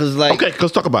 cause like Okay,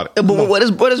 let's talk about it. But what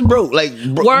is broke? Like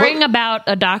Worrying about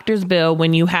a doctor's bill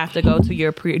when you have to go to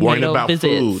your Worrying prenatal about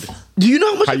visits. food. Do you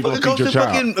know how much How it you gonna fucking feed costs your to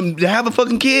child? fucking to have a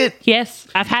fucking kid? Yes,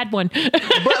 I've had one.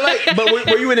 But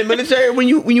were you in the military when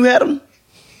you had them?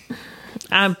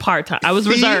 I'm part time. I was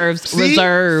See? reserved. See?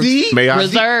 Reserved. See? May I?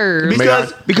 Reserved. May I?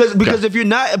 Because if you're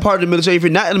not a part of the military, if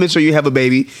you're not in the military, you have a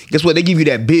baby. Guess what? They give you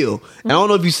that bill. And I don't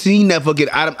know if you've seen that fucking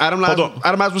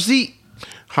itemized receipt.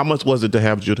 How much was it to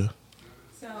have Judah?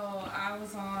 So I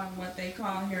was on what they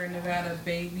call here in Nevada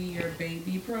Baby Your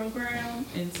Baby program.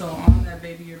 And so on that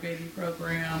Baby Your Baby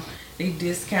program, they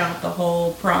discount the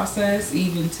whole process,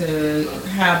 even to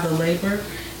have the labor.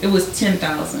 It was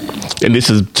 $10,000. And this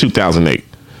is 2008.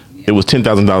 It was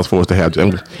 $10,000 for us to have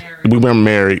Judah. We weren't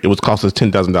married. It was cost us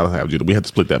 $10,000 to have Judah. We had to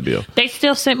split that bill. They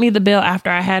still sent me the bill after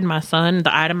I had my son,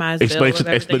 the itemized bill. of everything.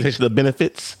 Explanation of the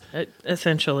benefits.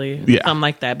 Essentially, Yeah. something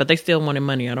like that. But they still wanted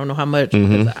money. I don't know how much.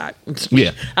 Because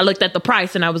Yeah. I looked at the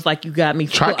price and I was like, "You got me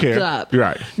fucked TRICARE. up." You're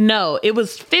right. No, it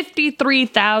was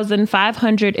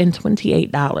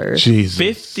 $53,528 Jesus.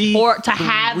 50 for to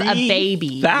have a baby.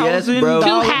 Yes, bro.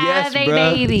 To have a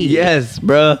baby. Yes,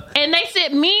 bro. And they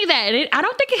sent me that. And I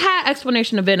don't think it had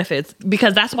explanation of benefits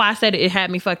because that's why I said it had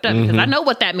me fucked up because I know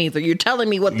what that means. Or you're telling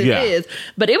me what this Yeah. is,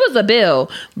 but it was a bill.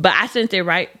 But I sent it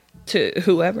right to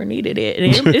whoever needed it,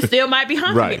 and it still might be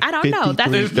haunting me. Right. I don't know.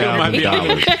 That's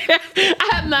 $53,000.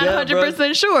 I'm not Yeah,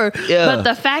 100% sure. Yeah. But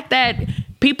the fact that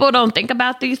people don't think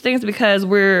about these things because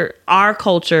our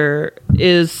culture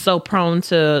is so prone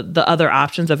to the other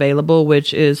options available,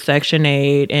 which is Section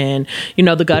 8 and,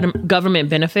 the government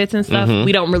benefits and stuff.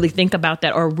 We don't really think about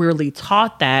that or really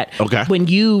taught that. Okay. When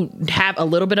you have a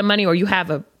little bit of money or you have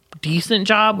a decent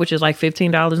job, which is like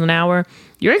 $15 an hour,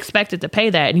 you're expected to pay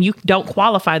that, and you don't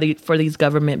qualify for these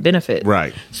government benefits.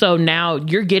 Right. So now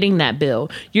you're getting that bill.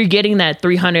 You're getting that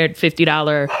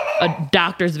 $350 a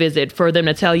doctor's visit for them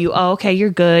to tell you, oh, okay, you're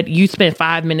good. You spent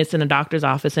 5 minutes in a doctor's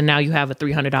office, and now you have a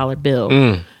 $300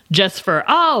 bill just for,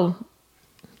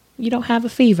 you don't have a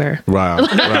fever. Right.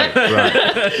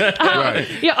 Right.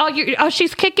 Yeah.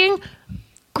 She's kicking.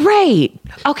 Great.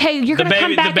 Okay, you're gonna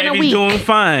come back in a week. The baby's doing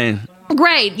fine.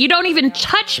 Great. You don't even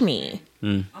touch me.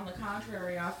 On the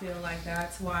contrary, I feel like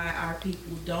that's why our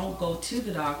people don't go to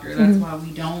the doctor. That's why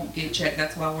we don't get checked.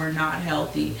 That's why we're not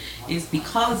healthy. Is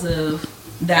because of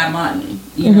that money.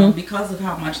 You know, because of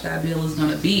how much that bill is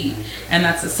going to be, and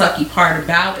that's the sucky part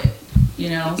about it. You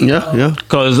know. So, Yeah.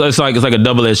 Because it's like a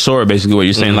double-edged sword, basically. What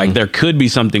you're saying, like there could be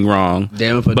something wrong.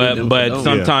 Damn if I do, damn if I but don't.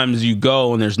 sometimes you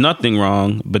go and there's nothing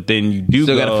wrong, but then you do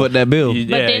Still go, gotta foot that bill. But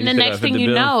then the next thing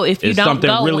you know, if you don't something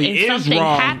go really and is something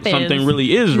wrong, happens, something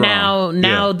really is wrong.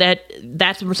 Now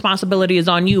that's responsibility is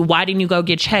on you. Why didn't you go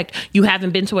get checked? You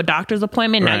haven't been to a doctor's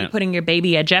appointment. Now Right. you're putting your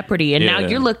baby at jeopardy, and now Yeah.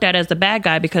 you're looked at as the bad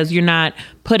guy because you're not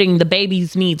putting the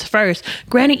baby's needs first.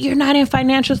 Granted, you're not in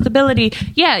financial stability.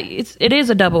 Yeah, it is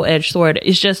a double-edged sword.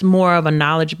 It's just more of a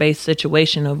knowledge-based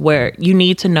situation of where you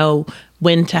need to know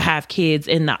when to have kids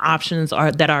and the options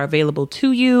that are available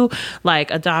to you, like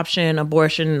adoption,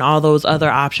 abortion, and all those other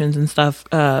options and stuff,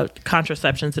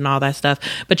 contraceptions and all that stuff.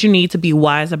 But you need to be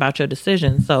wise about your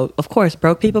decisions. So, of course,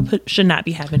 broke people should not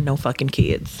be having no fucking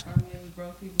kids. I mean,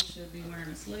 broke people should be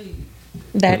learning to sleep.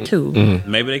 That too.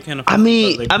 Maybe they can't. I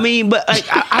mean, but like,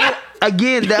 I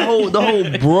again, the whole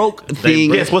broke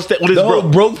thing. Yes, what is the whole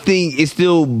broke? broke thing? It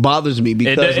still bothers me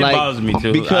because It like bothers me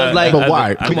too. Because But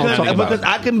why? Come on, because, talk about because it.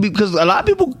 I can be because a lot of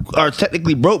people are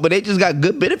technically broke, but they just got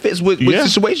good benefits with Yeah.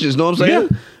 situations. Know what I'm saying? Yeah. Know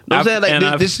what I'm saying? Like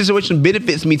And this situation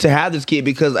benefits me to have this kid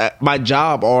because my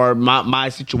job or my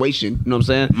situation. You know what I'm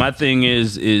saying? My thing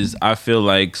is I feel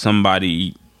like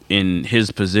somebody in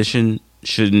his position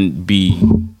shouldn't be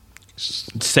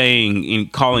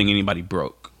calling anybody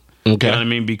broke. Okay. You know what I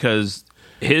mean? Because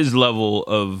his level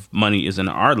of money isn't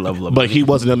our level of money. But he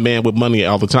wasn't a man with money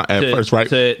all the time at first,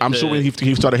 right? I'm sure when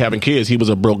he started having kids, he was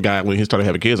a broke guy when he started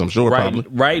having kids. I'm sure, probably.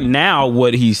 Right now,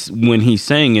 when he's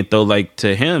saying it though, like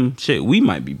to him, shit, we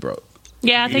might be broke.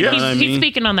 Yeah, I think Yeah. he's, You know what I he's mean?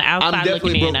 speaking on the outside I'm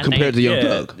definitely looking in. broke I compared think. to Young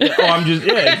Thug, Oh, I'm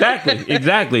just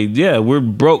exactly. Yeah, we're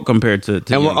broke compared to and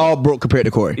we're Young. all broke compared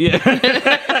to Corey.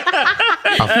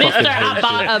 Mister, I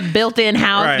bought a built-in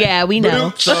house. Right. Yeah, we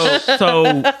know. So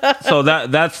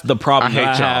that's the problem I hate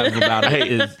y'all. have about I it.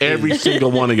 hate is every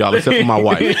single one of y'all except for my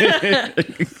wife.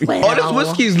 Oh, this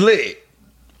whiskey's lit.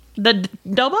 The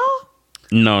doughball?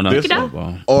 no, This it's one?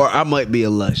 football. Or I might be a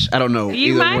lush. I don't know.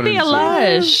 You Either might one be of a the two.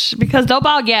 lush because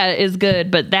doughball, yeah, is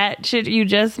good, but that shit you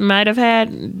just might have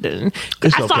had. I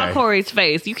saw okay. Corey's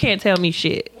face. You can't tell me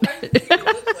shit.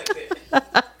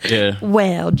 Yeah,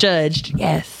 Well, judged,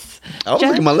 yes. I was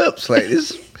licking my lips like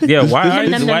this. yeah. Why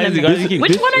Nom, nom, nom, is he nom. keep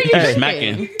Which one are you drinking?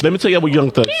 smacking? Let me tell you what Young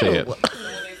Thug said.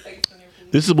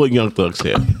 This is what Young Thug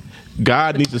said.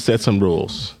 God needs to set some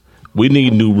rules. We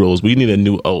need new rules. We need a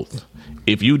new oath.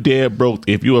 If you dead broke,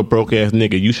 if you a broke ass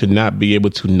nigga, you should not be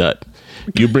able to nut.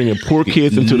 You bringing poor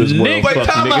kids into this world. Wait, Fuck,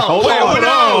 time nigga. out. Hold Wait, on. hold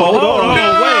on. Hold on.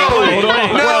 Wait.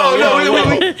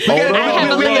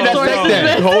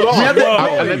 Hold on. I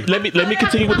have a Let me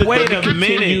continue with the. Wait let me a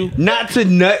minute. continue. Not to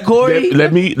nut, Corey.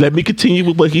 Let me continue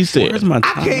with what he said. Where's my I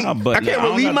can't- timeout button? I can't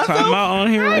don't relieve got myself. timeout on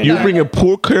here right You're now. bringing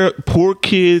poor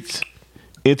kids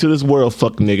into this world,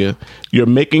 fuck nigga. You're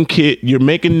making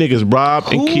niggas rob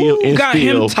and Who kill and got him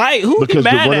steal tight? Who he because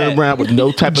you're mad running at? around with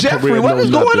no type of Jeffrey, career. what no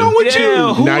is going nothing. on with Yeah,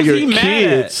 you? who Now is your he mad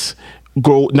kids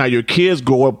grow. Now your kids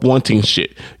grow up wanting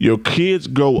shit. Your kids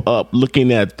grow up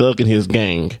looking at Thug and his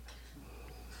gang.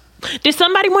 Did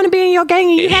somebody want to be in your gang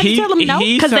and you had to tell them no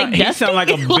because they he dusty? sound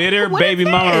like a bitter What baby is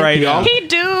mama that? right now. He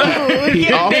do. He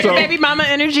He also- baby mama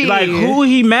energy. Like who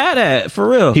he mad at for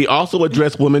real? He also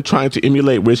addressed women trying to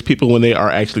emulate rich people when they are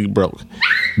actually broke.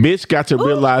 Bitch got to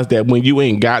realize that when you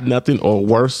ain't got nothing or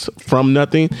worse from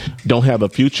nothing, don't have a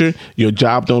future, your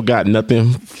job don't got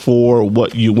nothing for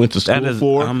what you went to school That is-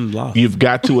 for. I'm lost. You've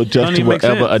got to adjust Don't to even make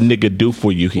whatever sense. a nigga do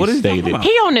for you, he What is he talking stated. about? He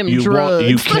on them drugs.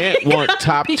 You can't want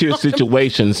top tier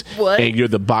situations What? and you're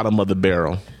the bottom of the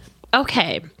barrel.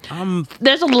 Okay.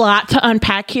 There's a lot to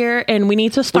unpack here, and we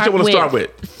need to start you wanna start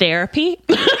with? Therapy.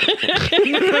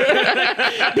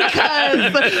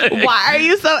 Because why are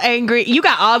you so angry? You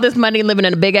got all this money living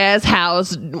in a big ass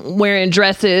house, wearing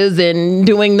dresses and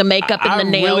doing the makeup and the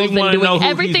nails really and wanna know doing who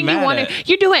everything he's you mad want at. to.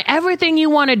 You're doing everything you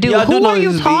want to do. Yeah, I do Who know are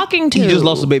you he's- talking to? He just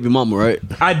lost a baby mama, right?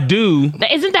 I do.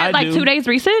 Isn't that I like do. 2 days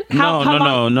recent? No. It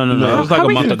was How like a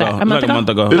recent month is ago. that? It was like a month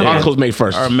ago. The Yeah. article was made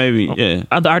first. Or maybe,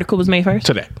 yeah. The article was made first.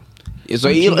 Today. Yeah, so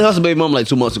he lost a baby mama like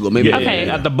 2 months ago. Maybe. Yeah, Okay.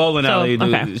 At the bowling So, alley,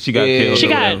 dude, okay. she got Yeah. killed. She or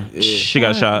got whatever. She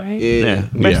got shot. right? Yeah.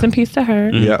 Rest Yeah. in peace to her.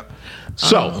 Yeah.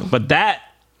 So, But that,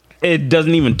 it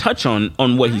doesn't even touch on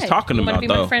what he's talking You wanna about, be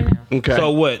my though. friend now? okay.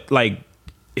 So what, like,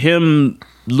 him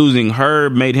losing her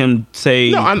made him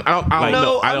say... no, I don't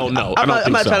know. I don't know. I don't I'm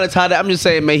think not so. trying to tie that. I'm just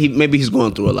saying maybe he's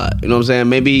going through a lot. You know what I'm saying?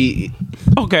 Maybe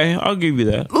Okay, I'll give you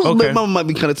that. losing a Okay. baby mama might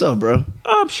be kind of tough, bro.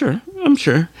 I'm sure.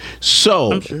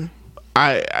 So, sure.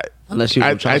 Unless you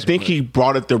I think he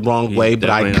brought it the wrong way, but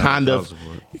I definitely not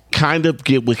kind of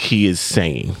get what he is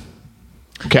saying.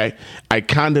 Okay, I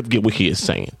kind of get what he is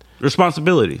saying.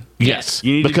 Responsibility. Yes,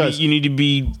 You need because you need to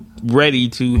be ready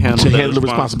to handle the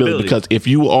responsibility. Because if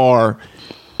you are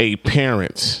a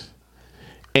parent,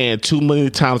 and too many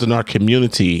times in our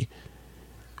community,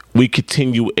 we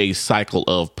continue a cycle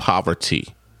of poverty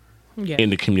Yeah. in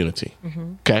the community.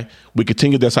 Okay, we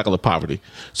continue that cycle of poverty.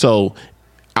 So,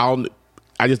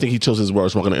 I just think he chose his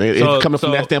words wrong. And coming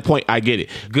from that standpoint, I get it.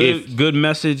 Good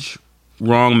message,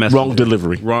 wrong message, Wrong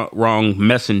delivery. wrong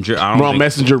messenger. Wrong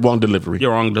messenger, wrong delivery.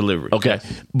 You're wrong delivery. Okay,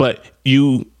 but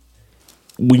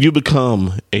when you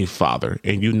become a father,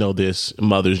 and you know this,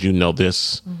 mothers, you know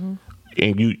this,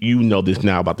 and you know this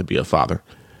now about to be a father,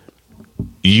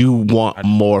 you want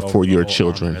more for your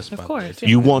children. Of course.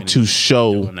 You want to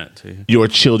show Doing that to you. your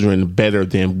children better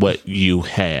than what you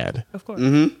had. Of course.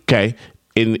 Okay,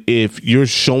 and if you're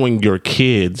showing your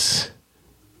kids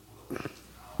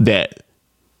that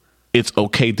it's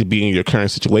okay to be in your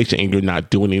current situation and you're not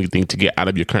doing anything to get out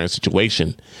of your current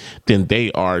situation, then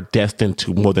they are destined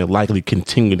to more than likely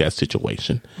continue that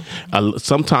situation.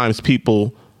 Sometimes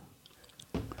people,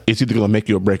 it's either going to make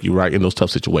you or break you, right, in those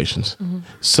tough situations.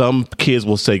 Some kids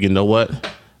will say, you know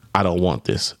what? I don't want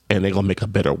this. And they're going to make a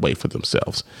better way for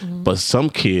themselves. But some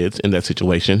kids in that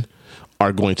situation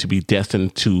are going to be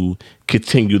destined to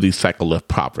continue the cycle of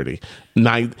poverty.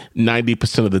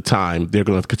 90% of the time, they're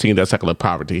going to continue that cycle of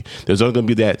poverty. There's only going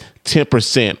to be that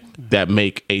 10% that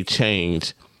make a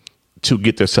change to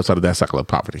get themselves out of that cycle of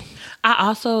poverty. I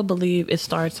also believe it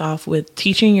starts off with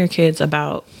teaching your kids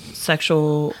about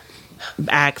sexual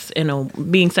acts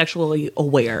and being sexually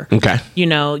aware. Okay. You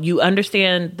know, you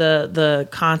understand the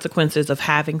consequences of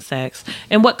having sex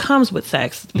and what comes with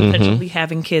sex, potentially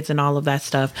having kids and all of that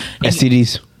stuff. And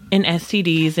STDs. and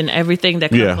STDs and everything that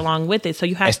comes Yeah. along with it. So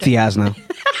you have STIs now.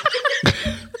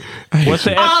 What's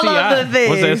the All STI? of the things.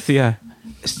 What's the STI?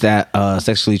 It's that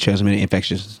sexually transmitted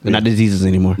infections. They're not diseases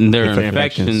anymore. They're Infections.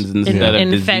 infections to instead of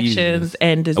infections diseases.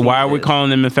 and diseases. Why are we calling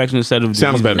them infections instead of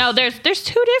Sounds diseases? better. No, there's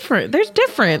two different. There's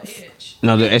difference.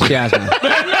 No, the STIs now.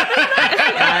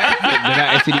 They're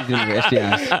not STDs anymore.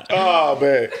 STIs. Oh,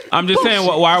 man. I'm just saying,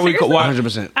 why are we? Why?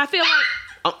 100%. I feel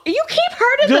like you keep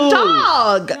hurting the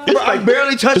dog. I'm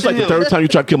barely touching It's like the third time you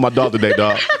try to kill my dog today,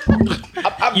 dog.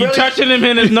 You touching him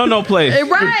in his no place.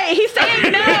 Right. He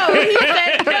said no. He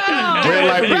said no. Red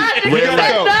light, Right, he red said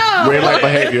light, no. red light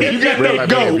behavior. Red light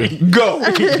behavior. Go.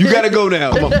 You gotta go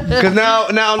now. Because now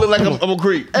I look like I'm a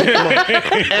creep. And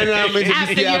now I'm into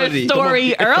After bestiality. your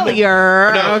story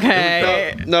earlier.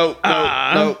 Okay. No.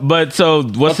 But so,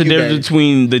 what's the Fuck you, difference babe.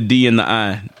 between the D and the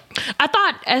I? I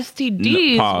thought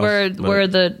STDs No, pause, were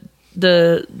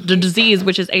the disease,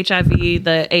 which is HIV,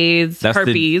 the AIDS, That's the-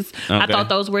 herpes. I okay. thought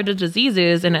those were the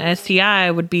diseases, and an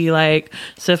STI would be like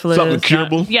syphilis. Something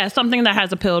curable? Yeah, something that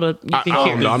has a pill to you can I cure.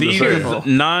 don't know. I'm just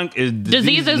saying.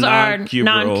 Diseases are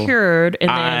non-cured,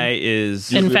 and I then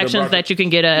is infections that you can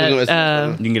get you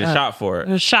can get a shot for it.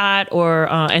 a shot or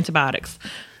antibiotics.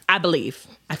 I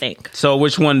think. So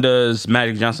which one does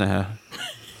Magic Johnson have?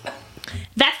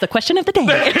 That's the question of the day.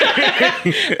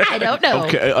 I don't know.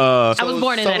 Okay, I was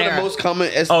born in Some that of the era. most common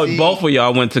STDs. Oh, both of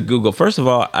y'all went to Google. First of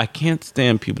all, I can't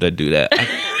stand people that do that. I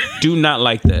do not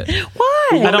like that. Why?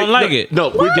 I don't like it. No,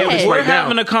 we're doing this We're right now.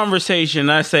 having a conversation.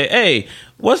 I say, "Hey,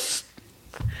 what's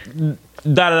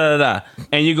da da da da?"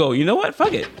 And you go, "You know what?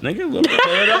 Fuck it, nigga. We'll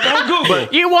pull it up on Google."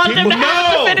 You want them to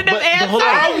have No, a definitive but answer? hold on.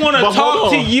 I want to But hold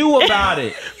talk to on. you about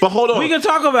it. But hold on. We can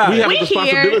talk about We it. have a We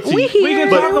responsibility. here. We here.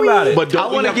 can talk about it. But I don't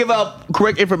want we to have- give out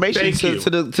correct information Thank you. to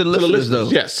the listeners, though.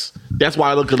 Yes. That's why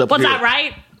I look it up Was here. I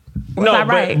right? Was I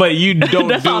right? but you don't.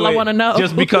 That's do all I it wanna know.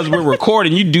 Just because we're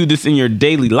recording, you do this in your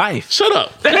daily life. Shut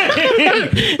up.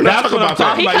 That's what I'm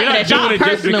talking He about. You're coming not at y'all doing it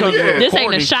just because personally. we're This ain't a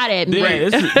recording. shot at me. Yeah,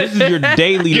 this is your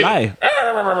daily life.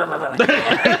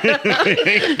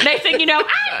 Next thing you know,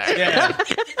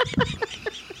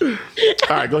 All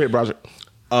right, go ahead, Broderick.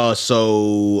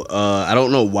 So I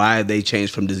don't know why they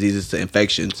changed from diseases to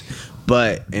infections,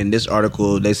 but in this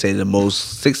article they say the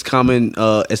most 6 common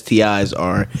STIs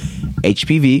are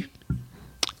HPV,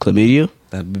 chlamydia,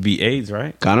 That would be AIDS,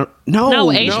 right? gonorrhea. no,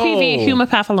 HPV, human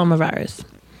papillomavirus.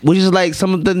 which is like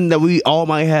something that we all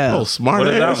might have. Oh, smart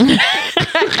What is ass. that one?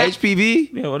 HPV.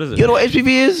 Yeah, what is it? You know what HPV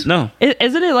is? No.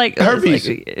 Isn't it like Herpes.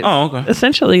 it's Oh, okay.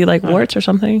 essentially like warts or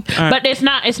something. right. But it's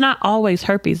not always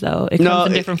herpes though. It comes No,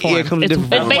 in different forms. it comes in it's,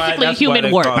 different it's forms. basically That's why human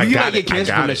they wart. call it- You got gotta it. get I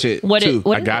cancer got from that it. shit. What too. it,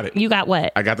 what I got it. You got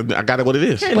what? I got it. What it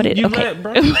is. What it? You Okay. let,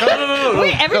 bro. No.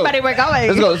 Everybody, we're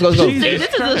going. Let's go. See,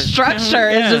 this is a structure.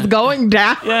 It's just going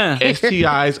down. Yeah.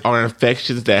 STIs are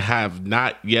infections that have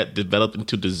not yet developed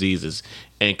into diseases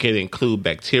and can include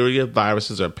bacteria,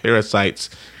 viruses, or parasites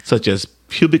such as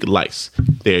pubic lice.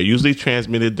 They are usually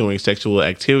transmitted during sexual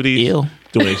activities, Ew.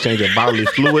 during exchange of bodily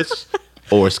fluids,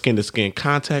 or skin-to-skin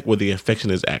contact where the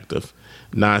infection is active.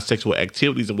 Non-sexual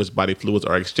activities in which body fluids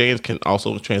are exchanged can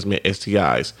also transmit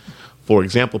STIs. For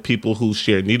example, people who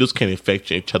share needles can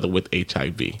infect each other with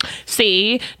HIV.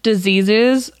 See,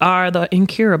 diseases are the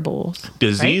incurables.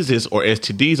 Diseases or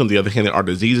STDs, on the other hand, are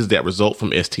diseases that result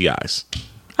from STIs.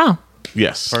 Oh,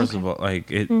 Yes. First of all,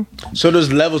 like it So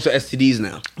there's levels to STDs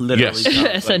now. literally. Yes. sounds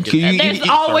like essentially. you- There's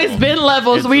you- always been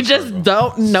levels. We just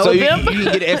don't know So you them. can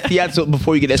get an STI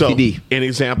before you get So, STD. an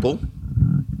example,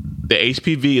 the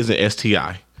HPV is an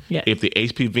STI. Yes. If the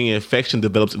HPV infection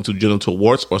develops into genital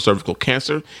warts or cervical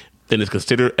cancer, then it's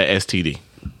considered a STD.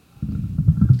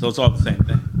 So it's all the same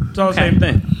thing. It's all the Okay. same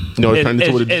thing. No, it turned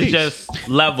into a it's disease. just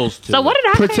levels to So it. what did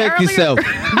I say Protect earlier? yourself.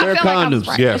 I Wear feel like I was condoms.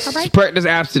 right. Yes. Was I right? Practice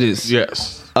abstinence.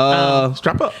 Yes.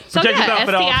 Strap up. So Protect yeah, yourself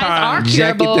at all STIs times. are Jack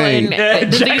your curable thing.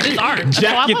 and diseases aren't. That's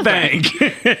Jack all your I'm saying.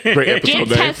 thing. Great episode Get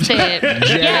name. tested.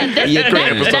 Yeah, your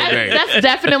thing. that's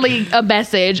definitely a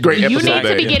message. Great You episode need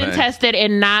to be name. getting tested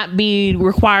and not be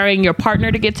requiring your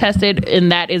partner to get tested,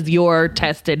 and that is your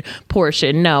tested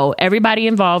portion. No, everybody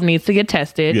involved needs to get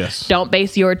tested. Yes. Don't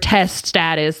base your test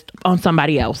status on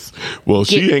somebody else. Well,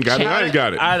 she Get ain't got it. I checked. ain't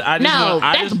got it. I just No, know,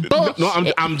 I that's just, bullshit.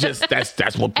 No, I'm just that's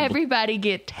what people. Everybody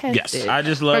get tested. I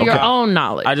just love for your how- own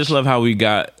knowledge. I just love how we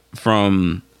got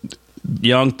from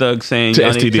Young Thug saying To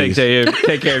y'all need to STDs.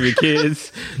 take care of your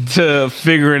kids to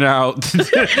figuring out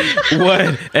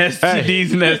what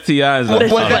STDs and STIs are.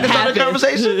 What What happened? another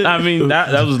conversation? I mean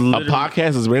that was A literally,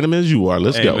 podcast as random as you are.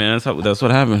 Let's hey, go. man, that's what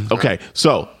happened. Okay,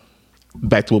 so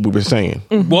back to what we were saying.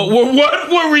 What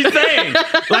were we saying?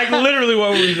 Like literally,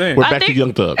 what were we saying? We're back to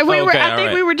Young Thug. I think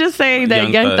alright. we were just saying that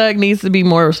Young Young Thug. Thug needs to be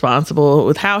more responsible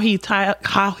with how he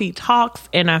talks,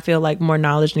 and I feel like more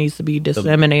knowledge needs to be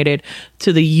disseminated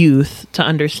to the youth to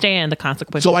understand the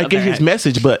consequences. So I of get their his actions.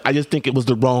 message, but I just think it was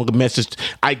the wrong message.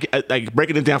 I like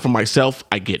breaking it down for myself.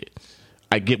 I get it.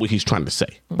 I get what he's trying to say,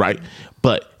 right?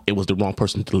 But it was the wrong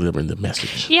person delivering the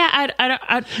message. Yeah,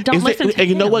 I don't Is listen there, to and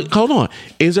you know him. what? Hold on.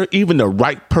 Is there even the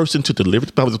right person to deliver?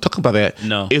 I was talking about that.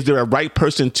 No. Is there a right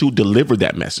person to deliver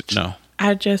that message? No.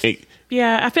 I just Hey.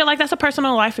 I feel like that's a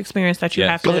personal life experience that you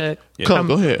Yeah. have Go to ahead. come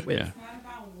Go ahead. with. Yeah. It's not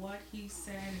about what he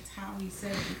said, it's how he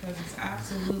said it because it's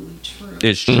absolutely true.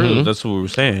 It's true. That's what we were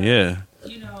saying. Yeah.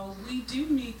 You know, we do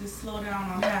need to slow down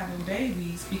on having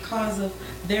babies because of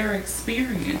their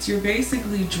experience. You're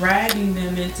basically dragging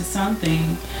them into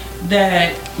something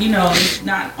that, you know, is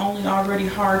not only already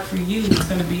hard for you, it's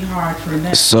going to be hard for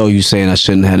them. So you saying I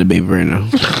shouldn't have had a baby right now?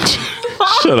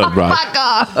 Shut up, bro.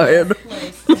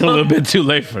 It's a little bit too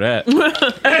late for that.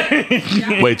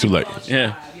 Way too late.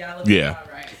 Yeah. Yeah.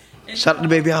 Shout out to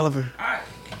baby Oliver.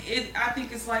 I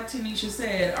think it's like Tanisha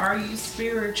said. Are you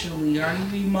spiritually? Are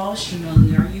you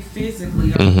emotionally? Are you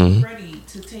physically? Are you ready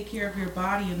to take care of your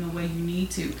body in the way you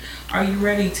need to? Are you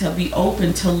ready to be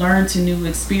open to learn to new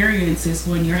experiences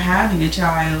when you're having a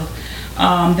child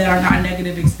that are not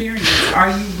negative experiences? Are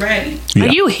you ready? Yeah. Are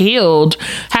you healed?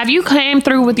 Have you came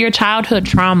through with your childhood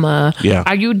trauma? Yeah.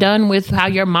 Are you done with how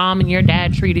your mom and your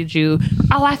dad treated you?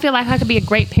 Oh, I feel like I could be a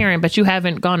great parent, but you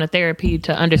haven't gone to therapy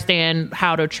to understand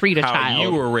how to treat a How child.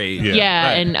 you were raised. yeah,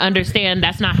 Right. and understand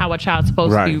that's not how a child's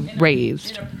supposed Right. to be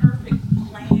raised. In a perfect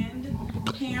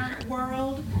planned parent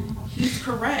world, he's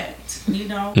correct. You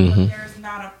know, but there's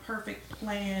not a perfect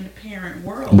planned parent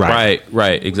world. Right. Right. We're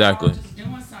all Exactly. just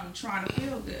doing something, trying to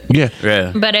feel good.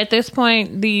 Yeah. But at this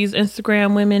point, these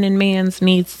Instagram women and men's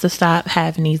needs to stop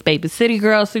having these baby city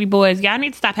girls, city boys. Y'all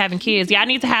need to stop having kids. Y'all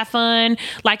need to have fun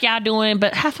like y'all doing,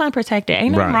 but have fun protected.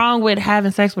 Ain't nothing wrong with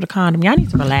having sex with a condom. Y'all need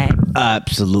to relax.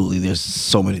 Absolutely. There's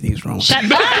so many things wrong. Shut up.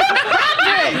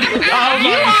 You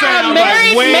are a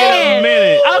married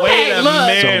man. Okay,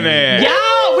 look.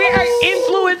 Y'all, we are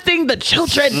influencing the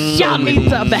children. Y'all need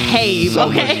to behave,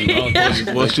 okay?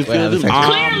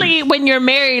 Clearly, when you're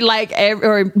married,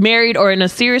 or in a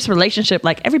serious relationship,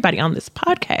 like everybody on this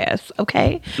podcast,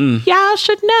 okay? Y'all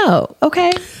should know,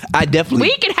 okay?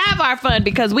 We can have our fun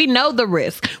because we know the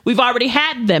risk. We've already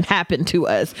had them happen to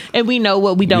us, and we know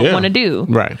what we don't want to do.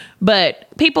 Right. But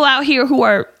people out here who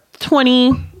are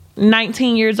 20,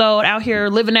 19 years old out here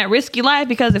living that risky life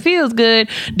because it feels good.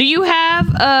 Do you have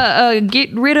a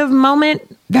get rid of moment?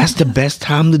 That's the best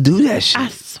time to do that shit. I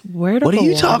swear to God. What are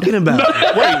you talking about?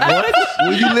 Wait, what?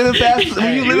 When you living fast,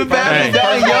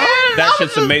 that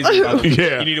shit's amazing.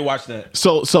 Yeah. You need to watch that.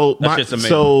 So That shit's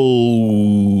amazing.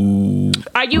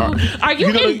 Are you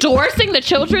endorsing the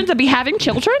children to be having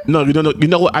children? No, you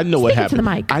know what? I know what happened. To the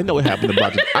mic. I know what happened to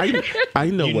Broderick. I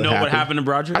know You what know happened. what happened to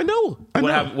Broderick? I know.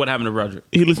 What happened to Broderick?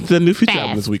 He listened to the new Future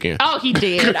album this weekend. Oh, he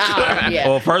did. Yeah.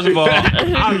 Well, first of all,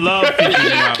 I love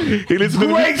Future's album. He listened to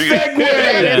the Great segue.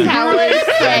 That's how we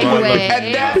segue.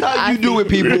 And that's how you do it,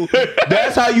 people.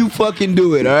 That's how you fucking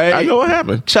do it, all right? I know what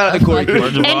happened. Shout out to Corey.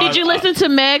 And did you listen to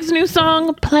Meg's new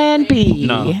song, Plan B?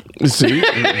 No. See?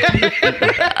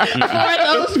 For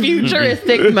those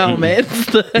futuristic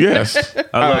moments. Yes.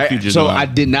 I love Future's So album. I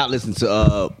did not listen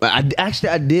to. I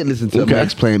did listen to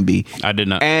Max Plan B. I did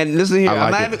not. And listen here, I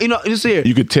like I'm not even, just here.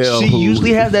 You could tell she who-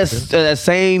 usually has that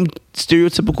same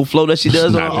stereotypical flow that she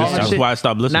does on Not all this that That's shit. why I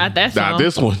stopped listening. Not that song. Not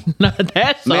this one. Not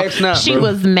that song. Meg's not, she bro.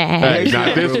 was mad.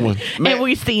 Not this one. And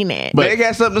we seen it. But Meg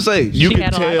had something to say. You She can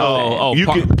had a lot to tell. say. You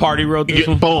can Party wrote this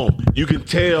one. Boom. You can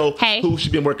tell Hey. who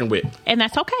she's been working with, And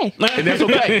that's okay. and that's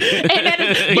okay. And that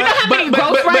is, you know how many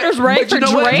ghostwriters write for you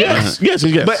know what? Drake? Yes. But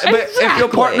if your Exactly.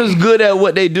 partner's good at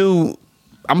what they do,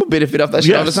 I'm gonna benefit off that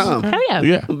shit all the Yes. time. Hell yeah.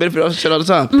 Yeah. I'm gonna benefit off that shit all the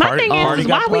time. My thing Party is,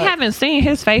 got why we quiet. haven't seen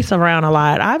his face around a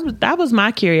lot? That was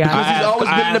my curiosity. He's always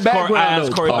been in the background, I asked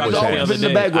though. Corey about it Always the been other in the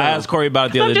day. background. I asked Corey about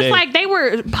it the I'm other just day. like, they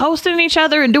were posting each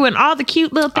other and doing all the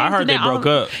cute little things. I heard and they then broke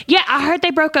up. Yeah, I heard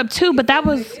they broke up too, but that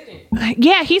was...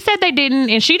 Yeah, he said they didn't,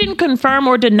 and she didn't confirm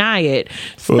or deny it.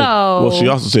 So... Well, she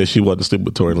also said she wasn't sleeping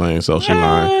with Tory Lanez, so she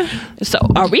lied. So,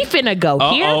 are we finna go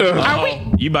here? Are we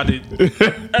You about to?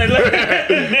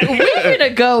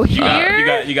 finna go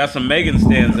here? You got some Megan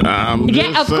stands. In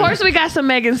Yeah, of course we got some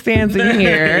Megan stands in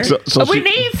here. So we she-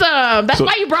 need some. That's so-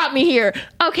 why you brought me here.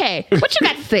 Okay, what you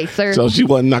got to say, sir? So she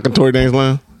wasn't knocking Tory Lanez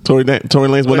down. Tory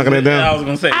Lanez wasn't knocking that down. I was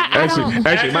gonna say. I don't-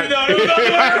 Actually, it might be that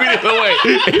way.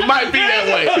 It might be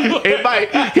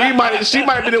that way. She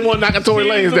might be the one knocking Tory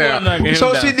Lanez down.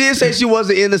 So she did say she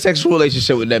wasn't in a sexual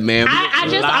relationship with that man. I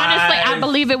just honestly, I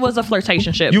believe it was a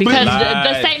flirtationship You because believe-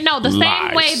 the same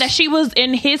Lies. way that she was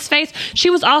in his face, she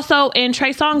was also in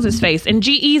Trey Songz's face and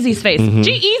G-Eazy's face. Mm-hmm.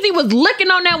 G-Eazy was licking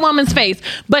on that woman's face,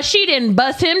 but she didn't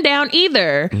bust him down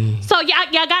either. So y'all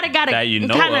gotta That you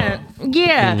know kind of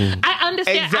I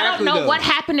understand. I Exactly, don't know though. what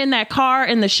happened in that car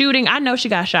in the shooting. I know she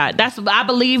got shot. I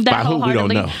believe that By who? We don't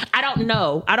wholeheartedly. know. I don't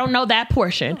know. I don't know that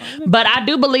portion, but I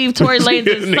do believe Tory Lanez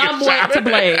is Nigga somewhat shot to her.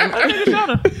 blame.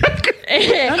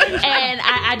 And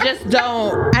I just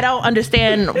don't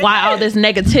understand why all this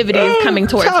negativity is coming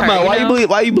towards Talk her. about you know?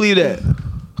 why you believe that?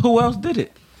 Who else did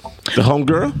it? The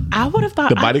homegirl? I would have thought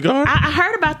The bodyguard? I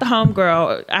heard about the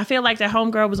homegirl. I feel like that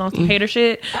homegirl was on some hater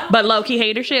shit, but low key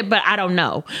hater shit. But I don't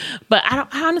know. But I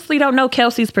honestly don't know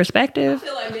Kelsey's perspective. I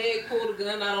feel like Meg pulled a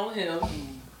gun out on him,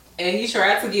 and he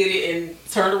tried to get it and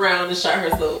turned around and shot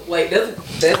herself. Like that's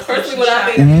personally what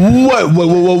I think.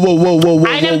 Whoa.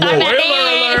 I never thought about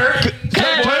that.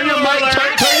 Turn your mic.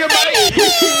 Turn your mic.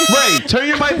 Ray, turn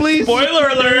your mic, please. Spoiler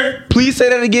alert! Please say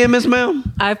that again, Miss Ma'am.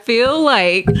 I feel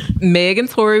like Meg and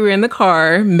Tori were in the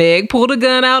car. Meg pulled a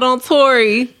gun out on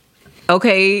Tori.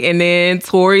 Okay, and then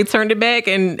Tori turned it back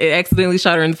and it accidentally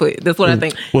shot her in the foot. That's what I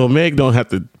think. Well, Meg don't have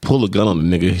to pull a gun on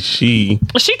the nigga. She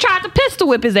tried to pistol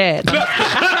whip his ass.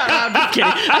 I'm just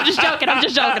kidding. I'm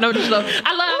just joking. I love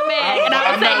Meg, and I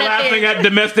I'm was not saying laughing that. at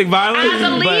domestic violence. I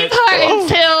believe but her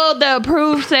until the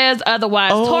proof says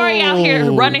otherwise. Tori out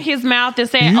here running his mouth and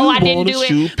saying, You "Oh, I didn't wanna do it,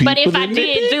 shoot but if people I in the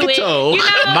did do it, toe." you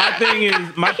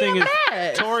know." my thing is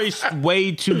mad. Tori's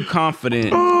way too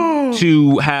confident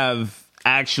to have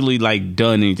actually like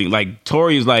done anything. Like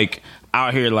Tori is like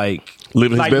out here like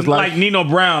living his best life, like Nino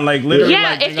Brown, like literally.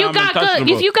 Yeah, like,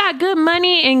 if you got good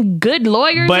money and good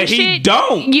lawyers, but and he shit,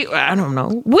 don't. I don't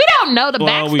know. We don't know the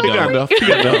backstory. We don't. He got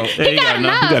enough. He got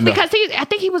enough because I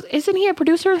think he was. Isn't he a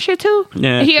producer and shit too?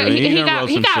 Yeah, he got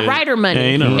got writer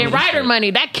money, yeah, and writer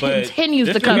money that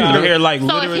continues to come out through. here like So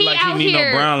literally if he like out Nino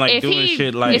here, Brown, like doing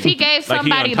shit like if he gave like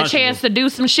somebody the chance to do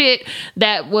some shit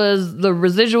that was the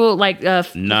residual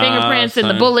fingerprints and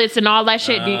the bullets and all that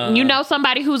shit, you know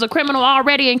somebody who's a criminal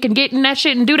already and can get in that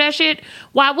shit and do that shit,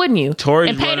 why wouldn't you?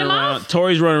 Tory's running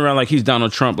around like he's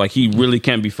Donald Trump, like he really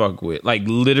can't be fucked with. Like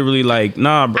literally, like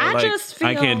nah, bro.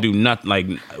 I can't do nothing. Like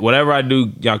whatever I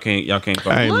do, y'all can't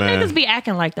fuck. Hey, little man. niggas be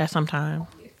acting like that sometimes.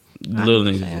 Little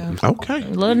niggas. Okay.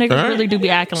 Little niggas really do be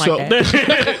acting like that.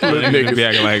 Little niggas be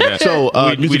acting like that. So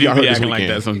we do be acting acting like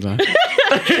that sometimes.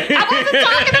 I wasn't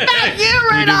talking about you,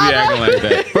 We do be acting like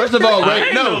that. First of all,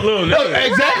 wait, no,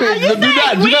 exactly.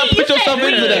 Do not put yourself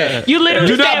into that. You literally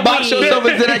Do not said box we. yourself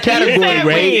into that category,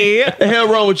 Ray. What the hell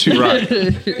wrong with you?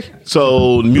 Right.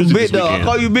 So music Bit this dog. weekend.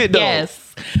 Call you bit dog. Yes.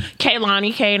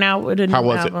 Kaylani came out with a new How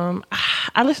was it? album.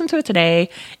 I listened to it today.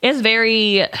 It's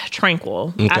very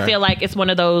tranquil. Okay. I feel like it's one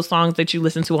of those songs that you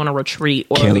listen to on a retreat.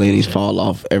 Or Can't ladies fall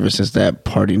off ever since that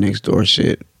Party Next Door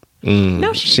shit.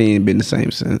 No, She ain't been the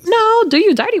same since. no, Do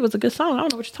You Dirty was a good song. I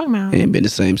don't know what you're talking about. Ain't been the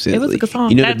same since. It was a good song.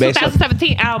 You know That the best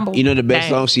 2017 album. You know the best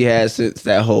Dang. song she had since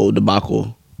that whole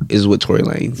debacle is with Tory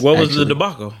Lanez. What was actually. the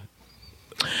debacle?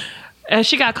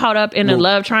 She got caught up in a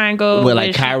love triangle. With like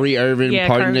with- Kyrie Irving, Yeah,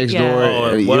 Party Kyrie- Next yeah. Door.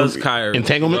 Oh, it was Kyrie.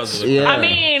 Entanglements? Yeah. I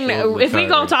mean, if we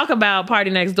gonna talk about Party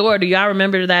Next Door, do y'all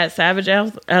remember that Savage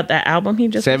that album he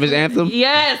just? Savage Anthem?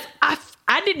 Yes,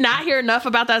 I did not hear enough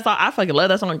about that song. I fucking love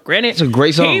that song. Granted, It's a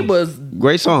great song. He was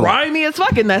Great song. grimy as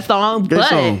fucking that song, Great but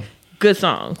song. good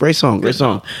song. Great song. Great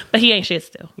song. But he ain't shit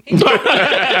still.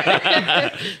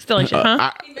 Still ain't shit,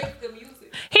 huh? He makes good music.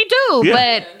 He do,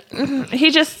 Yeah. but he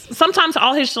just sometimes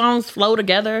all his songs flow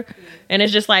together, and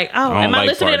it's just like, oh, don't am I like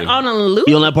listening Party. on a loop?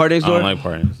 You don't like Party Next I Door? don't like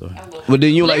Party Next Door. But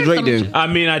then you don't like There's Drake some- then? I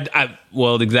mean,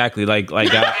 well, exactly. I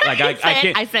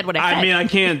can't. I said what I said. I mean, I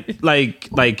can't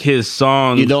like his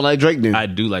songs. You don't like Drake then? I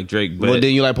do like Drake, but Well,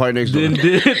 then you like Party Next Door.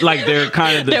 like they're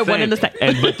kind of the They're same. one and the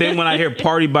same. But then when I hear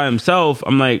Party by himself,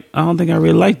 I'm like, I don't think I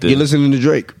really like this. You're listening to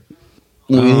Drake.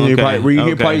 When you hear okay. Party, when you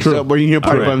hear Okay. Party, True. when you hear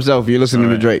Party by Alright. himself, you're listening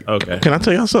to Drake. Okay. Can I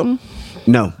tell y'all something?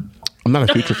 No. I'm not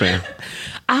a Future fan.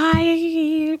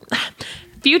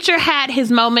 Future had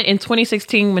his moment in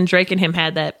 2016 when Drake and him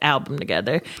had that album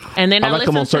together, and then I like him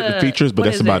on listened certain to- features, but what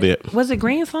that's is about it. Was it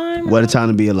Green Slime? What a time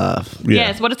to be alive. Yeah.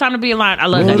 Yes, What a Time to Be Alive. I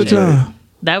love What that a shit. time.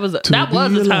 That was a be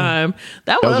time.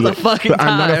 That was a fucking but time.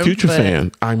 I'm not a Future but-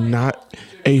 fan. I'm not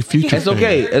a Future It's fan.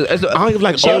 okay. I don't even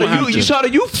like all the you saw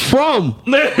that you from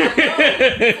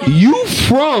you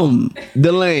from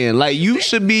the land. Like you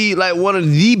should be like one of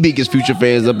the biggest Future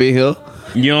fans up in here.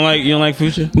 You don't like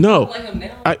Future? No. Like him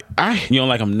now. I You don't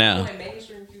like him now? Like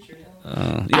mainstream Future now.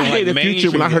 You don't I like hated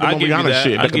Future when I heard the I'll give you Rihanna that.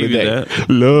 shit I'll back in give the you day. that.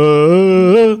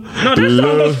 Love. No, this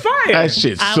song was fire. That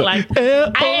shit I sucked. like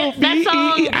that song.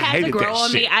 I Had to hated grow that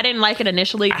on me. shit. I didn't like it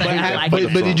initially, but I like But,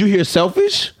 it. but did you hear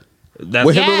Selfish? That's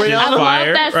With him Yes, and I Rihanna? love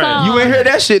fire. that Right. song. You ain't heard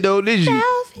that shit though, did you?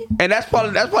 And that's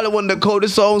probably one of the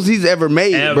coldest songs he's ever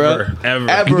made, bro.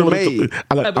 Ever. You know what made.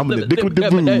 I'm in the dick with the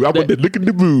boo. I'm with the dick with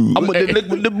the boo. I'm with the lick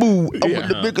with the boo. I'm with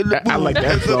the lick with the boo. I like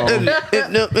that song.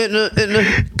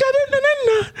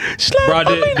 Bro,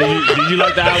 did you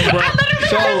like the album, bro?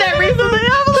 that recently.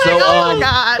 I was So, like, oh my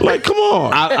god. Like, come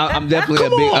on. I'm definitely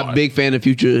Come a on. big fan of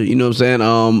Future. You know what I'm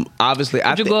saying? Obviously,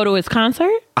 Did you go to his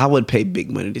concert? I would pay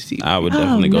big money to see. I would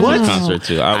definitely go to the concert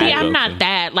too. I would See, go I'm not too.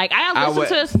 that. Like, I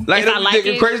listen to his, like, if I like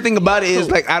the it. crazy thing about it is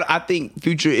like I think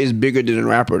Future is bigger than a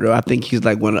rapper though. I think he's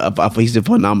like he's a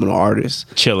phenomenal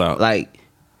artist. Chill out. Like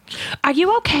Are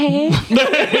you okay?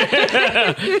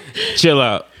 Chill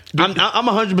out. I'm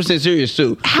 100% serious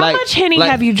too. How much Henny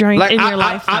have you drank in your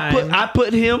lifetime? I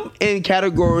put him in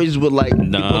categories with like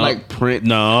people like Prince.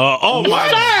 No. Oh my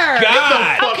Sir.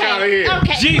 God. Fuck out of here.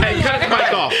 Okay. Jesus. Hey, cut his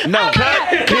mic off. No, Cut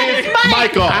his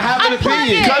mic off. I have an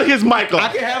opinion. Cut his mic I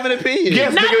off. can have an opinion.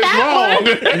 Yes, Not nigga, it's that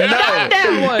wrong. Not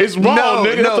that one. It's wrong, No,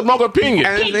 nigga. no. That's the wrong opinion.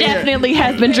 And He the thing is, definitely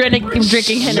has been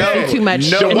drinking Hennessy too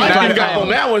much. No, The in white his people got lifetime. on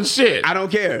that one shit. I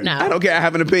don't care. No. I don't care. I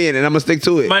have an opinion, and I'm gonna stick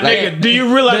to it. My Like, nigga, do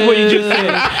you realize what you just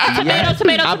said?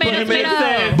 Tomato. I put him in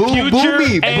said Boo Future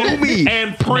me, and- boo me,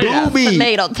 and Prince. boo me,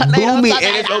 Tomato, boo me,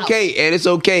 and tomato. it's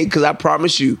okay, because I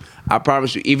promise you, I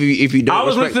promise you. If you don't, I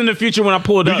was listening to Future when I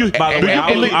pulled up. By the way,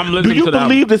 I'm listening do you to that.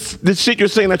 believe this shit you're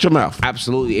saying at your mouth?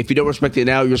 Absolutely. If you don't respect it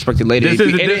now, you respect it later. If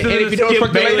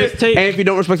you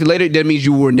don't respect it later, that means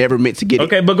you were never meant to get it.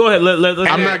 Okay, but go ahead. Let's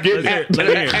I'm not getting it.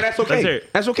 And that's okay.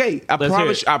 That's okay.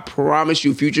 I promise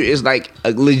you, Future is like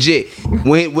legit.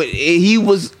 When he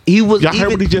was Y'all even,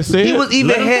 heard what he just said? He was even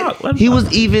Let him ahead. talk. He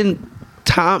was even.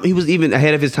 He was even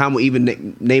ahead of his time with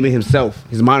even naming himself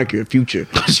his moniker, Future.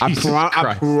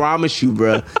 I promise you,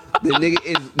 bro. The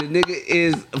nigga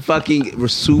is fucking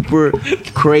super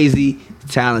crazy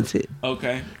talented.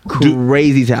 Okay.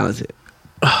 Crazy talented.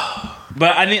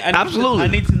 But I need Absolutely. I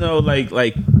need to know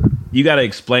like you gotta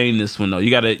explain this one though.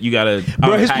 You gotta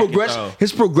Bro, unpack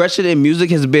his progression in music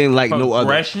has been like no other.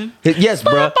 Progression? Yes,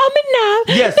 bro.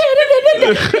 Yes.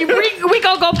 we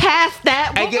gonna go past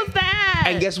that. What was that?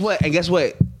 And guess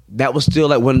what? That was still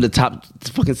like one of the top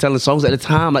fucking selling songs at the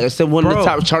time. Like I said, one of the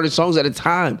top charting songs at the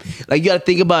time. Like you gotta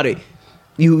think about it.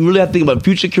 You really have to think about it.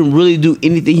 Future can really do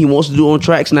anything he wants to do on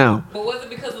tracks now. But was it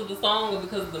because of the song or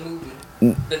because of the movie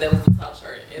that was the top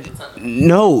chart at the time?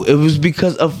 No, it was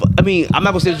because of. I mean, I'm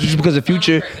not gonna say it was just because of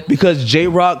Future. Because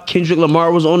J-Rock, Kendrick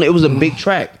Lamar was on it. It was a big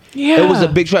track. Yeah. It was a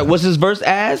big track. Was his verse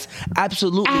ass?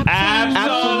 Absolutely.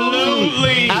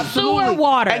 Sewer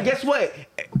water. And guess what?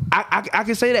 I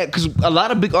can say that because a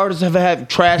lot of big artists have had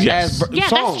trash ass songs. Yeah,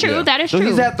 that's true. Yeah. That is so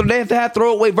true. They have to have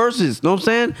throwaway verses. Know what I'm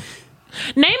saying?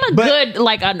 Name a good,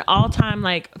 like an all-time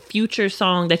like Future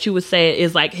song that you would say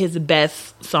is like his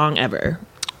best song ever.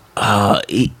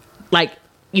 Like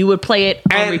you would play it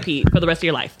on repeat for the rest of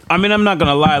your life. I mean, I'm not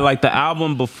gonna lie. Like the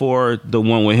album before the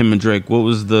one with him and Drake. What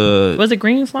was the? Was it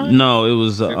Green Slime? No, it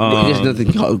was. There's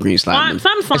nothing called Green Slimy.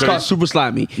 Some It's called Super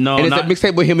Slimy. No, and it's not- a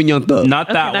mixtape with him and Young Thug. Not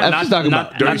that Okay, one. that's what I'm talking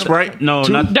about. Dirty Sprite? No,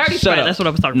 not Dirty Sprite. That's what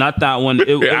I was talking about. Not that one. It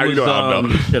I was. know.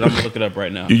 Shit, I'm gonna look it up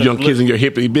right now. You young kids in your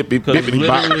hippity bippity bippity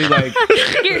bop. Literally, like,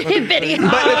 Your hit video.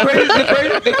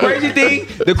 But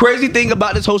the crazy thing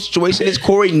about this whole situation is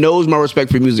Corey knows my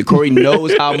respect for music. Corey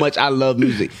knows how much I love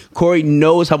music. Corey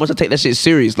knows how much I take that shit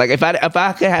serious. Like if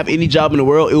I could have any job in the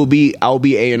world, I'll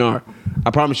be A&R.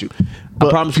 I promise you.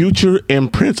 But Future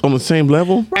and Prince on the same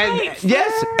level? And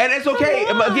yes, and it's okay.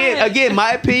 Again,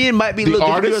 my opinion might be The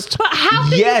artist? But how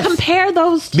do you compare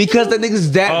those two? Because the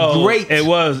nigga's that great. It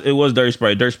was Dirty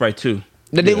Sprite. Dirty Sprite 2.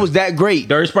 The nigga was that great.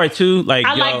 Dirty Sprite 2, like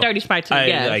I like Dirty Sprite 2,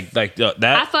 yes. that.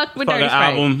 I fucked with Dirty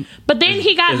Sprite. album. But then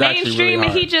he got is actually mainstream really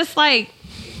and he hard. just like,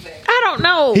 I don't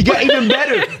know. He got even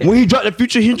better when he dropped the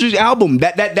Future Hendrix album.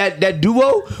 That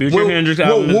duo. Future Hendrix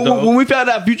album is dope. When we found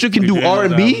out Future can do Future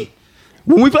Hendrix R&B. album.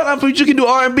 When we found out Future can do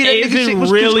R&B, that Is nigga it shit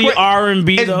was really just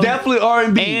R&B It's though? definitely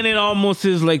R&B. And it almost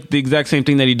is like the exact same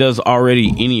thing that he does already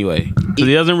anyway. Because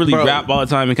he doesn't really rap all the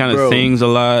time. He kind of sings a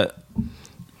lot.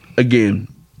 Again,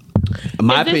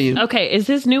 my opinion. Okay, is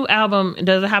his new album,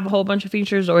 does it have a whole bunch of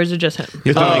features or is it just him?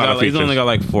 He's only got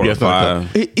like 4 or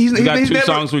 5. He's got 2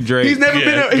 songs with Drake. He's never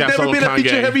been a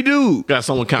feature heavy dude. Got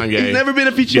song with Kanye. He's never been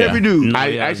a feature heavy dude.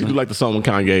 I actually do like the song with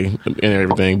Kanye and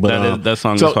everything, but that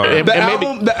song is hard.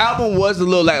 The album was a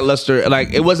little lackluster.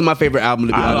 Like it wasn't my favorite album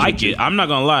to be honest. I like it. I'm not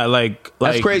gonna lie. Like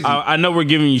That's crazy. I know we're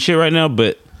giving you shit right now,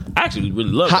 but I actually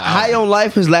really love that High album. on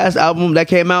Life, his last album that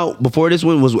came out before this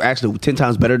one was actually 10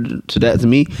 times better to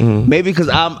me. Mm-hmm. Maybe because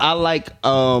I like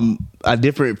a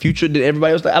different Future than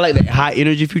everybody else. I like that high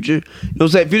energy Future. You know what I'm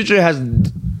saying? Future has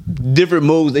different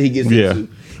modes that he gets into.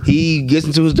 He gets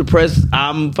into his depressed,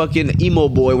 I'm fucking emo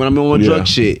boy when I'm on drug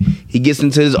shit. He gets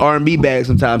into his R&B bag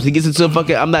sometimes. He gets into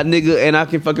fucking I'm that nigga and I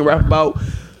can fucking rap about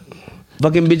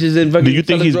fucking bitches and fucking. do you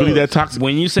think he's really that drugs. toxic?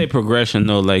 When you say progression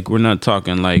though, like we're not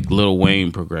talking like Lil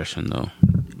Wayne progression though.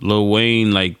 Lil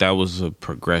Wayne, like that was a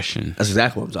progression. That's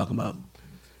exactly what I'm talking about.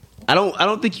 I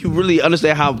don't think you really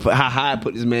understand how high I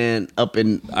put this man up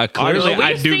in. Clearly,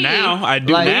 I do now. I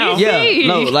do like, now. Yeah,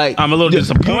 no, like I'm a little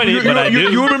disappointed, but I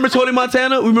do. You remember Tony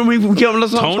Montana? Remember we came on the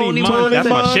song Tony Montana. That's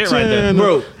my shit right there,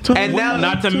 bro. And now,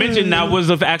 not to mention that was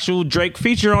an actual Drake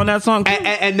feature on that song. Too.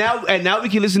 And now we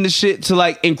can listen to shit to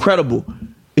like Incredible.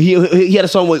 He had a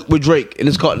song with Drake, and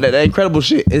it's called that Incredible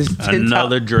shit. It's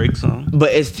Another Drake song,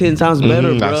 but it's 10 times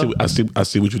better, bro. I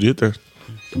see what you did there.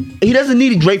 He doesn't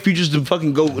need Drake features to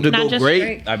fucking go great.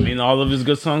 Drake. I mean, all of his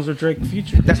good songs are Drake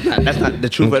features. That's not the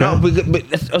truth at all. But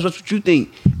that's what you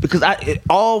think. Because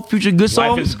all Future good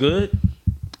songs. Life is Good.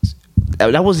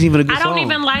 That wasn't even a good I song. don't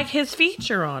even like his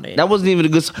feature on it. That wasn't even a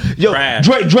good song. Yo, Trash.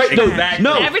 Drake, Exactly.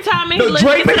 no. Every time he No, listens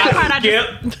Drake to makes that it part, I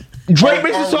just... Drake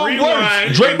makes the song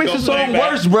worse. Drake makes the song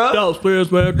worse, bro. What?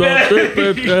 Drake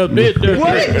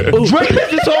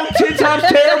makes the song 10 times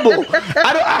terrible.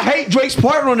 I hate Drake's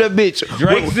partner on that bitch.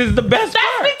 Drake's is the best That's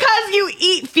part. because you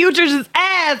eat Future's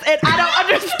ass, and I don't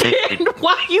understand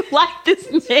why you like this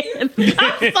man.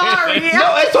 I'm sorry.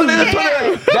 No, that's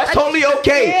totally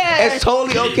okay. It's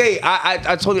totally okay. I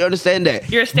totally understand that.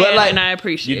 You're a stan, and I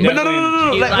appreciate it. But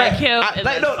no. You like him, and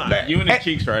that's fine. You in his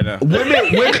cheeks right now.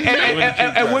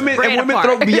 Women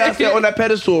throw Beyonce on that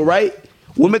pedestal, right?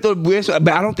 Women throw Beyonce,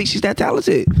 but I don't think she's that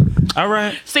talented. All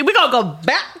right. See, we're gonna go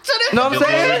back to this. Know what I'm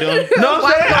saying?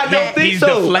 I don't think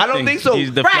so. I don't think so.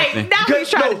 He's deflecting. Right now, he's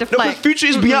trying to deflect. Future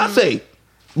is Beyonce.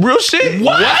 Real shit.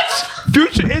 What?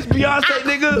 Future is Beyonce,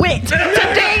 nigga. Wait,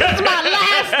 today's my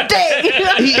last day.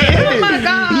 He is. Oh my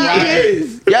god. He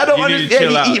is. Y'all don't You need to chill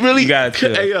understand. out. He really. You gotta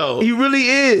chill. Hey yo, He really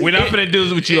is. We're not finna do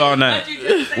this with you all night. But you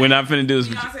just said We're not finna do this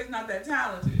with you. Beyonce's not that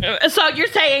talented. So you're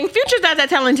saying Future's not that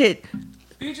talented?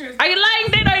 Future is Are you lying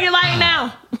then, or are you lying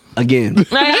now? Again.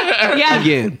 Yeah.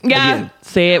 Again. Yeah. Again.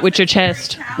 Say it with your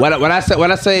chest. When I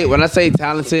say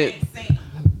talented,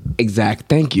 exact.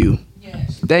 Thank you.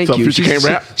 Yes. Thank So you. Future can't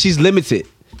rap? She's limited.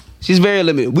 She's very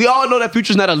limited. We all know that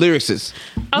Future's not a lyricist.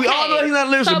 We Okay. all know he's not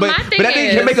a lyricist, So but my that thing nigga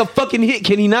is- can make a fucking hit.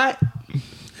 Can he not?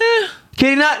 Can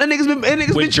he not? That nigga's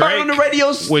been charting on the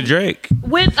radio. With Drake.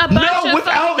 With a bunch No, of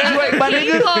without fucking Drake, my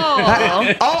nigga. people.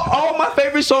 all my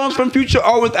favorite songs from Future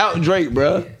are without Drake,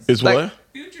 bro. it's Like, what?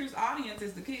 Future's audience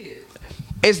is the kids.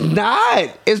 It's not.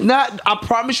 It's not. I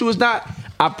promise you, it's not.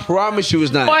 I promise you,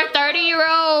 it's not. For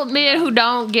 30-year-old men who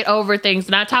don't get over things.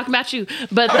 Not talking about you,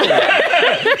 but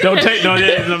Don't take no. I'm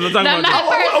not talking No, about not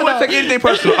that. I won't take anything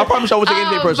personal. I promise you, I won't take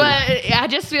anything personal. But I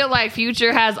just feel like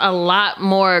Future has a lot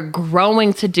more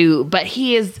growing to do. But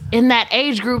he is in that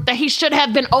age group that he should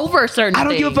have been over certain I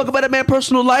don't things. give a fuck about that man's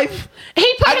personal life. He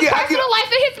put I his get- I personal get-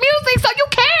 life in his music, so you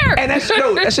care. And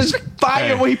that's just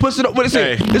fire when he puts it up. When it's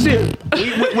here, Hey. it's here.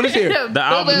 When it's here, The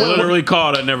album Boo-boo. literally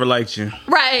called "I Never Liked You."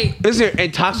 Right. it's here.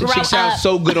 And Toxic Grow Shit sounds up.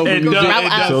 so good over It music.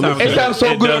 does So sound It good. sounds so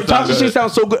It good. does sound Toxic good. Shit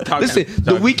sounds so good. Listen,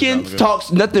 The Toxic Weeknd sounds good.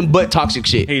 talks nothing but toxic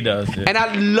shit. He does. Yeah. And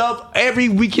I love every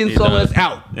Weeknd He song does. that's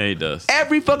out. Yeah, he does.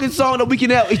 Every fucking song that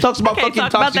Weeknd out, he talks about Can't fucking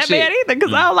talk about toxic that shit. man either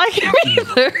because I don't like him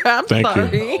either. I'm Thank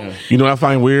sorry. you. You know what I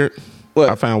find weird? What?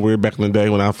 I found weird back in the day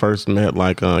when I first met,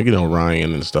 like,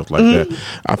 Ryan and stuff like Mm-hmm. that.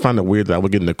 I find it weird that I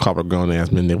would get in the car with grown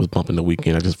ass men that was bumping The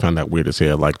Weeknd. I just found that weird as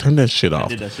hell. Like, turn that shit off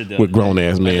did that shit the with other grown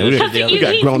ass men. We got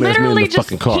He grown ass men in literally the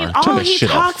fucking car. Turn all that he shit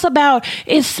talks off. about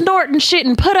is snorting shit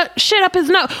and put up shit up his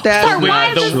nose. That's Sir, not why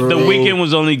is this true. The Weeknd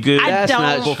was only good I That's don't.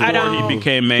 not before I don't. he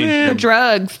became The mainstream.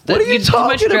 drugs. What are you Too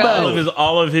much talking drugs. about?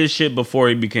 All of his shit before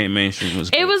he became mainstream was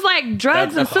good. It was like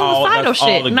drugs That's and all- suicidal that's all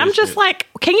shit, the and good I'm just shit. like,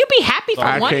 can you be happy for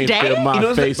I one can't day? feel my You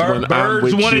know, face when I'm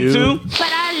Birds with 1 and you. 2. But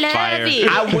I love Fire.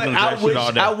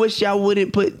 it. I wish y'all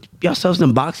wouldn't put yourselves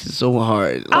in boxes so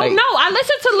hard. Oh Like, no, I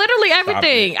listen to literally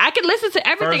everything. I can listen to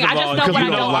everything. First I of just all, know because what I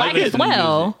you know don't I like listen as to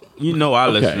well. music. You know I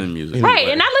listen Okay. to music. Right,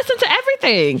 and I listen to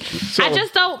everything. I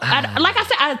just don't. like I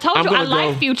said, I told I'm you I gonna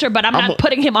like go- Future, but I'm I'm not a-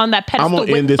 putting him on that I'm pedestal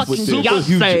gonna end with this with fucking this.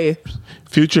 Beyonce.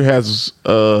 Future has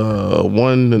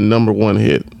one number one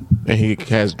hit, and he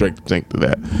has Drake to thank to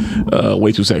that.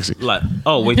 Way Too Sexy. Like,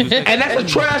 oh wait, and that's a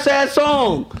trash ass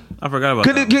song. I forgot about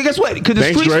Cause, that. guess what? Cause the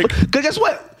Thanks, streets. Drake. Cause guess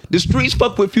what? The streets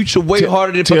fuck with Future way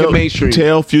harder than fucking mainstream.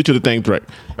 Tell Future to thank Drake.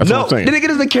 That's No, what I'm saying. the nigga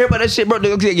doesn't care about that shit, bro.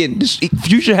 Again,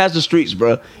 Future has the streets,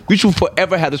 bro. Future will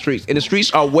forever have the streets, and the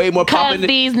streets are way more Because popular.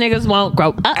 these niggas won't grow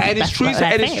up. And the That's streets, what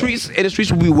I and the said.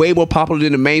 streets will be way more popular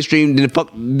than the mainstream, than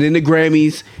the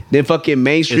Grammys, than fucking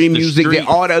mainstream It's the music, than streets.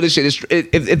 all the other shit.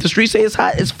 If the streets say it's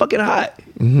hot, it's fucking hot.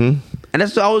 Mm-hmm. And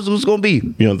that's always what's gonna be.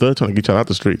 You know, they're trying to get y'all out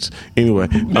the streets. Anyway.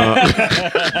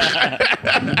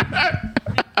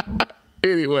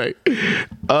 Anyway.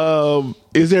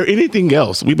 Is there anything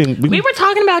else? We were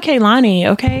talking about Kehlani,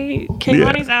 okay?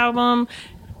 Kehlani's album.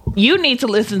 You need to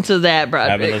listen to that, bro.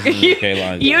 haven't listened to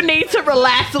Kehlani's You album. need to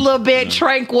relax a little bit,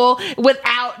 tranquil,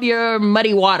 without your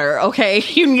muddy water, okay?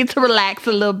 You need to relax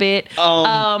a little bit.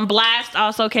 Blast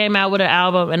also came out with an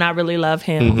album, and I really love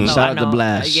him. So Shout I out to know-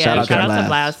 Blast. Yeah, Shout out to shout out to Blast.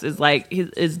 Blast. Is like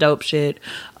his dope shit.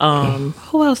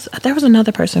 Who else? There was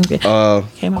another person who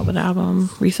came out with an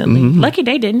album recently. Lucky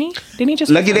Day, didn't he? Didn't he just?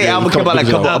 Lucky Day album came out like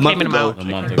a month came ago. out. A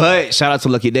month ago. But shout out to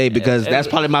Lucky Day because that's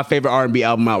probably my favorite R&B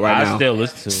album out right now. I still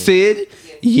listen to it. Sid,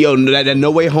 yo, that No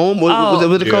Way Home. What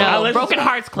was it Yeah. called? I No, listen Broken to-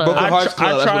 Hearts Club. Broken Hearts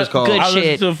Club. That's what it's called. Good I listened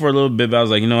shit. to it for a little bit, but I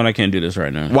was like, you know what? I can't do this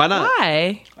right now. Why not?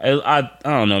 Why? I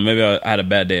don't know. Maybe I had a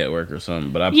bad day at work or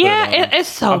something. But I put it on. It's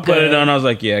so I good. put it on. I was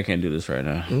like, yeah, I can't do this right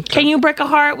now. Can you break a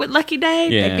heart with Lucky Day?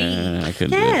 Yeah, baby? I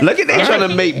couldn't. Yeah. Do it. Look at they trying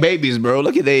to make babies, bro.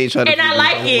 Look at they ain't trying to. And I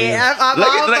like it. I'm Look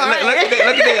all for at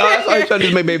it. they. That's all he's trying to do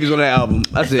is make babies on that album.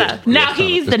 That's it. Now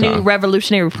he's the new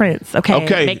revolutionary prince.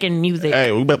 Okay, making music.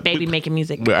 Hey, baby making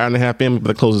music. We're hour and a half in.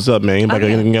 But close this up, man. Anybody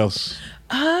got anything else?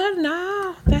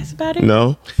 No, that's about it.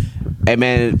 No. Hey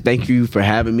man, thank you for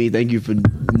having me. Thank you for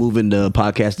moving the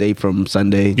podcast day from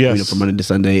Sunday, Yes. from Monday to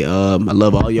Sunday. I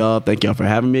love all y'all. Thank y'all for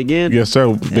having me again. Yes, sir.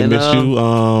 We And, miss you.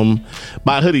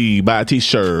 Buy a hoodie, buy a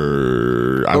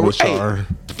t-shirt. I wish y'all.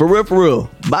 For real.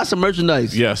 Buy some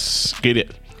merchandise. Yes, get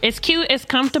it. It's cute, it's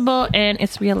comfortable, and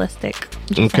it's realistic.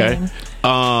 Just Okay. saying.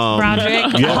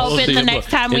 Broderick, yes. I hope See, the next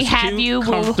time we it's have cute, you,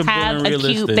 we'll comfortable, have and a cute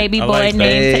realistic. baby I boy like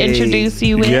name that. to introduce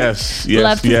you with. Yes.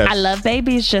 I love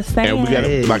babies. Just saying. And we got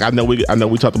like I know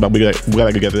we talked about we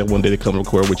gotta get that one day to come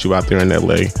record with you out there in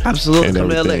LA. Absolutely. And Come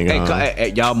to LA. everything,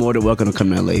 Hey, y'all more than welcome to come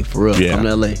to LA. For real. Yeah. Come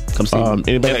to LA. Come see me.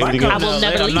 Anybody If got I anything come else? to will LA,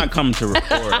 never I'm leave. not coming to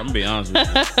record. I'm gonna be honest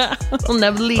with you. We'll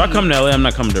never leave. If I come to LA, I'm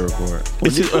not coming to record.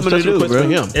 It's a coming to special do, request bro? for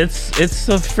him. It's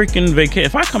a freaking vacation.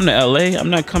 If I come to LA, I'm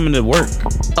not coming to work.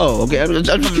 Oh, okay. I'm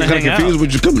just to kind of hang out. confused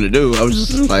what you're coming to do. I was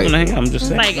just like, I'm gonna hang out. I'm just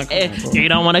saying. Like, I'm not coming to record. you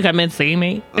don't want to come and see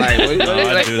me? like, what, No,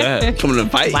 I do that. coming to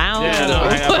fight? Wow. Yeah, no,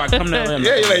 if I come to LA, I'm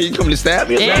Yeah, you're like, you coming to stab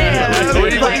me? Yeah.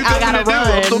 What are you Like, I gotta coming to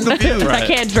do? I'm so run. confused. I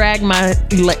can't drag my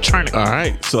electronic. All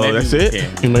right, so Maybe that's we it.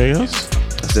 can. Anybody else?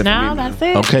 That's it for No, me, man. that's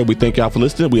it. Okay, we thank y'all for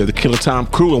listening. We have the Killing Time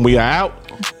crew, and we are out.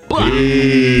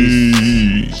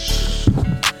 Peace.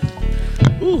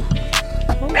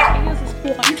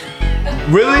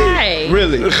 Really? Right.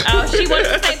 Really? Oh,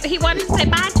 he wanted to say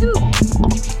bye too.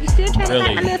 You still trying to Really?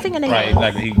 find my little fingernail? Right,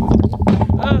 exactly.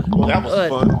 That was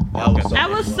fun. That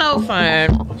was so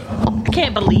fun. I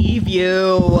can't believe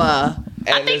you.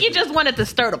 I think you just wanted to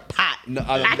stir the pot. No,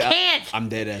 I can't. I'm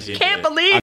dead ass. Can't believe